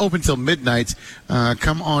round. They're open till midnight.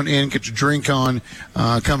 Come on in, get your drink on,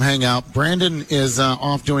 come hang out. Brandon is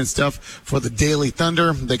off doing stuff for the Daily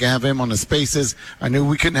Thunder. They can have him on the Spaces. I knew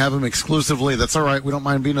we couldn't have him exclusively. That's all right. We don't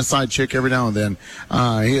mind being a side chick every now and then.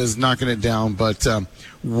 He is knocking it down, but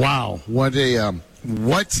wow, what a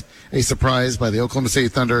surprise by the Oklahoma City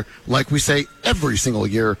Thunder. Like we say every single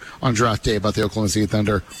year on draft day about the Oklahoma City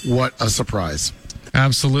Thunder, what a surprise.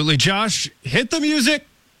 Absolutely. Josh, hit the music.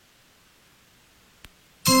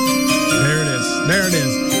 There it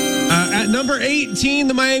is. At Number 18,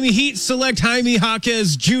 the Miami Heat select Jaime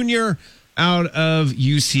Jaquez Jr. out of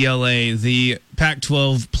UCLA, the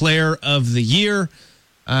Pac-12 Player of the Year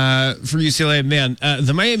for UCLA. Man,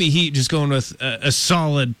 the Miami Heat just going with a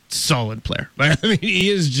solid player. I mean, he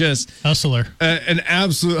is just hustler, an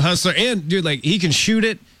absolute hustler. And dude, like, he can shoot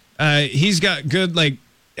it. He's got good, like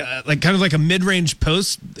kind of like a mid-range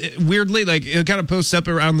post. Weirdly, like, he'll kind of post up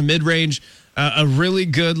around the mid-range. A really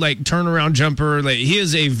good, like, turnaround jumper. Like, he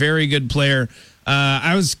is a very good player.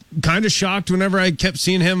 I was kind of shocked whenever I kept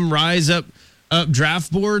seeing him rise up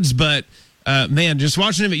draft boards, but man, just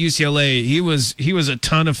watching him at UCLA, he was a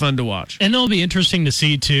ton of fun to watch. And it'll be interesting to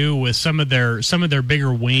see too with some of their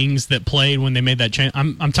bigger wings that played when they made that change.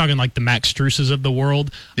 I'm talking like the Max Struses of the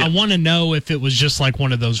world. Yeah. I want to know if it was just like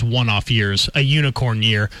one of those one-off years, a unicorn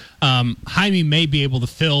year. Jaime may be able to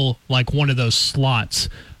fill like one of those slots.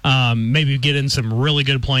 Maybe get in some really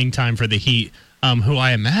good playing time for the Heat, who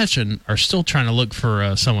I imagine are still trying to look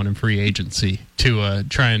for someone in free agency to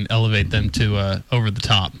try and elevate them to over the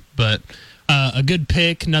top. But a good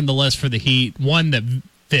pick nonetheless for the Heat, one that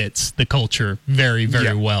fits the culture very,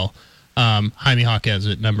 very well. Jaime Jaquez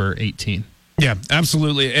at number 18. Yeah,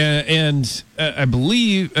 absolutely. And I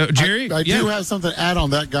believe, Jerry? I do have something to add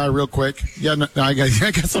on that guy real quick. Yeah, no, I got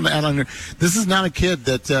something to add on here. This is not a kid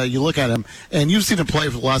that you look at him, and you've seen him play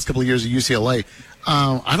for the last couple of years at UCLA.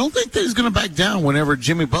 I don't think that he's going to back down whenever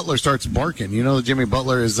Jimmy Butler starts barking. You know, Jimmy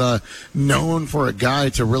Butler is known for a guy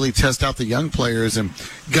to really test out the young players, and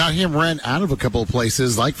got him ran out of a couple of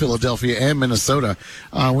places like Philadelphia and Minnesota.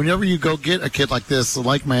 Whenever you go get a kid like this,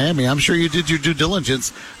 like Miami, I'm sure you did your due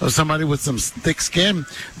diligence of somebody with some thick skin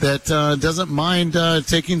that doesn't mind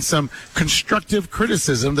taking some constructive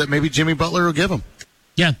criticism that maybe Jimmy Butler will give him.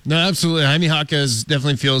 Yeah, no, absolutely. Jaime Jaquez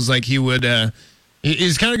definitely feels like he would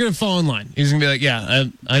he's kind of going to fall in line. He's going to be like, yeah,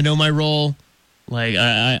 I know my role. Like,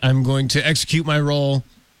 I'm going to execute my role.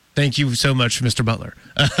 Thank you so much, Mr. Butler.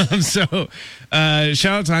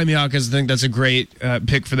 Shout out to Jaime Jaquez. I think that's a great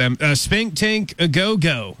pick for them. Spank Tank a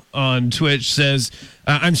Go on Twitch says,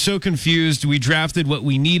 I'm so confused. We drafted what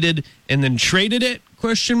we needed and then traded it? ?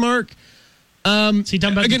 Is he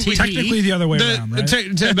talking about again, the technically the other way around,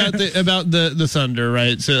 right? About the Thunder,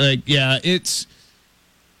 right? So, like, yeah, it's.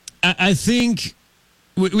 I think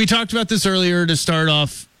we talked about this earlier to start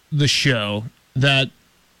off the show, that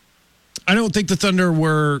I don't think the Thunder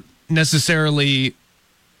were necessarily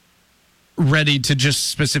ready to just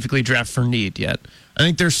specifically draft for need yet. I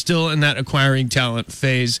think they're still in that acquiring talent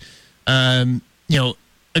phase,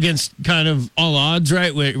 against kind of all odds,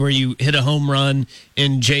 right? Where you hit a home run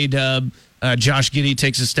in J-Dub, Josh Giddey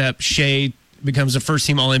takes a step, Shea becomes a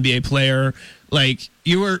first-team All-NBA player. Like,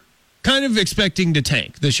 you were kind of expecting to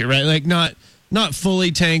tank this year, right? Like, not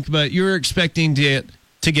fully tank, but you were expecting to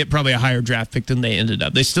get probably a higher draft pick than they ended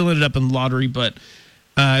up. They still ended up in the lottery, but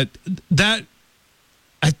I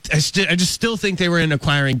just still think they were in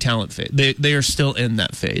acquiring talent phase. They are still in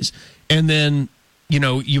that phase. And then,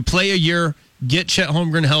 you play a year, get Chet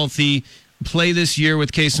Holmgren healthy, play this year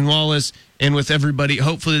with Case and Wallace and with everybody.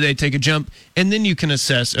 Hopefully they take a jump, and then you can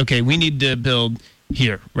assess, okay, we need to build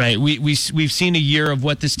here, right? We've seen a year of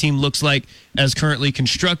what this team looks like as currently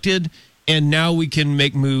constructed, and now we can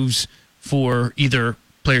make moves for either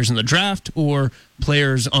players in the draft or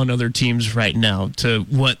players on other teams right now to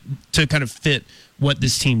kind of fit what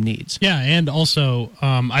this team needs. Yeah, and also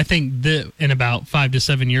I think that in about 5 to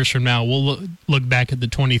 7 years from now, we'll look back at the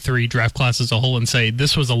 23 draft class as a whole and say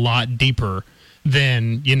this was a lot deeper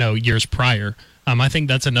than years prior. I think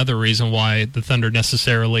that's another reason why the Thunder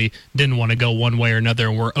necessarily didn't want to go one way or another,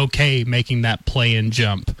 and we're okay making that play-in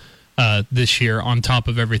jump this year on top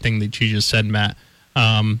of everything that you just said, Matt.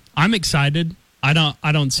 I'm excited. I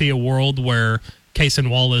don't see a world where Case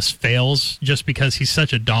and Wallace fails just because he's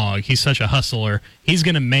such a dog. He's such a hustler. He's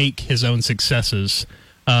going to make his own successes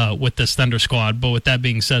with this Thunder squad. But with that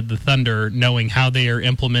being said, the Thunder, knowing how they are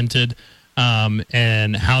implemented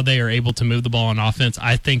and how they are able to move the ball on offense,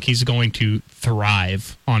 I think he's going to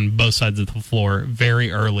thrive on both sides of the floor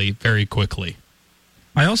very early, very quickly.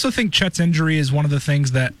 I also think Chet's injury is one of the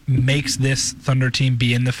things that makes this Thunder team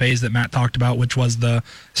be in the phase that Matt talked about, which was the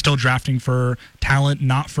still drafting for talent,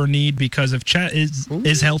 not for need, because if Chet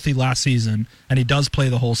is healthy last season and he does play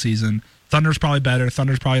the whole season, Thunder's probably better.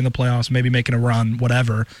 Thunder's probably in the playoffs, maybe making a run,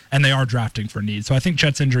 whatever, and they are drafting for need. So I think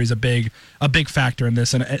Chet's injury is a big factor in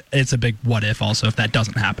this, and it's a big what if also if that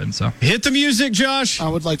doesn't happen. So hit the music, Josh. I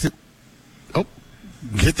would like to. Oh,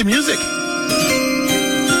 hit the music.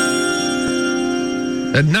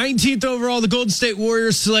 At 19th overall, the Golden State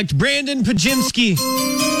Warriors select Brandon Pajimski.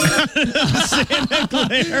 Santa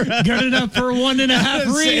Clara. Good enough for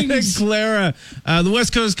 1.5 rings. Santa Clara. The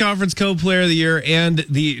West Coast Conference Co-Player of the Year and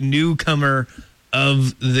the Newcomer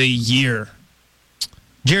of the Year.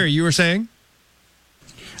 Jerry, you were saying?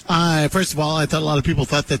 First of all, I thought a lot of people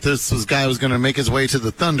thought that this guy was going to make his way to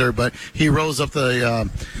the Thunder, but he rose up the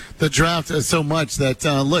draft so much that,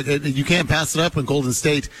 look, you can't pass it up in Golden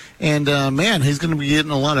State. And, man, he's going to be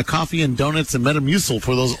getting a lot of coffee and donuts and Metamucil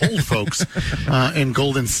for those old folks in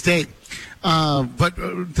Golden State. But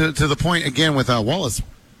to the point, again, with Wallace,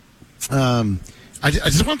 I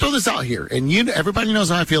just want to throw this out here, and everybody knows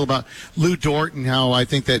how I feel about Lou Dort and how I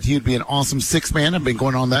think that he would be an awesome sixth man. I've been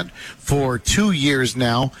going on that for 2 years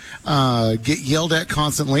now. Get yelled at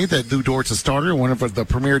constantly that Lou Dort's a starter, one of the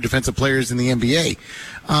premier defensive players in the NBA.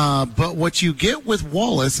 But what you get with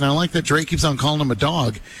Wallace, and I like that Drake keeps on calling him a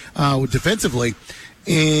dog defensively,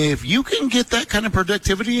 if you can get that kind of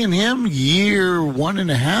productivity in him, year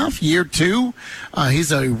 1.5, year 2,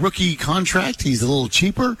 he's a rookie contract. He's a little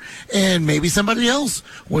cheaper, and maybe somebody else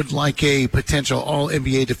would like a potential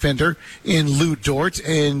All-NBA defender in Lou Dort,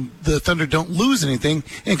 and the Thunder don't lose anything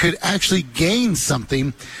and could actually gain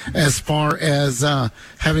something as far as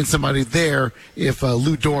having somebody there if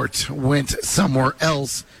Lou Dort went somewhere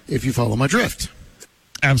else, if you follow my drift.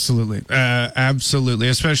 Absolutely. Absolutely,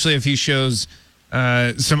 especially if he shows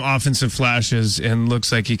some offensive flashes and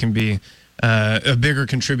looks like he can be a bigger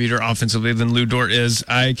contributor offensively than Lou Dort is.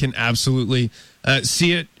 I can absolutely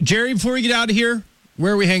see it. Jerry, before we get out of here,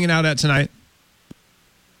 where are we hanging out at tonight?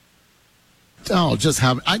 Oh,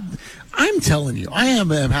 I'm telling you, I am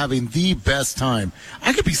having the best time.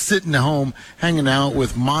 I could be sitting at home hanging out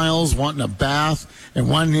with Miles, wanting a bath and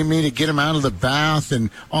wanting me to get him out of the bath and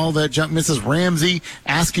all that junk. Mrs. Ramsey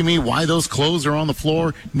asking me why those clothes are on the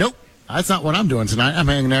floor. Nope. That's not what I'm doing tonight. I'm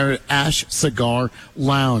hanging out at Ash Cigar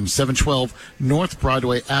Lounge, 712 North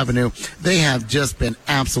Broadway Avenue. They have just been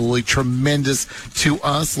absolutely tremendous to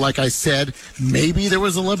us. Like I said, maybe there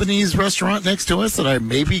was a Lebanese restaurant next to us that I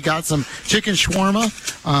maybe got some chicken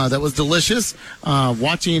shawarma that was delicious.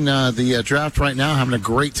 Watching the draft right now, having a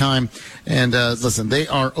great time. And listen, they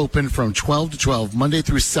are open from 12 to 12, Monday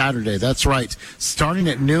through Saturday. That's right. Starting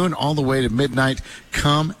at noon all the way to midnight.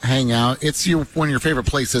 Come hang out. It's one of your favorite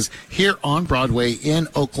places here on Broadway in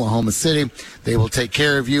Oklahoma City. They will take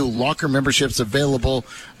care of you. Locker memberships available.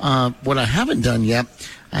 What I haven't done yet,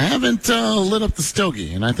 I haven't lit up the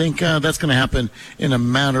stogie, and I think that's going to happen in a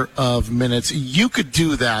matter of minutes. You could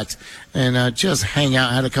do that and just hang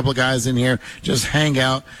out. I had a couple of guys in here just hang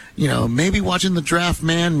out, maybe watching the draft,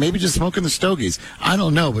 man, maybe just smoking the stogies. I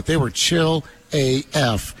don't know, but they were chill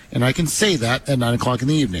AF, and I can say that at 9 o'clock in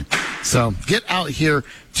the evening. So get out here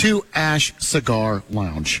to Ash Cigar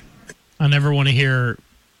Lounge. I never want to hear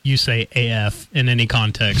you say AF in any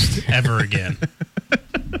context ever again.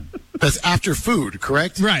 That's after food,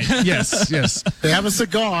 correct? Right. Yes. They have a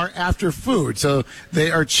cigar after food, so they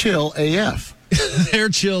are chill AF. They're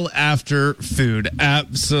chill after food.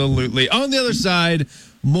 Absolutely. On the other side,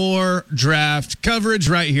 more draft coverage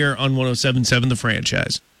right here on 107.7 The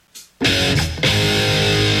Franchise.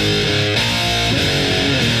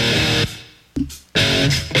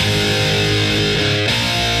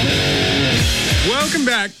 Welcome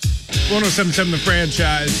back. 107.7 The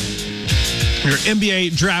Franchise. Your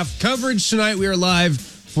NBA draft coverage tonight. We are live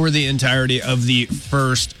for the entirety of the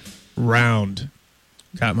first round.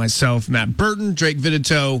 Got myself, Matt Burton, Drake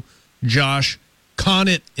Vittitow, Josh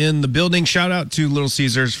Connett in the building. Shout out to Little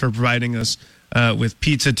Caesars for providing us with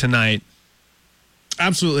pizza tonight.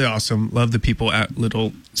 Absolutely awesome. Love the people at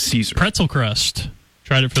Little Caesars. Pretzel crust.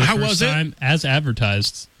 Tried it for the first time. As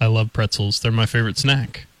advertised. I love pretzels. They're my favorite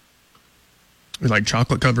snack. Like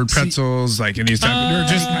chocolate covered pretzels, like any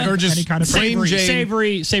type or just any kind of plain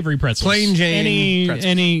savory pretzels. Plain Jane pretzels.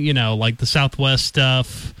 Any like the Southwest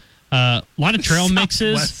stuff. A lot of trail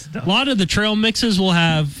mixes. A lot of the trail mixes will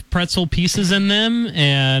have pretzel pieces in them,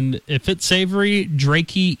 and if it's savory,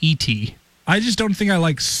 Drakey ET. I just don't think I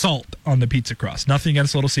like salt on the pizza crust. Nothing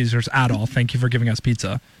against Little Caesars at all. Thank you for giving us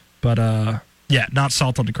pizza, but yeah, not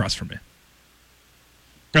salt on the crust for me.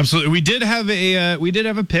 Absolutely, we did have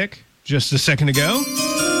a pick just a second ago.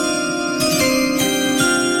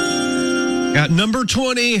 Got number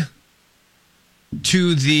 20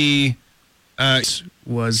 to the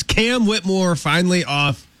was Cam Whitmore finally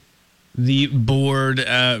off the board.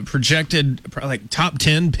 Projected like top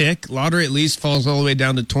 10 pick. Lottery at least falls all the way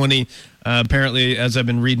down to 20. Apparently, as I've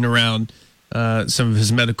been reading around, some of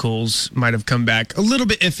his medicals might have come back a little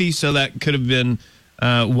bit iffy, so that could have been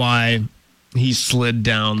why he slid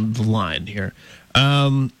down the line here.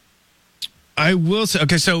 I will say,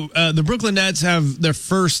 okay, so the Brooklyn Nets have their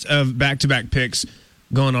first of back-to-back picks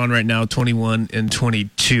going on right now, 21 and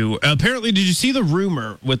 22. Apparently, did you see the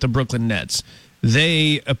rumor with the Brooklyn Nets?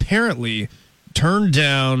 They apparently turned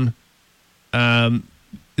down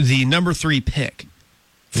the number 3 pick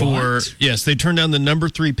for What? Yes, they turned down the number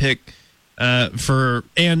 3 pick for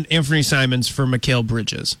Anthony Simons for Mikal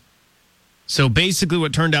Bridges. So basically,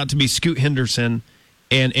 what turned out to be Scoot Henderson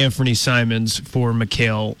and Anthony Simons for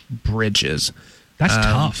Mikal Bridges. That's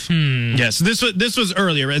tough. Yes, this was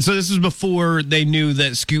earlier, right? So this was before they knew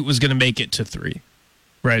that Scoot was going to make it to 3,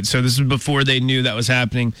 right? So this was before they knew that was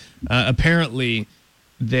happening. Apparently,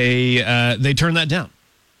 they turned that down.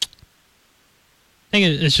 I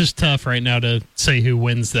think it's just tough right now to say who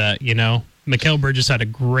wins that, you know. Mikal Bridges had a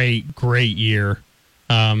great year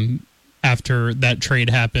after that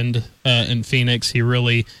trade happened in Phoenix. He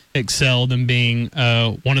really excelled in being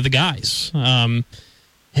one of the guys.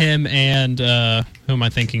 Him and who am I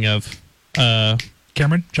thinking of?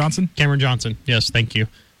 Cameron Johnson? Cameron Johnson, yes, thank you.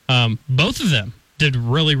 Both of them did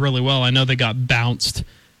really well. I know they got bounced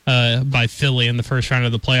by Philly in the first round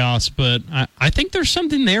of the playoffs, but I think there's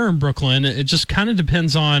something there in Brooklyn. It just kind of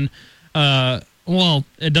depends on, well,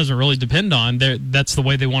 it doesn't really depend on. That's the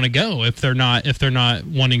way they want to go. If they're not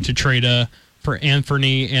wanting to trade for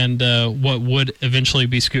Anthony and what would eventually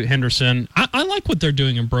be Scoot Henderson, I like what they're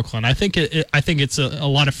doing in Brooklyn. I think it's a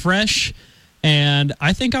lot of fresh, and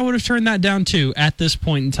I think I would have turned that down too at this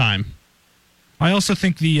point in time. I also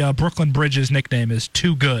think the Brooklyn Bridges nickname is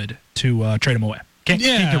too good to trade him away. Can't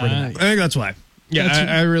get rid of I that. think that's why. Yeah,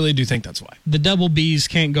 I really do think that's why. The double Bs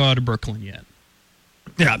can't go out of Brooklyn yet.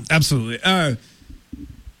 Yeah, absolutely.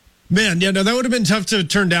 Man, yeah, no, that would have been tough to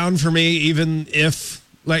turn down for me, even if,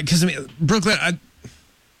 like, because I mean, Brooklyn, I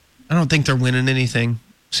don't think they're winning anything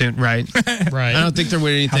soon, right? Right. I don't think they're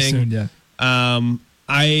winning anything. How soon,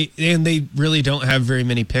 yeah. And they really don't have very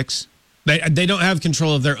many picks. They don't have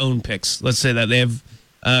control of their own picks. Let's say that they have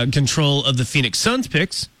control of the Phoenix Suns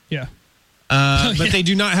picks. Yeah. But they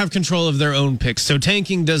do not have control of their own picks. So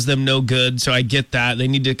tanking does them no good. So I get that. They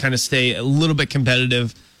need to kind of stay a little bit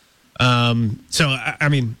competitive. So, I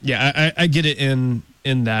mean, yeah, I get it in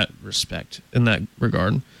that respect, in that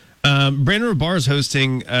regard. Brandon Rahbar is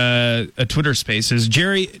hosting a Twitter Spaces.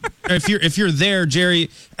 Jerry, if you're there, Jerry,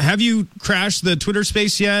 have you crashed the Twitter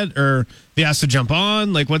Space yet? Or have you asked to jump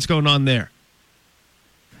on? Like, what's going on there?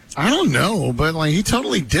 I don't know, but like he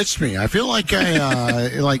totally ditched me. I feel like I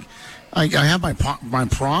have my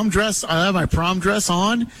prom dress. I have my prom dress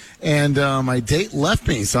on, and my date left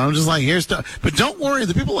me. So I'm just like, here's stuff. But don't worry,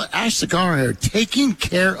 the people at Ash Cigar are taking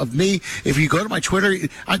care of me. If you go to my Twitter,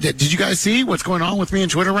 did you guys see what's going on with me on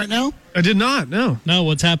Twitter right now? I did not. No.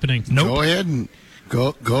 What's happening? Nope.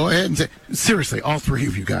 Go ahead and say, seriously, all three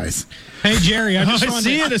of you guys. Hey, Jerry, I just wanted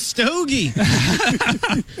see it, a stogie.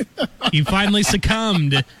 You finally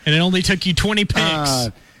succumbed, and it only took you 20 picks.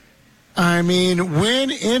 I mean, when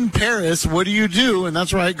in Paris, what do? And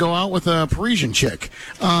that's right, go out with a Parisian chick.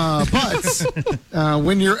 But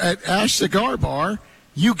when you're at Ash Cigar Bar,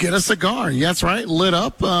 you get a cigar. That's right, lit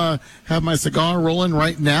up. Have my cigar rolling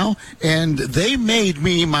right now. And they made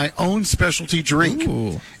me my own specialty drink.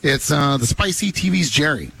 Ooh. It's the Spicy TV's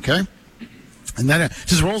Jerry, okay? And that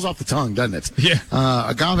just rolls off the tongue, doesn't it? Yeah.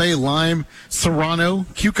 Agave, lime, Serrano,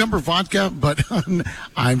 cucumber vodka, but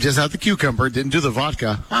I'm just out the cucumber, didn't do the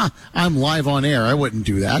vodka. I'm live on air. I wouldn't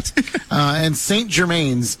do that. And St.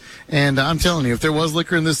 Germain's. And I'm telling you, if there was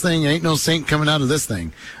liquor in this thing, ain't no saint coming out of this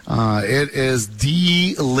thing. It is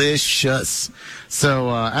delicious. So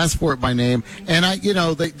ask for it by name. And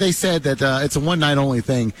they said that it's a one night only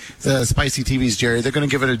thing. The Spicy TV's Jerry. They're going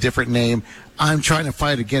to give it a different name. I'm trying to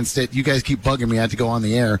fight against it. You guys keep bugging me. I had to go on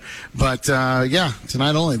the air. But, yeah,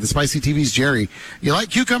 tonight only. The Spicy TV's Jerry. You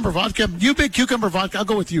like cucumber vodka? You big cucumber vodka? I'll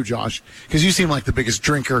go with you, Josh, because you seem like the biggest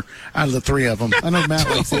drinker out of the three of them. I know Matt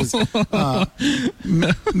likes his.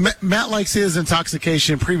 Matt likes his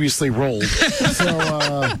intoxication previously rolled. So,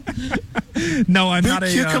 no, I'm big not a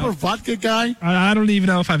cucumber vodka guy. I don't even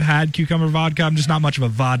know if I've had cucumber vodka. I'm just not much of a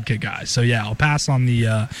vodka guy. So yeah, I'll pass on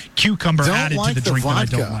the cucumber Don't added like to the drink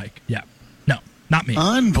vodka. that I don't like. Yeah, no, not me.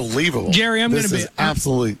 Unbelievable, Jerry. I'm going to be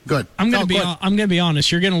absolutely good. I'm going to be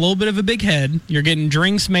honest. You're getting a little bit of a big head. You're getting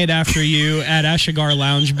drinks made after you at Ash Cigar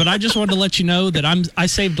Lounge, but I just wanted to let you know that I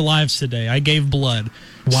saved lives today. I gave blood.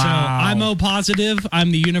 Wow. So I'm O positive.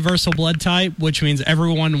 I'm the universal blood type, which means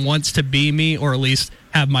everyone wants to be me, or at least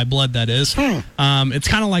have my blood, that is. It's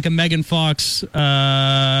kind of like a Megan Fox,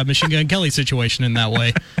 Machine Gun Kelly situation in that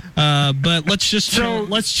way. But let's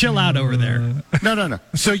chill out over there. No.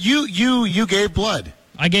 So you gave blood.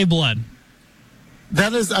 I gave blood.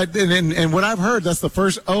 That is, and what I've heard, that's the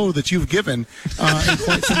first O that you've given in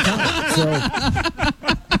quite some time. So,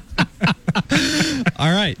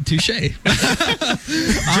 all right, touche.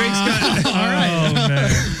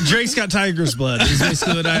 Drake's got tiger's blood. Is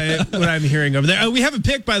basically what I'm hearing over there. We have a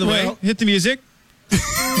pick, by the way. Hit the music.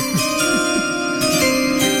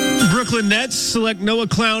 Brooklyn Nets select Noah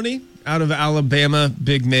Clowney out of Alabama.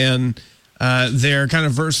 Big man there, kind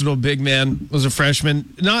of versatile big man. Was a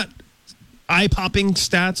freshman. Not eye-popping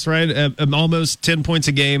stats, right? Almost 10 points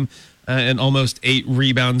a game and almost 8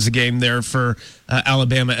 rebounds a game there for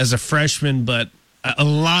Alabama as a freshman, but a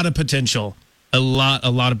lot of potential. A lot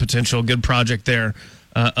of potential. Good project there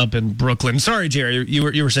up in Brooklyn. Sorry, Jerry, you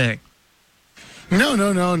were saying. No.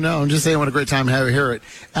 I'm just saying what a great time to have it here at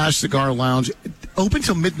Ash Cigar Lounge. Open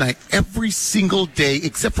till midnight every single day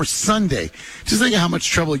except for Sunday. Just think of how much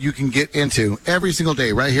trouble you can get into every single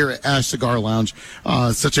day right here at Ash Cigar Lounge.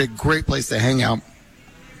 Such a great place to hang out.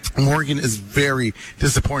 Morgan is very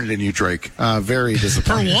disappointed in you, Drake. Very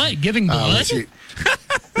disappointed. For what? Giving blood?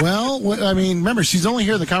 Well, I mean, remember, she's only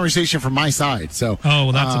here in the conversation from my side. So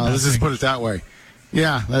let's just put it that way.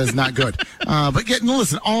 Yeah, that is not good. But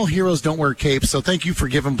listen, all heroes don't wear capes, so thank you for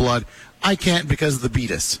giving blood. I can't because of the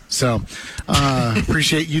beatus. So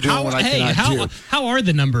appreciate you doing what I cannot do. How are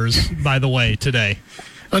the numbers, by the way, today?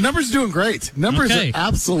 Numbers doing great. Numbers are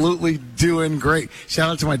absolutely doing great. Shout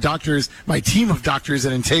out to my doctors, my team of doctors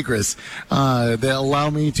at Integris. They allow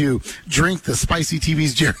me to drink the spicy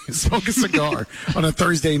TV's Jerry and smoke a cigar on a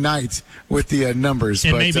Thursday night with the numbers.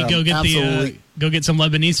 And maybe go get some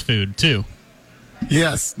Lebanese food too.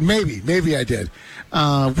 Yes, maybe I did.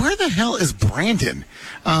 Where the hell is Brandon?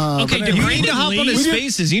 Did Brandon hop on his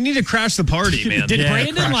faces? You need to crash the party, man. Did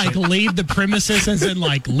Brandon leave the premises as in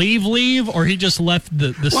leave, or he just left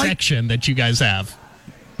the section that you guys have?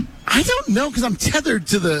 I don't know because I'm tethered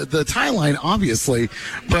to the tie line, obviously.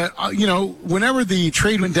 But, whenever the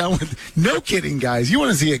trade went down with, no kidding, guys, you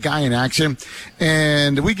want to see a guy in action.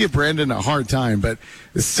 And we give Brandon a hard time. But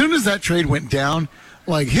as soon as that trade went down,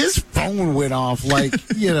 his phone went off, like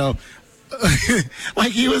he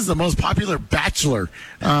was the most popular bachelor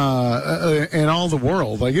in all the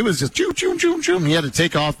world. It was just choom, choom, choom, choom. He had to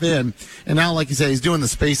take off then. And now, like you say, he's doing the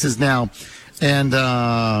spaces now. And,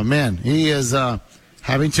 man, he is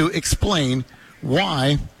having to explain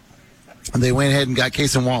why they went ahead and got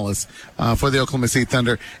Cason Wallace for the Oklahoma City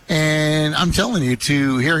Thunder. And I'm telling you,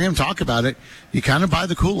 to hear him talk about it, you kind of buy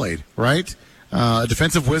the Kool-Aid, right? A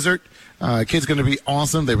defensive wizard. Kid's going to be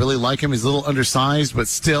awesome. They really like him. He's a little undersized, but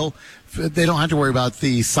still, they don't have to worry about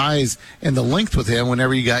the size and the length with him.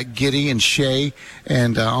 Whenever you got Giddey and Shea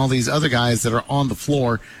and all these other guys that are on the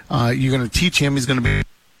floor, you're going to teach him. He's going to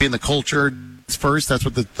be in the culture first. That's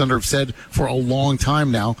what the Thunder have said for a long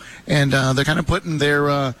time now. And they're kind of putting their,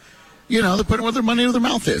 they're putting where their money where their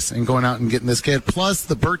mouth is and going out and getting this kid. Plus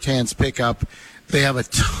the Bertans pickup. They have a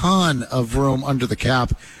ton of room under the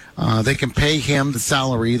cap. They can pay him the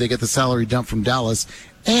salary. They get the salary dumped from Dallas.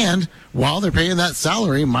 And while they're paying that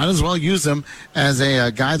salary, might as well use him as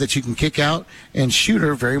a guy that you can kick out and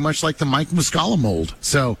shooter, very much like the Mike Muscala mold.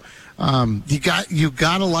 So you got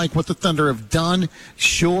to like what the Thunder have done.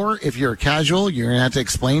 Sure, if you're a casual, you're going to have to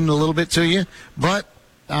explain a little bit to you. But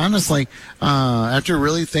honestly, after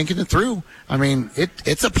really thinking it through, I mean,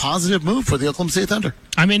 it's a positive move for the Oklahoma City Thunder.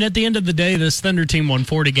 I mean, at the end of the day, this Thunder team won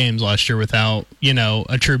 40 games last year without,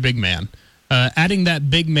 a true big man. Adding that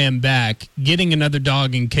big man back, getting another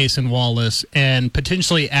dog in Cason Wallace, and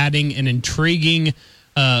potentially adding an intriguing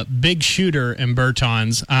big shooter in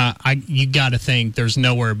Bertans, you got to think there's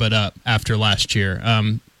nowhere but up after last year.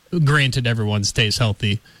 Granted, everyone stays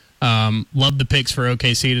healthy. Love the picks for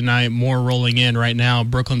OKC tonight. More rolling in right now.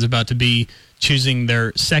 Brooklyn's about to be choosing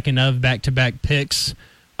their second of back-to-back picks.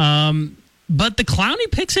 But the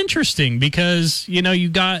Clowney pick's interesting because, you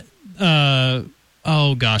got,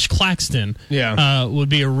 Claxton would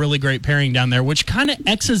be a really great pairing down there, which kind of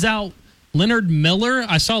X's out Leonard Miller.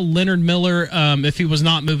 I saw Leonard Miller, if he was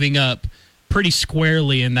not moving up, pretty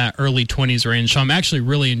squarely in that early 20s range. So I'm actually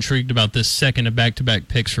really intrigued about this second of back-to-back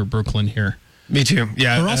picks for Brooklyn here. Me too.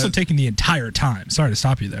 Yeah, they're also taking the entire time. Sorry to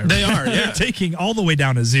stop you there. They are. Yeah, they're taking all the way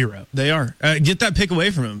down to 0. They are. Get that pick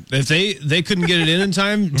away from him. If they couldn't get it in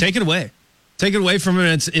time, take it away. Take it away from him.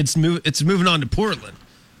 It's moving on to Portland.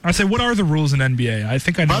 I say, what are the rules in NBA? I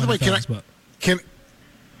think I know. By the way,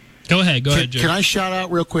 Go ahead, Jake. Can I shout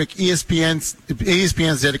out real quick ESPN's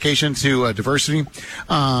dedication to diversity,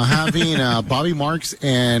 having Bobby Marks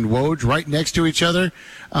and Woj right next to each other.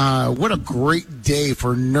 What a great day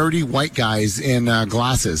for nerdy white guys in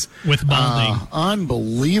glasses with balding.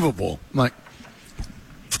 Unbelievable.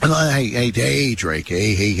 Hey, Drake.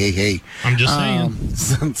 Hey. I'm just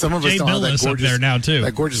saying. Some of us Jay don't have that Billis up there now, too.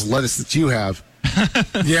 That gorgeous lettuce that you have.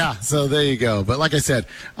 Yeah, so there you go. But like I said,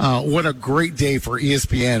 what a great day for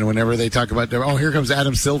ESPN whenever they talk about, here comes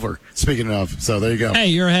Adam Silver, speaking of. So there you go. Hey,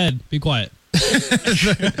 you're ahead. Be quiet.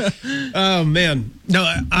 Oh, man. No,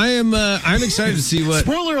 I'm excited to see what...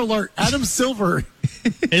 Spoiler alert, Adam Silver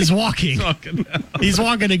is walking. He's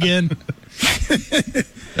walking again. Do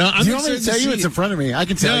you want me to tell you? It's in front of me. I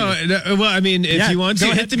can tell you. No, well, I mean, if you want to,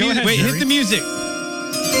 hit the music. Wait, hit the music.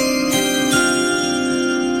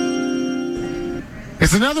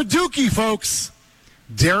 It's another dookie, folks.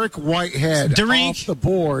 Derek Whitehead off the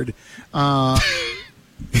board.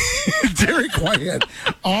 Derek Whitehead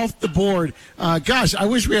off the board. Gosh, I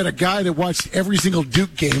wish we had a guy that watched every single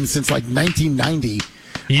Duke game since like 1990.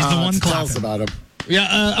 He's the one tell us about him.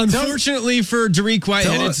 Yeah, unfortunately for Derek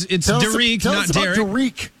Whitehead, it's Derek, not Derek.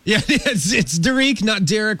 Derek. Yeah, it's Derek, not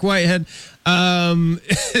Derek Whitehead.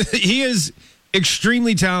 He is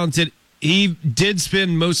extremely talented. He did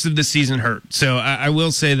spend most of the season hurt, so I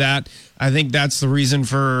will say that. I think that's the reason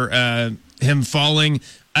for him falling.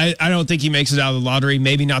 I don't think he makes it out of the lottery.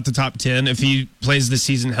 Maybe not the top 10 if he plays the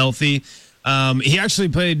season healthy. He actually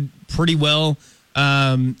played pretty well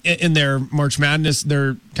in their March Madness,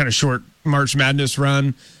 their kind of short March Madness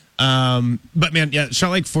run. But man, yeah,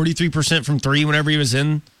 shot like 43% from three whenever he was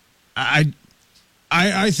in. I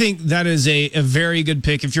think that is a very good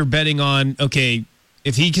pick if you're betting on, okay,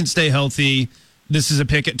 if he can stay healthy, this is a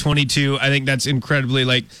pick at 22. I think that's incredibly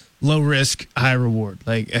low risk, high reward.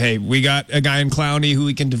 Like, hey, we got a guy in Clowney who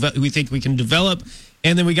we think we can develop,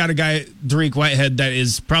 and then we got a guy, Derek Whitehead, that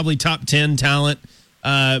is probably top 10 talent,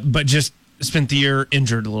 but just spent the year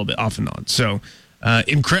injured a little bit off and on. So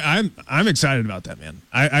I'm excited about that, man.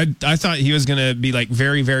 I thought he was going to be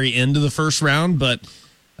very, very into the first round, but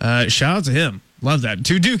shout out to him. Love that.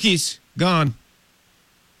 2 Dukies gone.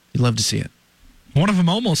 You'd love to see it. One of them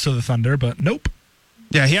almost to the Thunder, but nope.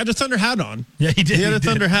 Yeah, he had a Thunder hat on. Yeah, he did. He had a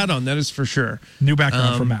Thunder hat on. That is for sure. New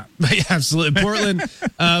background for Matt. Yeah, absolutely.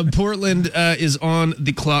 Portland is on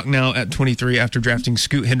the clock now at 23 after drafting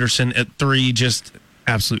Scoot Henderson at 3. Just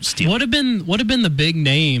absolute steal. What have been the big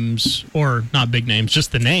names, or not big names,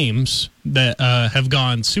 just the names that have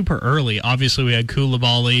gone super early? Obviously, we had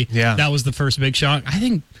Koulibaly. Yeah, that was the first big shot. I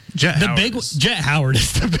think Jet Howard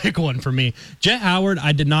is the big one for me. Jet Howard,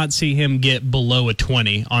 I did not see him get below a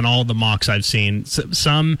 20 on all the mocks I've seen.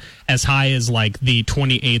 Some as high as the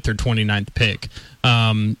 28th or 29th pick.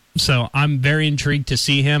 So I'm very intrigued to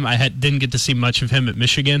see him. I didn't get to see much of him at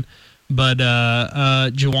Michigan, but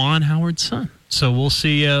Juwan Howard's son. So we'll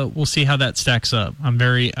see how that stacks up. I'm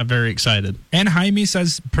very excited. And Jaime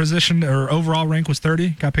says position or overall rank was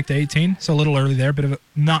 30, got picked to 18. So a little early there, bit of a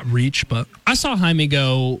not reach, but I saw Jaime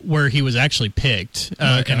go where he was actually picked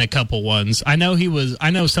in a couple ones. I know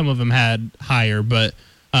some of them had higher, but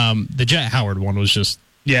the Jet Howard one was just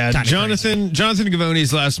Jonathan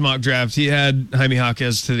Gavoni's last mock draft, he had Jaime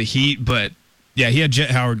Jaquez to the Heat, but yeah, he had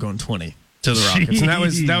Jet Howard going 20 to the Rockets, and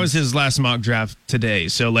that was his last mock draft today.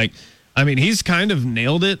 So he's kind of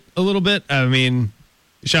nailed it a little bit. I mean,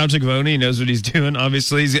 shout out to Gavoni. He knows what he's doing,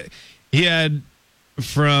 obviously. He had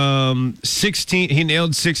from 16, he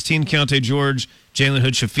nailed 16, Keontae George, Jalen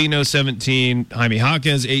Hood-Schifino, 17, Jaime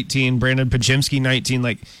Jaquez, 18, Brandon Pajemski,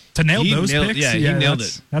 19. To nail those picks? Yeah, he nailed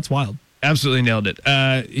it. That's wild. Absolutely nailed it.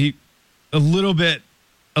 He a little bit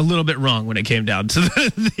wrong when it came down to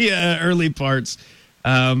the early parts.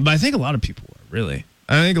 But I think a lot of people were, really.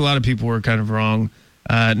 I think a lot of people were kind of wrong.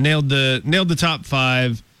 Nailed the top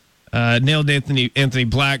 5. Nailed Anthony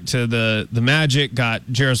Black to the Magic. Got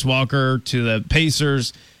Jarris Walker to the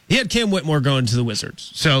Pacers. He had Cam Whitmore going to the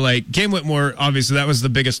Wizards. So Cam Whitmore, obviously that was the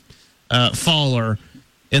biggest faller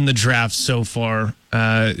in the draft so far.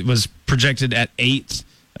 It was projected at 8th.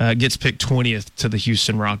 Gets picked 20th to the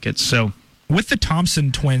Houston Rockets. So with the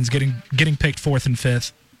Thompson twins getting picked 4th and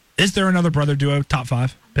 5th, is there another brother duo top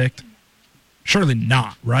 5 picked? Surely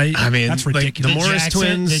not, right? I mean, that's ridiculous.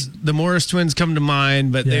 The Morris twins come to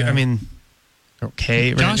mind, but they,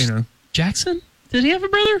 okay. Josh Jackson? Did he have a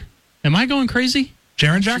brother? Am I going crazy?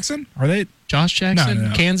 Jaren Jackson? Are they? Josh Jackson,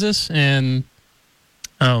 no. Kansas, and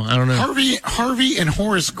I don't know. Harvey and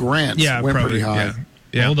Horace Grant went pretty high.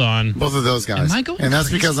 Yeah. Hold on. Both of those guys. Am I going and that's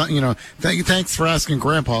crazy? because thanks for asking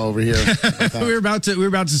Grandpa over here. we were about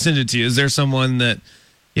to send it to you. Is there someone that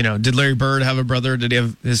did Larry Bird have a brother? Did he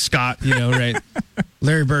have his Scott? Right?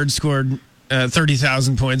 Larry Bird scored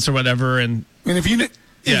 30,000 points or whatever, and if you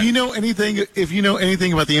If you know anything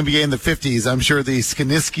about the NBA in the 50s, I'm sure the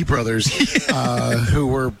Skiniski brothers, who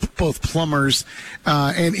were both plumbers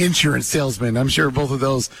and insurance salesmen, I'm sure both of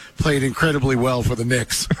those played incredibly well for the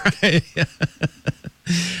Knicks. Right.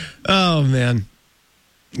 Oh man.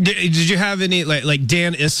 Did you have any like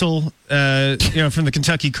Dan Issel, from the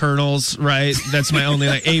Kentucky Colonels, right? That's my only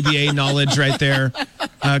ABA knowledge right there.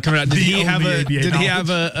 Coming out. Did he have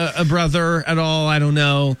a brother at all? I don't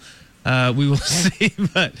know. We will see.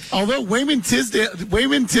 But although Wayman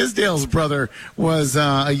Tisdale's brother was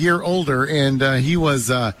a year older, and he was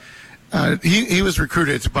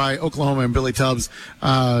recruited by Oklahoma and Billy Tubbs.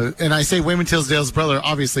 And I say Wayman Tisdale's brother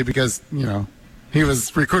obviously because he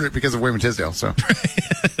was recruited because of Wayman Tisdale. So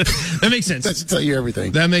that makes sense. That should tell you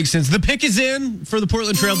everything. That makes sense. The pick is in for the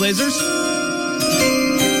Portland Trailblazers.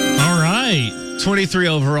 All right, 23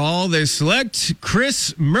 overall. They select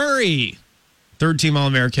Chris Murray, third-team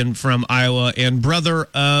All-American from Iowa and brother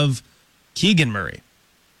of Keegan Murray,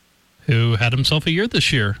 who had himself a year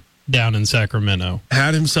this year down in Sacramento.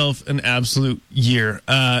 Had himself an absolute year.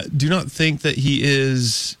 Do not think that he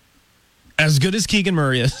is as good as Keegan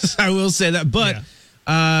Murray is. I will say that. But,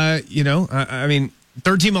 I mean,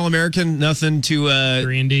 third-team All-American, nothing to...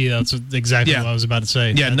 3-and-D, that's exactly what I was about to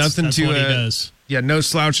say. Yeah, that's nothing to... what he does. Yeah, no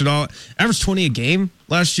slouch at all. Averaged 20 a game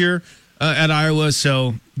last year at Iowa,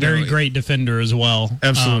 so... Very great defender as well.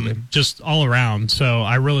 Absolutely. Just all around. So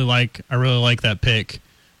I really like that pick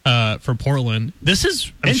for Portland. This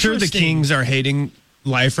is I'm sure the Kings are hating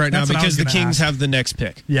life right now because the Kings have the next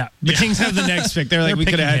pick. Yeah. The Kings have the next pick. They're like, we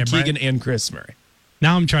could have had Keegan and Chris Murray.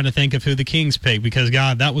 Now I'm trying to think of who the Kings picked because,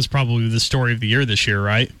 God, that was probably the story of the year this year,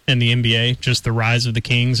 right? In the NBA, just the rise of the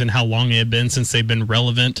Kings and how long it had been since they've been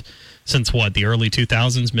relevant since, the early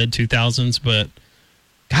 2000s, mid-2000s. But,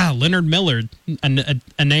 God, Leonard Miller,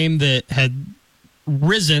 a name that had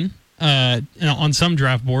risen on some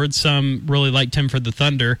draft boards. Some really liked him for the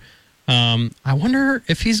Thunder. I wonder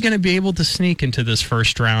if he's going to be able to sneak into this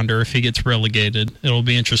first round or if he gets relegated. It'll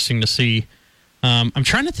be interesting to see. I'm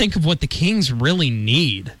trying to think of what the Kings really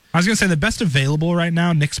need. I was going to say the best available right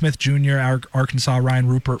now, Nick Smith Jr., Arkansas, Ryan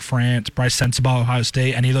Rupert, France, Bryce Sensabaugh, Ohio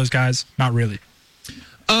State. Any of those guys? Not really.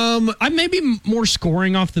 I maybe more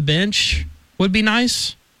scoring off the bench would be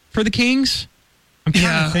nice for the Kings. I'm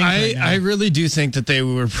trying to think right now. I really do think that they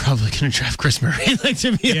were probably going to draft Chris Murray.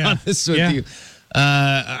 To be honest with you,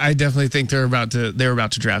 I definitely think they were about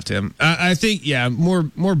to draft him. I think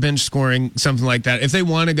more bench scoring, something like that. If they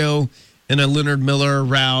want to go in a Leonard Miller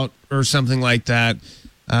route or something like that,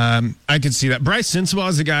 I could see that. Bryce Sensabaugh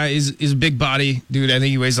is a guy, is a big body dude. I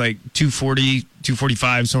think he weighs like 240,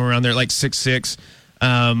 245, somewhere around there, like 6'6".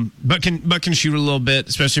 But can shoot a little bit,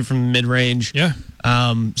 especially from mid range. Yeah.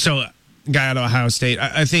 So guy out of Ohio State,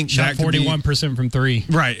 I think shot 41% from three.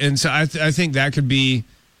 Right, and so I think that could be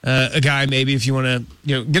a guy maybe if you want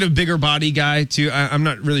to get a bigger body guy too. I'm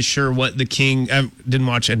not really sure what the King. I didn't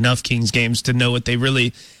watch enough Kings games to know what they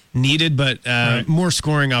really needed, but more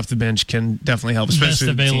scoring off the bench can definitely help.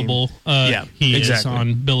 Especially best available. He is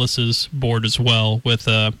on Billis's board as well with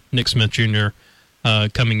Nick Smith Jr.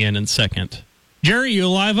 Coming in second. Jerry, you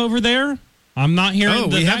alive over there? I'm not hearing. Oh,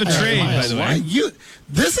 we have a trade, by the way.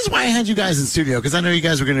 This is why I had you guys in studio, because I know you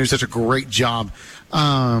guys were going to do such a great job.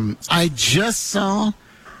 I just saw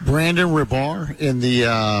Brandon Rahbar in the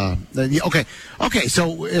okay.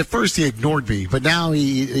 So at first he ignored me, but now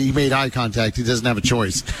he made eye contact. He doesn't have a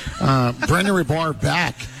choice. Brandon Rahbar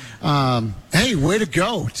back. Hey, way to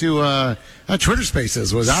go to Twitter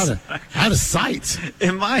Spaces was out of sight.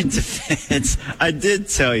 In my defense, I did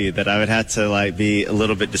tell you that I would have to be a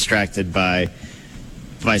little bit distracted by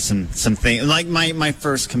some things. Like my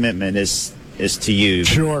first commitment is to you.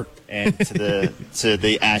 Sure. And to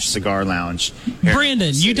the Ash Cigar Lounge.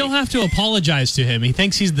 Brandon, you don't have to apologize to him. He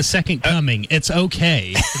thinks he's the second coming. It's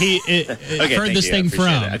okay. I've heard this thing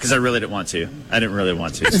from. Because I really didn't want to. I didn't really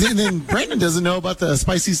want to. And then Brandon doesn't know about the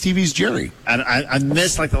Spicy's TV's Jerry. I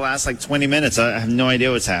missed the last 20 minutes. I have no idea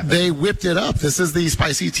what's happening. They whipped it up. This is the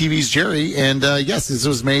Spicy TV's Jerry, and yes, this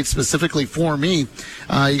was made specifically for me.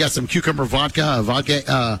 You got some cucumber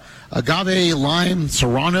vodka, agave, lime,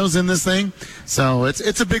 Serranos in this thing. So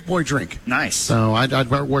it's a big boy drink. Nice. So I'd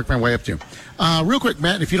work my way up to. Real quick,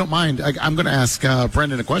 Matt, if you don't mind, I'm going to ask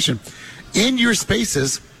Brendan a question. In your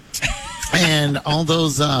spaces and all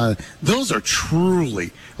those are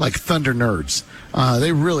truly Thunder nerds.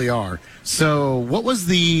 They really are. So what was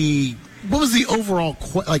the overall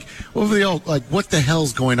what the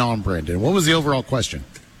hell's going on, Brandon? What was the overall question?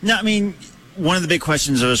 No, I mean, one of the big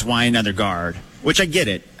questions was why another guard, which I get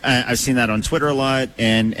it. I've seen that on Twitter a lot,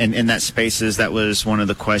 and in that spaces, that was one of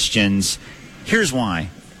the questions. Here's why.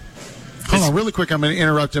 Hold on, really quick. I'm going to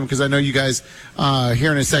interrupt him because I know you guys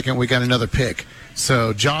here in a second. We got another pick.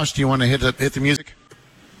 So, Josh, do you want to hit the music?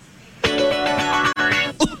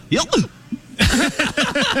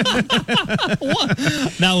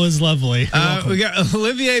 That was lovely. We got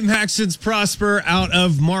Olivier Maxence Prosper out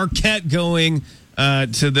of Marquette going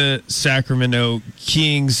to the Sacramento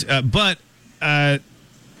Kings. But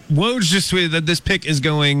Woj just tweeted that this pick is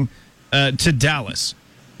going to Dallas.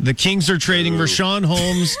 The Kings are trading Rashawn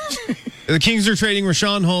Holmes. The Kings are trading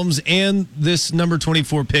Rashawn Holmes and this number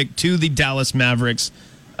 24 pick to the Dallas Mavericks.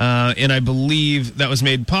 And I believe that was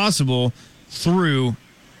made possible through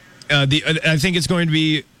I think it's going to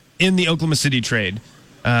be in the Oklahoma City trade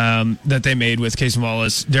that they made with Casey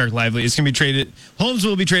Wallace, Derek Lively. It's going to be traded. Holmes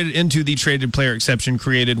will be traded into the traded player exception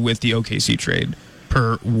created with the OKC trade.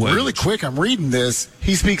 Per Woj. Really quick, I'm reading this.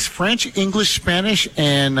 He speaks French, English, Spanish,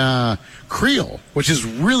 and Creole, which is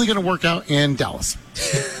really going to work out in Dallas.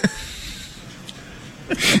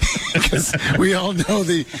 Because we all know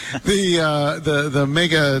the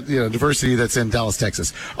mega diversity that's in Dallas,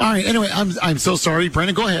 Texas. All right. Anyway, I'm so sorry,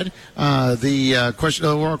 Brandon. Go ahead. The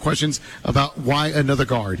oral questions about why another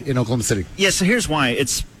guard in Oklahoma City. Yeah. So here's why.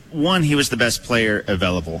 It's one, he was the best player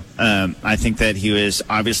available. I think that he was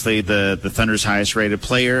obviously the Thunder's highest rated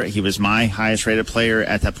player. He was my highest rated player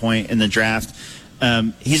at that point in the draft.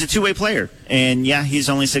 He's a two-way player, and yeah, he's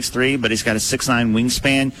only 6'3", but he's got a 6'9"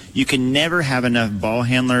 wingspan. You can never have enough ball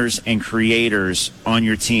handlers and creators on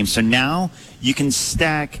your team. So now you can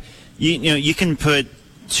stack. You can put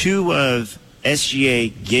two of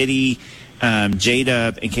SGA, Giddey,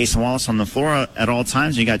 J-Dub, and Casey Wallace on the floor at all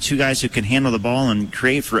times. And you got two guys who can handle the ball and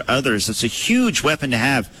create for others. It's a huge weapon to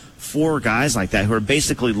have. Four guys like that who are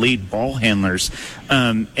basically lead ball handlers.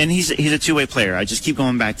 And he's a two-way player. I just keep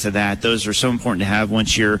going back to that. Those are so important to have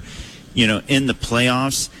once you're, in the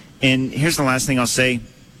playoffs. And here's the last thing I'll say.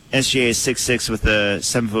 SGA is 6'6" with a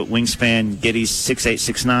 7-foot wingspan. Giddey's 6'8",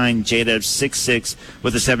 6'9". J-Dub's 6'6"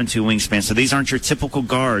 with a 7'2" wingspan. So these aren't your typical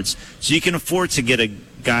guards. So you can afford to get a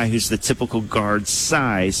guy who's the typical guard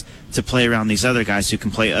size to play around these other guys who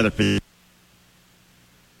can play other positions.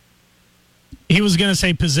 He was going to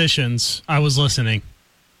say positions. I was listening.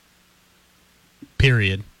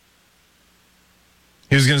 Period.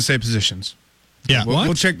 He was going to say positions. Yeah.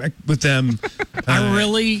 We'll check back with them. I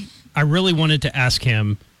really wanted to ask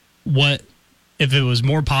him what if it was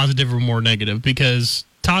more positive or more negative, because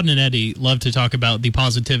Todd and Eddie love to talk about the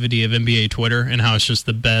positivity of NBA Twitter and how it's just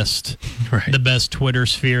the best, the best Twitter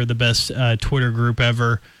sphere, the best Twitter group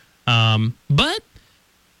ever. But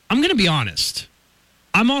I'm going to be honest.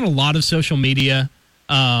 I'm on a lot of social media,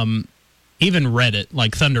 even Reddit,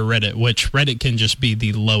 like Thunder Reddit, which Reddit can just be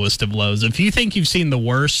the lowest of lows. If you think you've seen the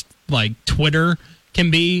worst, like Twitter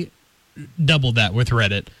can be, double that with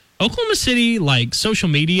Reddit. Oklahoma City, like social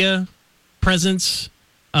media presence,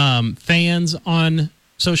 fans on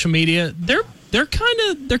social media, they're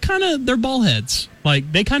ball heads.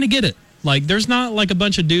 Like they kind of get it. Like there's not like a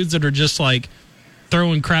bunch of dudes that are just like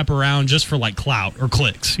throwing crap around just for like clout or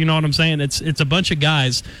clicks. You know what I'm saying? It's a bunch of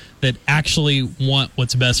guys that actually want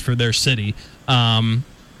what's best for their city,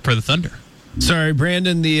 for the Thunder. Sorry,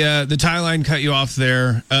 Brandon, the tie line cut you off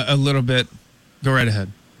there a little bit. Go right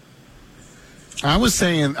ahead. I was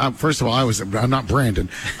saying, first of all, I'm not Brandon,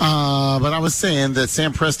 but I was saying that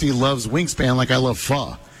Sam Presti loves wingspan like I love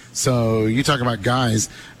pho. So you talk about guys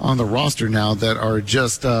on the roster now that are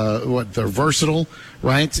just they're versatile,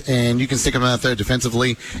 right? And you can stick them out there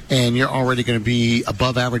defensively, and you're already going to be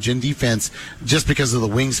above average in defense just because of the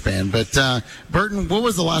wingspan. But Burton, what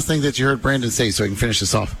was the last thing that you heard Brandon say, so I can finish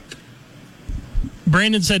this off?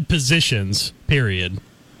 Brandon said positions. Period.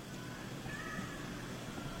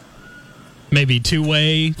 Maybe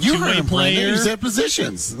two-way. You heard him, player. Brandon. He said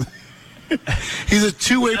positions. He's a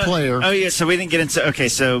two-way player. Oh yeah, so we didn't get into. Okay,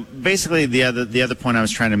 so basically the other point I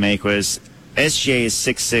was trying to make was SGA is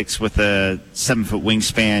 6'6" with a 7-foot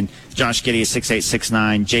wingspan. Josh Giddey is 6'8",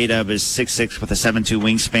 6'9". J-Dub is 6'6" with a 7'2"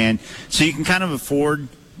 wingspan. So you can kind of afford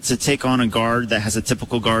to take on a guard that has a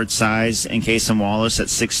typical guard size in Casey Wallace at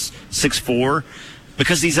 6'4",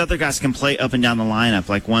 because these other guys can play up and down the lineup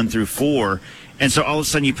like 1 through 4. And so all of a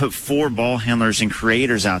sudden you put 4 ball handlers and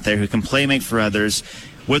creators out there who can play make for others,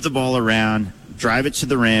 whip the ball around, drive it to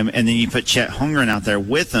the rim, and then you put Chet Holmgren out there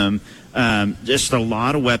with them. Just a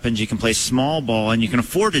lot of weapons. You can play small ball, and you can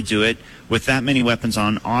afford to do it with that many weapons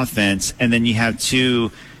on offense. And then you have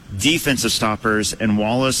 2 defensive stoppers, and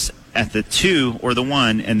Wallace at the 2 or the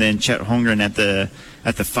 1, and then Chet Holmgren at the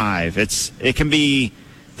 5. It can be.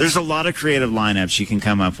 There's a lot of creative lineups you can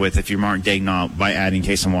come up with if you're Mark Daigneault by adding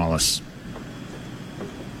Casey Wallace.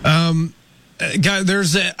 Guy,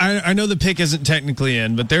 I know the pick isn't technically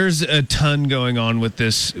in, but there's a ton going on with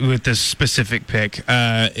this specific pick.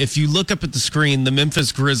 If you look up at the screen, the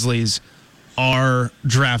Memphis Grizzlies are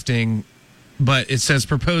drafting, but it says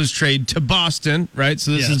proposed trade to Boston, right?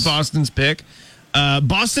 So this is Boston's pick.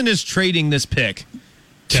 Boston is trading this pick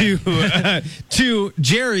to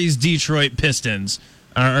Jerry's Detroit Pistons.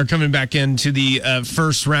 Are coming back into the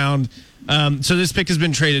first round. So this pick has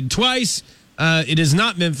been traded twice. It is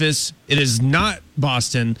not Memphis. It is not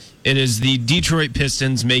Boston. It is the Detroit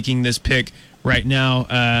Pistons making this pick right now.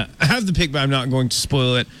 I have the pick, but I'm not going to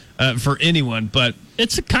spoil it for anyone. But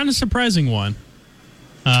it's a kind of surprising one.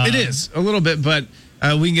 It is a little bit, but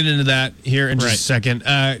we can get into that here in just a second.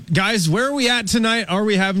 Guys, where are we at tonight? Are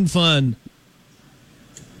we having fun?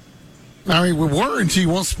 I mean, we were until you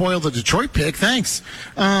won't spoil the Detroit pick. Thanks.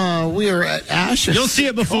 We are at Ash. You'll see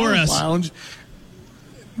it before us. Lounge.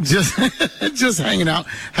 Just hanging out,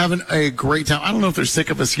 having a great time. I don't know if they're sick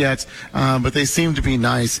of us yet, but they seem to be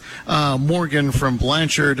nice. Morgan from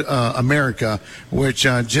Blanchard, America, which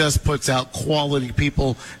just puts out quality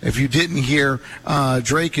people. If you didn't hear,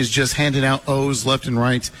 Drake is just handing out O's left and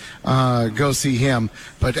right. Go see him.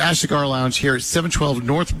 But Ash Cigar Lounge here at 712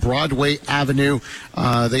 North Broadway Avenue.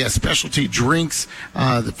 They got specialty drinks,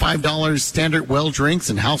 the $5 standard well drinks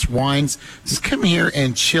and house wines. Just come here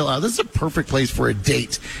and chill out. This is a perfect place for a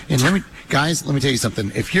date. And let me tell you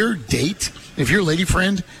something. If your lady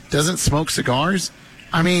friend doesn't smoke cigars,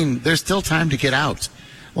 I mean, there's still time to get out.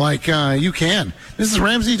 Like, you can. Mrs.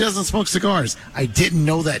 Ramsey doesn't smoke cigars. I didn't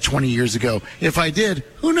know that 20 years ago. If I did,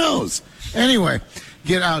 who knows? Anyway,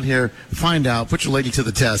 get out here, find out, put your lady to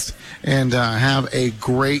the test, and have a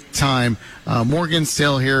great time. Morgan's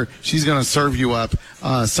still here. She's going to serve you up.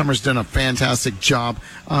 Summer's done a fantastic job.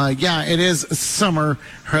 Yeah, it is summer.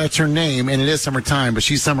 That's her name, and it is summertime, but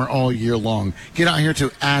she's summer all year long. Get out here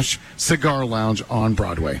to Ash Cigar Lounge on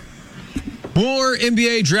Broadway. More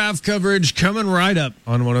NBA draft coverage coming right up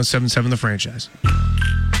on 107.7 The Franchise.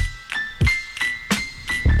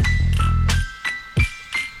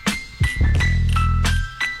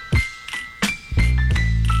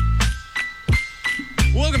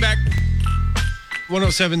 Welcome back.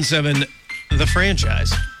 107.7 The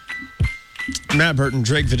Franchise. Matt Burton,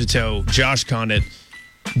 Drake Vittitow, Josh Connett,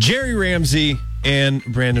 Jerry Ramsey, and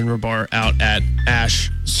Brandon Rahbar out at Ash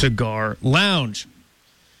Cigar Lounge.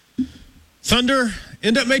 Thunder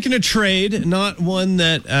end up making a trade, not one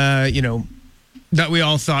that that we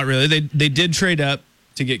all thought really. They did trade up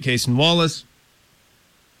to get Cason Wallace.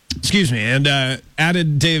 Excuse me, and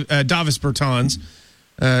added Davis Bertans.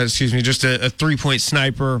 Just a 3-point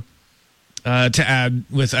sniper to add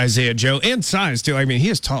with Isaiah Joe, and size too. I mean, he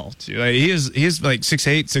is tall too. Like, he is like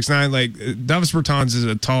 6'8", 6'9". Like Davis Bertans is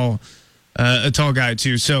a tall guy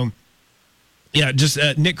too. So yeah, just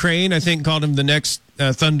Nick Crain, I think, called him the next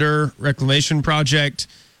Thunder reclamation project.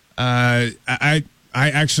 I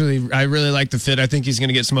really like the fit. I think he's going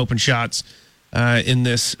to get some open shots in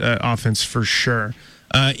this offense for sure.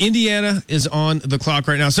 Indiana is on the clock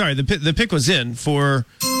right now. Sorry, the pick was in for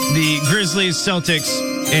the Grizzlies, Celtics,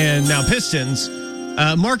 and now Pistons.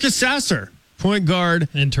 Marcus Sasser, point guard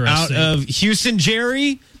out of Houston.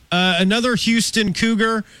 Jerry, another Houston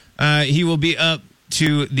Cougar. He will be up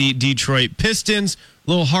to the Detroit Pistons.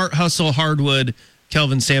 Little heart hustle, hardwood,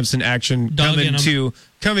 Kelvin Sampson action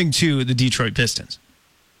coming to the Detroit Pistons.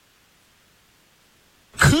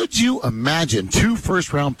 Could you imagine 2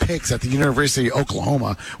 first-round picks at the University of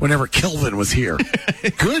Oklahoma whenever Kelvin was here?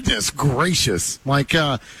 Goodness gracious. Like, you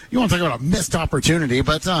want to talk about a missed opportunity,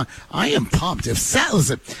 but I am pumped.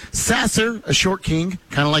 Sasser, a short king,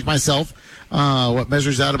 kind of like myself,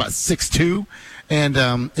 measures out about 6'2", and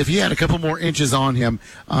if he had a couple more inches on him,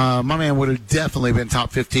 my man would have definitely been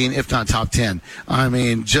top 15, if not top 10. I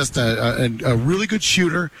mean, just a really good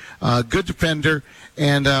shooter, good defender.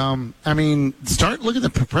 And, start looking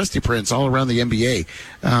at the Presti prints all around the NBA,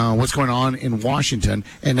 what's going on in Washington.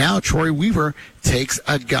 And now Troy Weaver takes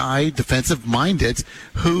a guy defensive-minded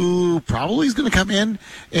who probably is going to come in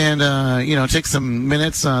and, take some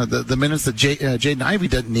minutes, the minutes that Jaden Ivey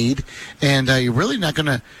doesn't need. And you're really not going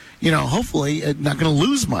to, hopefully not going to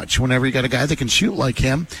lose much whenever you got a guy that can shoot like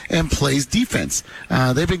him and plays defense.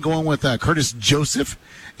 They've been going with Curtis Joseph.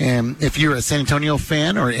 And if you're a San Antonio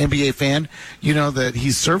fan or an NBA fan, you know that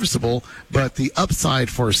he's serviceable, but the upside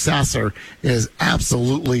for Sasser is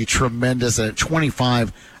absolutely tremendous. At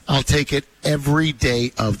 25, I'll take it every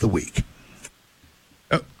day of the week.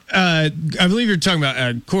 I believe you're talking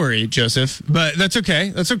about Corey Joseph, but that's okay.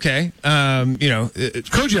 That's okay.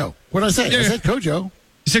 Kojo. What did I say? Yeah. I said Kojo. You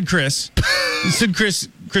said Chris. You said Chris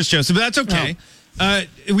Joseph, but that's okay.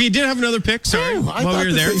 We did have another pick. Sorry, I while thought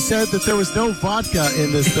we were there. they said that there was no vodka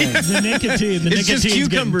in this thing. The nicotine. It's just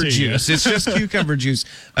cucumber juice. It's just cucumber juice.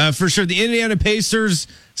 For sure. The Indiana Pacers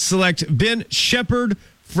select Ben Shepherd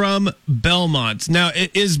from Belmont. Now,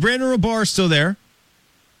 is Brandon Rahbar still there?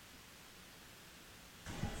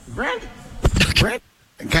 Brandon?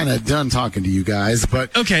 I'm kind of done talking to you guys,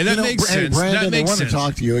 but okay, that makes sense. Brandon, that makes I want to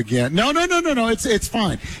talk to you again. No. It's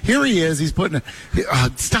fine. Here he is. He's putting.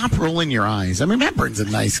 Stop rolling your eyes. I mean, Matt Burton's a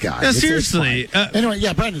nice guy. No, seriously. Anyway,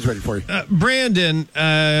 yeah, Brandon's ready for you. Brandon,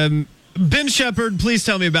 Ben Shepherd, please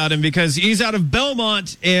tell me about him because he's out of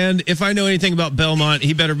Belmont, and if I know anything about Belmont,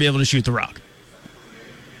 he better be able to shoot the rock.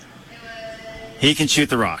 He can shoot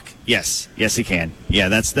the rock. Yes, he can. Yeah,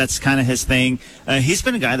 that's kind of his thing. He's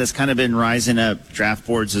been a guy that's kind of been rising up draft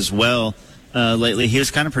boards as well lately. He was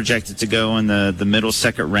kind of projected to go in the middle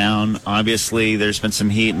second round. Obviously, there's been some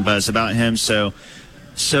heat and buzz about him, so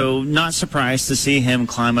not surprised to see him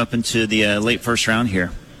climb up into the late first round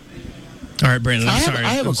here. All right, Brandon, I sorry.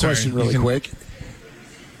 have a question really quick.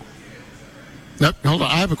 Nope, hold on.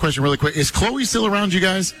 I have a question really quick. Is Chloe still around, you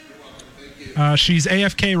guys? She's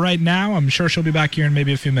AFK right now. I'm sure she'll be back here in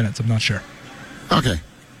maybe a few minutes. I'm not sure. Okay.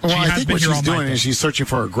 Well, I think what she's doing is she's searching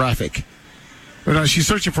for a graphic. But no, she's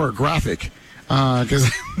searching for a graphic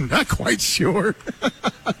because I'm not quite sure.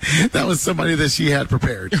 That was somebody that she had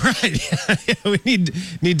prepared. Right. Yeah, we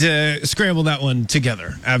need to scramble that one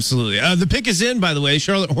together. Absolutely. The pick is in, by the way.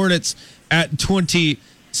 Charlotte Hornets at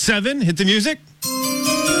 27. Hit the music.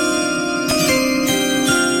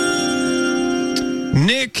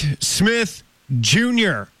 Nick Smith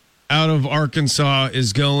Jr. out of Arkansas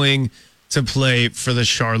is going to play for the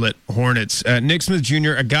Charlotte Hornets. Nick Smith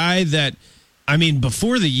Jr., a guy that, I mean,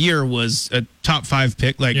 before the year was a top 5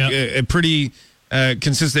 pick, a pretty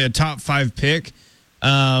consistently a top 5 pick.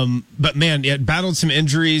 But, man, it battled some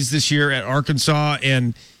injuries this year at Arkansas,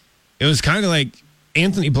 and it was kind of like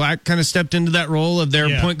Anthony Black kind of stepped into that role of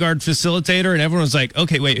their point guard facilitator, and everyone was like,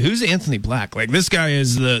 okay, wait, who's Anthony Black? Like, this guy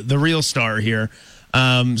is the real star here.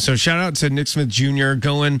 So shout out to Nick Smith Jr.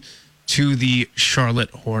 going to the Charlotte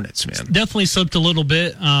Hornets, man. Definitely slipped a little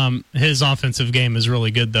bit. His offensive game is really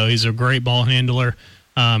good, though. He's a great ball handler.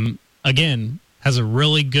 Again, has a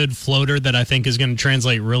really good floater that I think is going to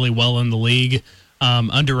translate really well in the league.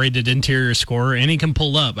 Underrated interior scorer, and he can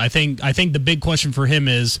pull up. I think the big question for him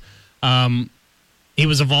is he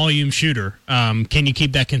was a volume shooter. Can you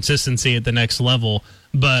keep that consistency at the next level?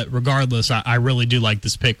 But regardless, I really do like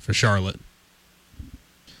this pick for Charlotte.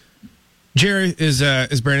 Jerry, is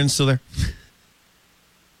Brandon still there?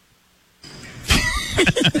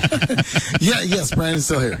 Yes, Brandon's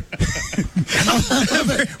still here.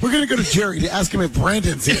 We're going to go to Jerry to ask him if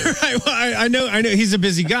Brandon's here. Right, well, I know he's a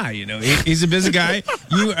busy guy. He's a busy guy.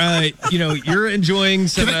 You're enjoying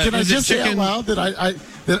some. Can I just say out loud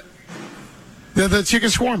that the chicken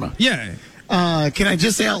shawarma? Yeah. Can I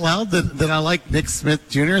just say out loud that I like Nick Smith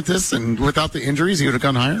Jr. at this, and without the injuries, he would have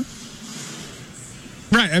gone higher?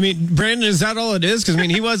 Right. I mean, Brandon, is that all it is? Because, I mean,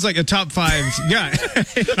 he was like a top 5 guy.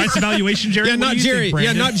 Nice evaluation, Jerry. Yeah, not Jerry.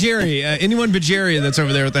 Think, not Jerry. Anyone but Jerry that's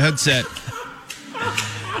over there with the headset.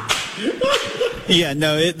 Yeah,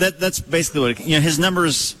 no, that's basically what his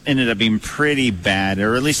numbers ended up being pretty bad,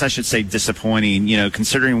 or at least I should say disappointing.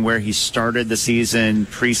 Considering where he started the season,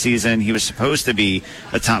 preseason, he was supposed to be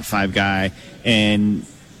a top 5 guy, and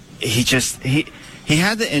he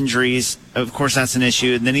had the injuries. Of course, that's an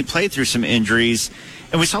issue, and then he played through some injuries.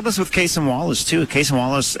 And we saw this with Cason Wallace, too. Cason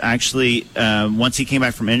Wallace actually, once he came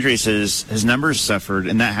back from injuries, his numbers suffered,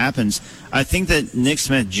 and that happens. I think that Nick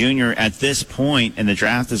Smith Jr. at this point in the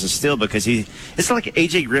draft is a steal because it's like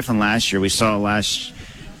A.J. Griffin last year. We saw last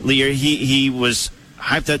year he was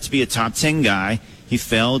hyped up to be a top 10 guy. He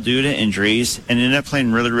fell due to injuries and ended up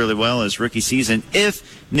playing really, really well his rookie season.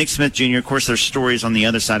 If Nick Smith Jr., of course, there's stories on the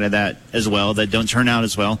other side of that as well that don't turn out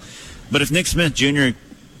as well. But if Nick Smith Jr.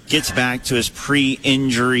 gets back to his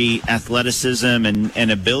pre-injury athleticism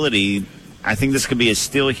and ability, I think this could be a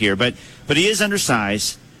steal here. But he is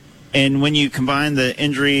undersized, and when you combine the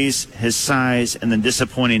injuries, his size, and the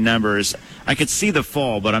disappointing numbers, I could see the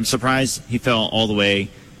fall, but I'm surprised he fell all the way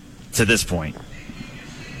to this point.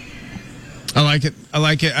 I like it.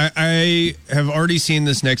 I have already seen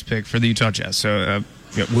this next pick for the Utah Jazz, so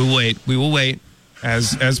we'll wait. We will wait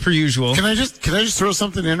as per usual. Can I just throw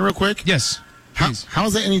something in real quick? Yes. How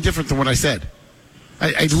is that any different than what I said?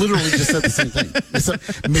 I literally just said the same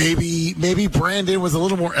thing. Maybe Brandon was a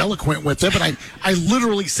little more eloquent with it, but I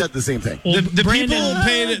literally said the same thing. Well,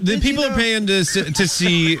 the people are paying to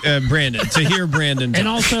see Brandon, to hear Brandon talk. And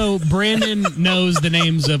also, Brandon knows the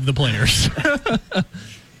names of the players.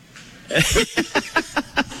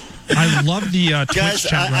 I love the Twitch Guys,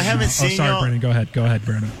 chat right I haven't now. seen sorry, y'all. Brandon. Go ahead,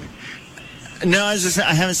 Brandon. No, I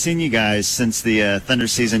haven't seen you guys since the Thunder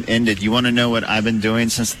season ended. You want to know what I've been doing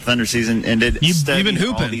since the Thunder season ended? You've been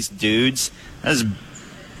hooping. All these dudes. That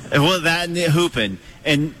and hooping.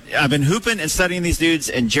 And I've been hooping and studying these dudes,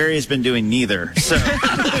 and Jerry has been doing neither. So,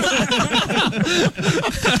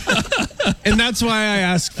 and that's why I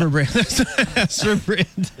asked for Brandon.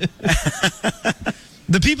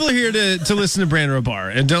 The people are here to listen to Brandon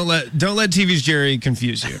Rahbar, and don't let TV's Jerry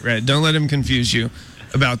confuse you. Right? Don't let him confuse you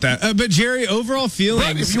about that. But Jerry, overall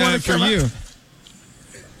feelings for you.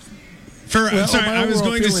 I was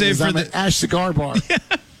going to say for I'm at Ash Cigar Bar.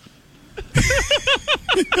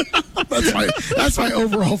 That's my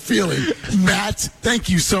overall feeling. Matt, thank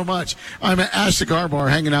you so much. I'm at Ash Cigar Bar,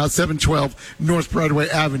 hanging out 712 North Broadway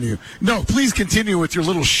Avenue. No, please continue with your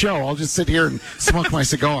little show. I'll just sit here and smoke my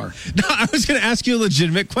cigar. No, I was going to ask you a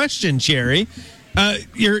legitimate question, Jerry.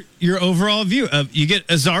 Your overall view of you get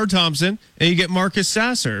Azar Thompson and you get Marcus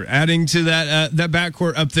Sasser adding to that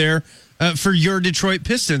backcourt up there for your Detroit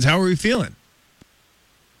Pistons. How are we feeling?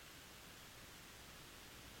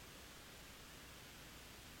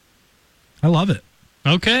 I love it.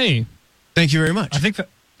 Okay. Thank you very much. I think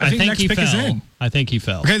next he pick fell. is in. I think he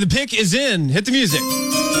fell. Okay, the pick is in. Hit the music.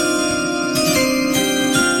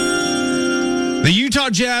 The Utah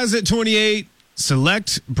Jazz at 28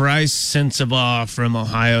 select Bryce Sensabaugh from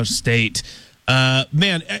Ohio State.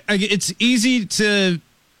 Man, it's easy to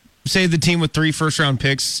say the team with 3 first-round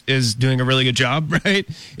picks is doing a really good job, right?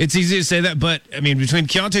 It's easy to say that, but, I mean, between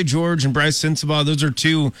Keontae George and Bryce Sensabaugh, those are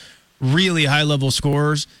 2 really high-level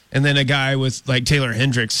scorers, and then a guy with, like, Taylor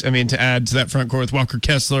Hendricks, I mean, to add to that front court with Walker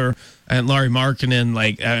Kessler and Larry Markkinen,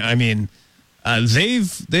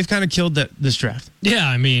 they've kind of killed this draft. Yeah,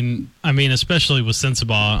 I mean, especially with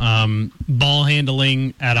Sensabaugh, ball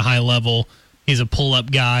handling at a high level. He's a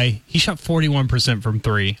pull-up guy. He shot 41% from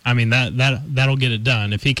 3. I mean, that'll get it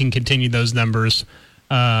done. If he can continue those numbers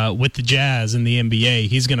with the Jazz in the NBA,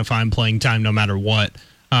 he's going to find playing time no matter what.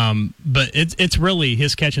 But it's really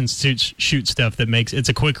his catch and shoot stuff that makes it's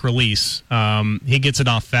a quick release. He gets it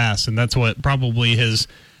off fast, and that's what probably has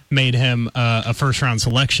made him a first-round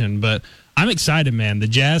selection. But I'm excited, man. The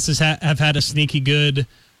Jazz have had a sneaky good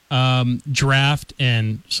draft,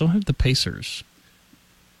 and so have the Pacers.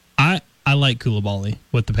 I like Coulibaly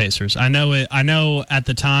with the Pacers. I know at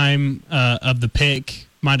the time of the pick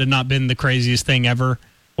might have not been the craziest thing ever.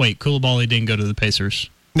 Wait, Coulibaly didn't go to the Pacers.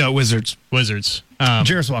 No, Wizards.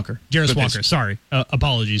 Jarris Walker. Sorry.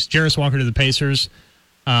 Apologies. Jarris Walker to the Pacers.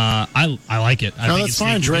 I like it. I think that's it's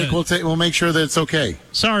fine, Drake. good. We'll make sure that it's okay.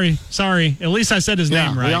 Sorry. At least I said his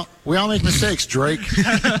name right. We all make mistakes, Drake.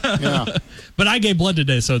 Yeah. But I gave blood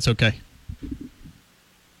today, so it's okay.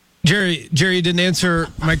 Jerry didn't answer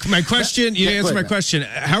my question. You didn't answer my question.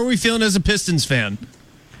 How are we feeling as a Pistons fan?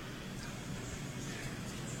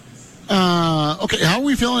 Okay, how are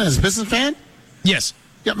we feeling as a Pistons fan? Yes.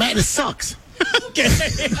 Yeah, man, it sucks. Okay.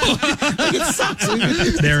 It sucks.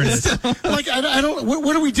 There it is. I don't.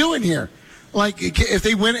 What are we doing here? Like, if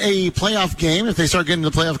they win a playoff game, if they start getting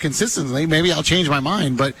the playoff consistently, maybe I'll change my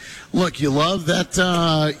mind. But look, you love that,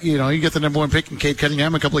 you get the number 1 pick in Cade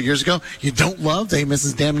Cunningham a couple of years ago. You don't love that he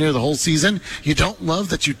misses damn near the whole season. You don't love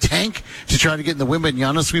that you tank to try to get in the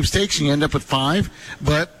Wembanyama sweepstakes and you end up with 5.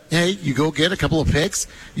 But hey, you go get a couple of picks.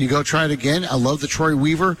 You go try it again. I love that Troy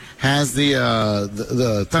Weaver has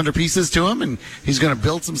the Thunder pieces to him, and he's going to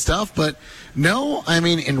build some stuff. But no, I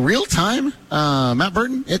mean, in real time, Matt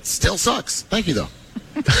Burton, it still sucks. Thank you, though.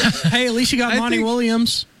 Hey, at least you got Monty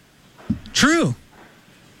Williams. True.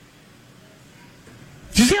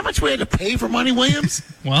 Do you see how much we had to pay for Monty Williams?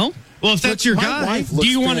 Well, if that's your guy, do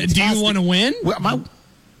you want to win? Well,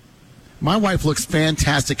 my wife looks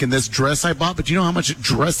fantastic in this dress I bought, but do you know how much a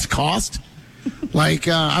dress cost?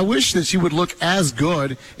 I wish that she would look as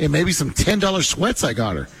good in maybe some $10 sweats I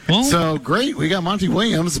got her. Well, so great, we got Monty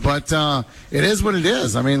Williams, but it is what it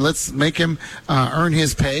is. I mean, let's make him earn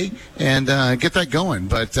his pay and get that going.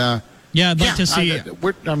 But I'd like to see.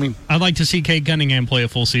 I'd like to see Cade Cunningham play a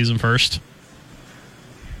full season first.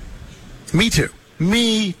 Me too.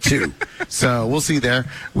 So we'll see there.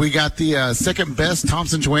 We got the second best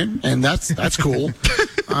Thompson twin, and that's cool.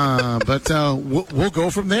 But we'll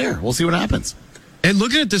go from there. We'll see what happens. And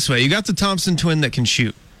look at it this way: you got the Thompson twin that can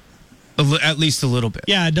shoot, at least a little bit.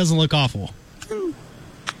 Yeah, it doesn't look awful.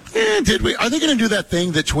 Did we? Are they going to do that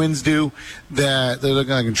thing that twins do? That they're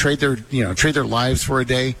going to trade their lives for a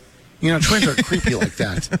day? Twins are creepy like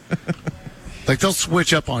that. Like, they'll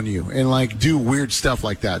switch up on you and, do weird stuff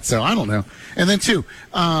like that. So, I don't know. And then, too,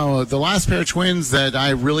 the last pair of twins that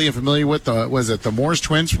I really am familiar with, was it the Morris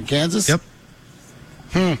twins from Kansas? Yep.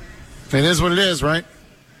 It is what it is, right?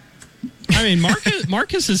 I mean,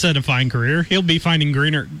 Marcus has had a fine career. He'll be finding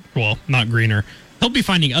greener. Well, not greener. He'll be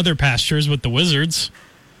finding other pastures with the Wizards.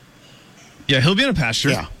 Yeah, he'll be in a pasture.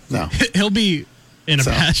 Yeah, no. He'll be in a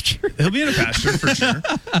pasture. He'll be in a pasture for sure.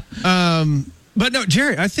 But no,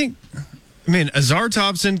 Jerry, I think, Azar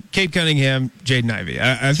Thompson, Kate Cunningham, Jaden Ivey.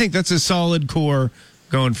 I think that's a solid core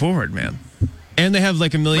going forward, man. And they have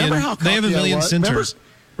like a million. They have a million centers.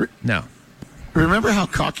 No. Remember how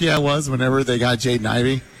cocky I was whenever they got Jaden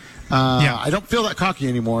Ivey? Yeah. I don't feel that cocky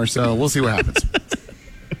anymore, so we'll see what happens.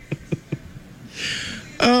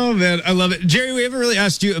 Oh, man, I love it. Jerry, we haven't really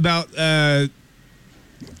asked you about, I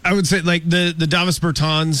would say, like, the Davis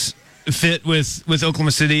Bertans fit with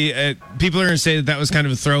Oklahoma City. People are going to say that was kind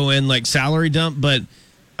of a throw-in, like, salary dump, but,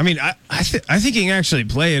 I think he can actually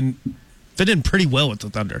play and fit in pretty well with the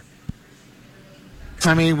Thunder.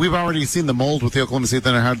 We've already seen the mold with the Oklahoma City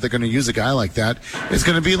Thunder, how they're going to use a guy like that. It's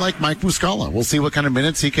going to be like Mike Muscala. We'll see what kind of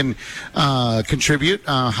minutes he can contribute.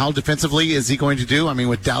 How defensively is he going to do?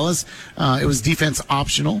 With Dallas, it was defense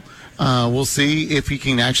optional. We'll see if he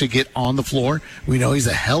can actually get on the floor. We know he's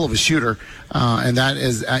a hell of a shooter, and that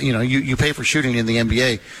is, you pay for shooting in the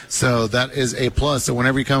NBA, so that is a plus. So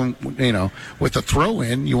whenever you come, with a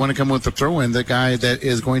throw-in, you want to come with a throw-in, the guy that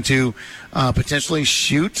is going to potentially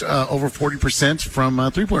shoot over 40% from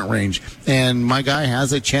three-point range, and my guy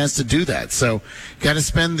has a chance to do that. So you got to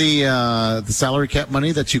spend the salary cap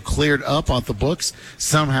money that you cleared up off the books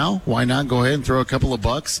somehow. Why not go ahead and throw a couple of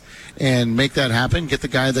bucks and make that happen? Get the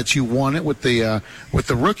guy that you wanted with the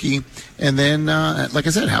rookie, and then like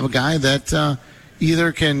I said, have a guy that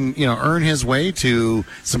either can earn his way to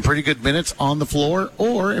some pretty good minutes on the floor,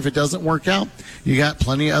 or if it doesn't work out, you got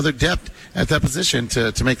plenty of other depth at that position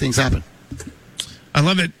to make things happen. I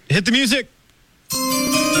love it. Hit the music.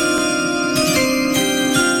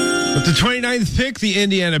 With the 29th pick, the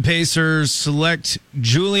Indiana Pacers select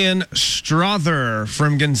Julian Strawther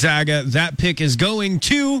from Gonzaga. That pick is going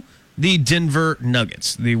to the Denver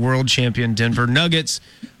Nuggets. The world champion Denver Nuggets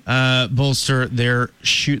bolster their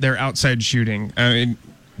outside shooting.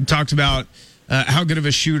 Talked about how good of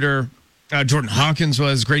a shooter Jordan Hawkins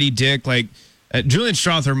was, Grady Dick. Julian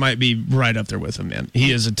Strawther might be right up there with him, man.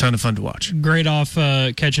 He is a ton of fun to watch. Great off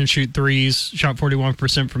catch and shoot threes. Shot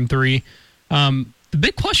 41% from three. The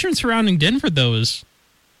big question surrounding Denver, though, is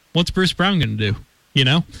what's Bruce Brown going to do?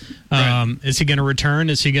 Right. Is he going to return?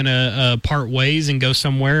 Is he going to part ways and go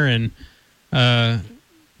somewhere and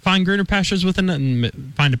find greener pastures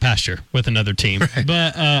find a pasture with another team? Right.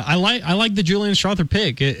 But I like the Julian Strawther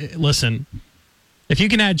pick. Listen, if you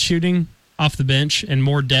can add shooting off the bench and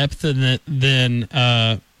more depth than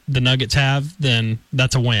the Nuggets have, then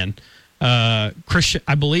that's a win. Christian,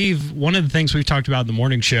 I believe one of the things we've talked about in the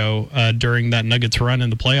morning show during that Nuggets run in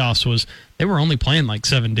the playoffs was they were only playing like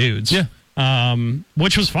 7 dudes. Yeah.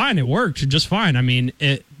 Which was fine. It worked just fine.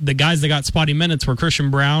 The guys that got spotty minutes were Christian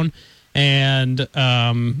Brown and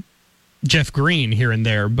Jeff Green here and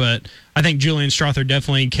there. But I think Julian Strawther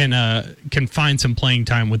definitely can find some playing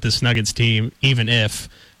time with this Nuggets team, even if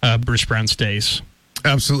Bruce Brown stays.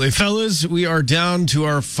 Absolutely. Fellas, we are down to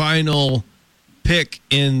our final pick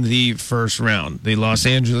in the first round. The Los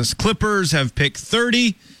Angeles Clippers have picked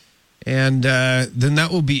 30. And then that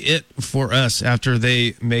will be it for us after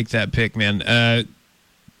they make that pick, man. Again,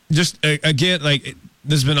 this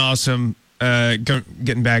has been awesome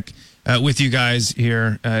getting back with you guys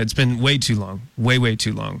here. It's been way too long, way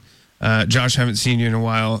too long. Josh, haven't seen you in a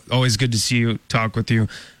while. Always good to see you, talk with you.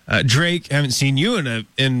 Drake, haven't seen you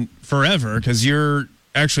in forever because you're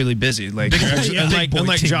actually busy. Unlike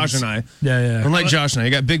Josh and I. Yeah. Unlike Josh and I,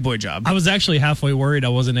 you got big boy job. I was actually halfway worried I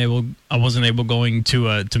wasn't able going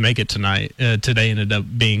to make it tonight. Today ended up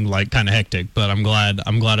being kind of hectic, but I'm glad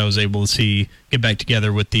I was able to get back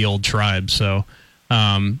together with the old tribe. So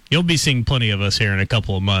you'll be seeing plenty of us here in a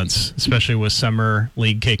couple of months, especially with summer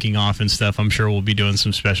league kicking off and stuff. I'm sure we'll be doing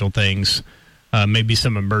some special things, maybe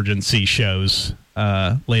some emergency shows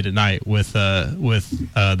late at night with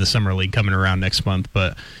the summer league coming around next month.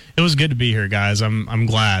 But it was good to be here, guys. I'm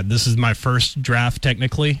glad. This is my first draft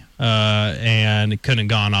technically, and it couldn't have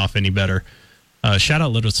gone off any better. Shout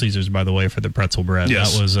out Little Caesars, by the way, for the pretzel bread.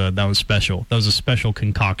 Yes. That was special. That was a special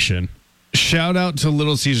concoction. Shout out to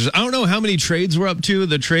Little Caesars. I don't know how many trades we're up to.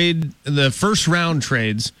 The first round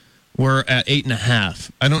trades were at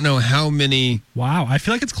 8.5. I don't know how many. Wow, I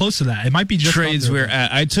feel like it's close to that. It might be just trades under. we're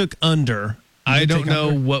at. I took under. I don't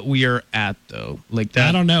know what we are at though. That.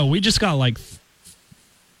 I don't know. We just got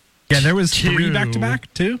there was 3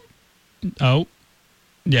 back-to-back, 2. Oh,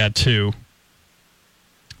 yeah, 2.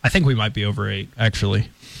 I think we might be over 8 actually.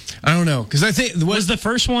 I don't know because I think was the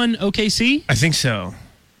first one OKC. I think so.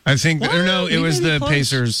 I think, What? or no, it We was may be the close.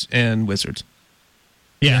 Pacers and Wizards.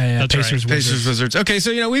 Yeah, that's Pacers, right. Pacers, Wizards. Okay,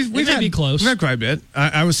 so we've may had be close. We've had quite a bit.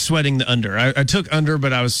 I was sweating the under. I took under,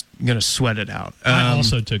 but I was going to sweat it out. I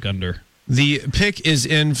also took under. The pick is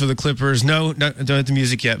in for the Clippers. No, don't have the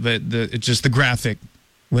music yet, but it's just the graphic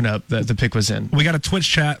went up that the pick was in. We got a Twitch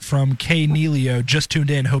chat from K Neelio. Just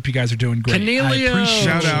tuned in. Hope you guys are doing great. Cornelio.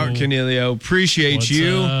 Shout out, Cornelio. Appreciate What's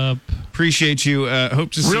you. up? Appreciate you.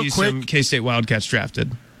 Hope to Real see quick. some K-State Wildcats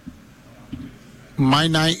drafted. My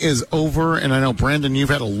night is over, and I know, Brandon, you've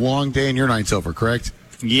had a long day, and your night's over, correct?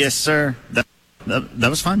 Yes, sir. That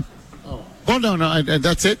was fun. Oh, no,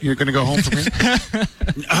 that's it? You're going to go home from here?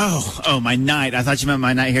 Oh, my night. I thought you meant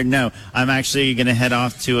my night here. No, I'm actually going to head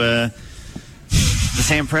off to the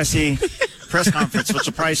Sam Presti press conference, which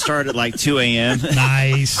will probably start at like 2 a.m.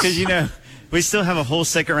 Nice. Because, we still have a whole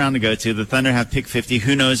second round to go to. The Thunder have pick 50.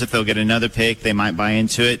 Who knows if they'll get another pick? They might buy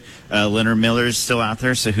into it. Leonard Miller's still out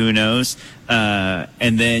there, so who knows?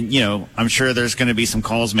 And then, I'm sure there's going to be some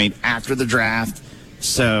calls made after the draft.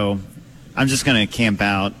 So I'm just going to camp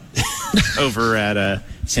out over at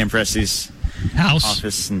Sam Presti's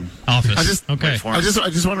office. Okay. I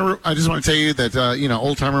just want to tell you that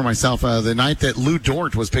old timer myself. The night that Lou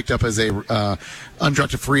Dort was picked up as a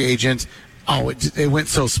undrafted free agent. Oh, it went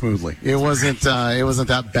so smoothly. It wasn't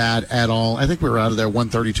that bad at all. I think we were out of there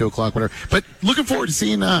 1:30, 2 o'clock, whatever. But looking forward to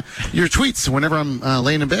seeing your tweets whenever I'm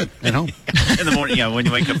laying in bed at home. In the morning, when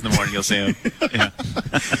you wake up in the morning, you'll see them. Yeah.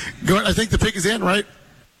 Go ahead. I think the pick is in, right?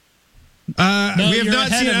 We have not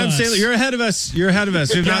seen Adam Silver. You're ahead of us. We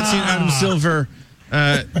have not seen Adam Silver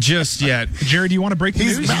just yet. Jerry, do you want to break the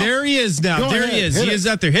news? There he is now. Go there ahead, he is. hit He it. is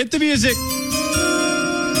out there. Hit the music.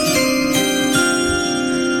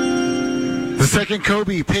 The second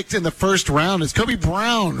Kobe picked in the first round is Kobe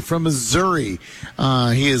Brown from Missouri.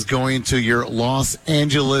 He is going to your Los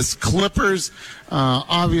Angeles Clippers.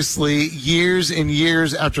 Obviously, years and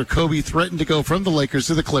years after Kobe threatened to go from the Lakers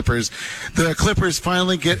to the Clippers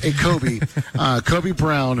finally get a Kobe, Kobe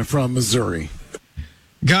Brown from Missouri.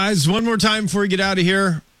 Guys, one more time before we get out of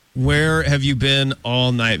here. Where have you been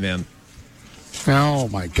all night, man? Oh,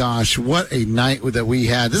 my gosh. What a night that we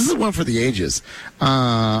had. This is one for the ages.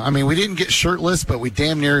 We didn't get shirtless, but we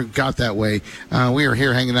damn near got that way. We are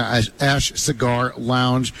here hanging out at Ash Cigar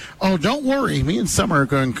Lounge. Oh, don't worry. Me and Summer are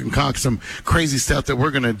going to concoct some crazy stuff that we're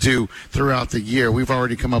going to do throughout the year. We've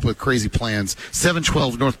already come up with crazy plans.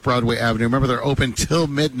 712 North Broadway Avenue. Remember, they're open till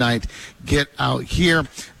midnight. Get out here.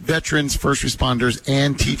 Veterans, first responders,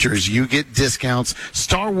 and teachers. You get discounts.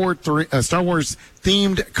 Star Wars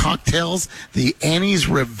themed cocktails. The Annie's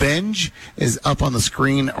Revenge is up on the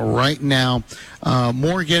screen right now.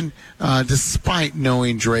 Morgan, despite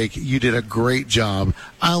knowing Drake, you did a great job.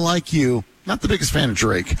 I like you. Not the biggest fan of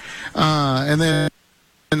Drake. And then,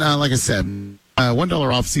 like I said,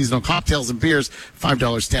 $1 off seasonal cocktails and beers,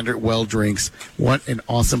 $5 standard well drinks. What an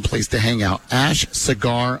awesome place to hang out. Ash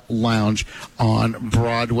Cigar Lounge on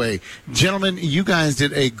Broadway. Gentlemen, you guys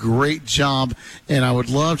did a great job, and I would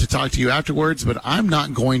love to talk to you afterwards, but I'm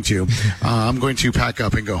not going to. I'm going to pack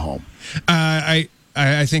up and go home.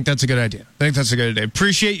 I think that's a good idea.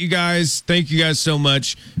 Appreciate you guys. Thank you guys so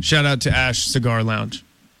much. Shout out to Ash Cigar Lounge.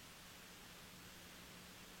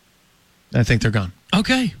 I think they're gone.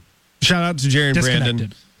 Okay. Shout out to Jerry and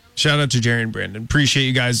Brandon. Appreciate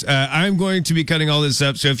you guys. I'm going to be cutting all this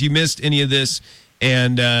up, so if you missed any of this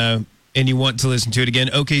and you want to listen to it again,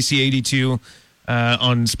 OKC82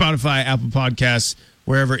 on Spotify, Apple Podcasts,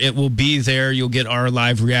 wherever it will be there. You'll get our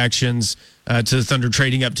live reactions to the Thunder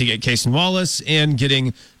trading up to get Cason Wallace and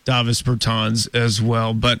getting Davis Bertans as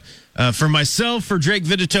well. But for myself, for Drake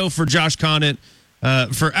Vittitow, for Josh Connett,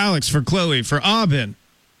 for Alex, for Chloe, for Aubin,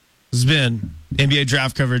 this has been NBA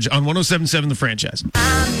draft coverage on 107.7 The Franchise.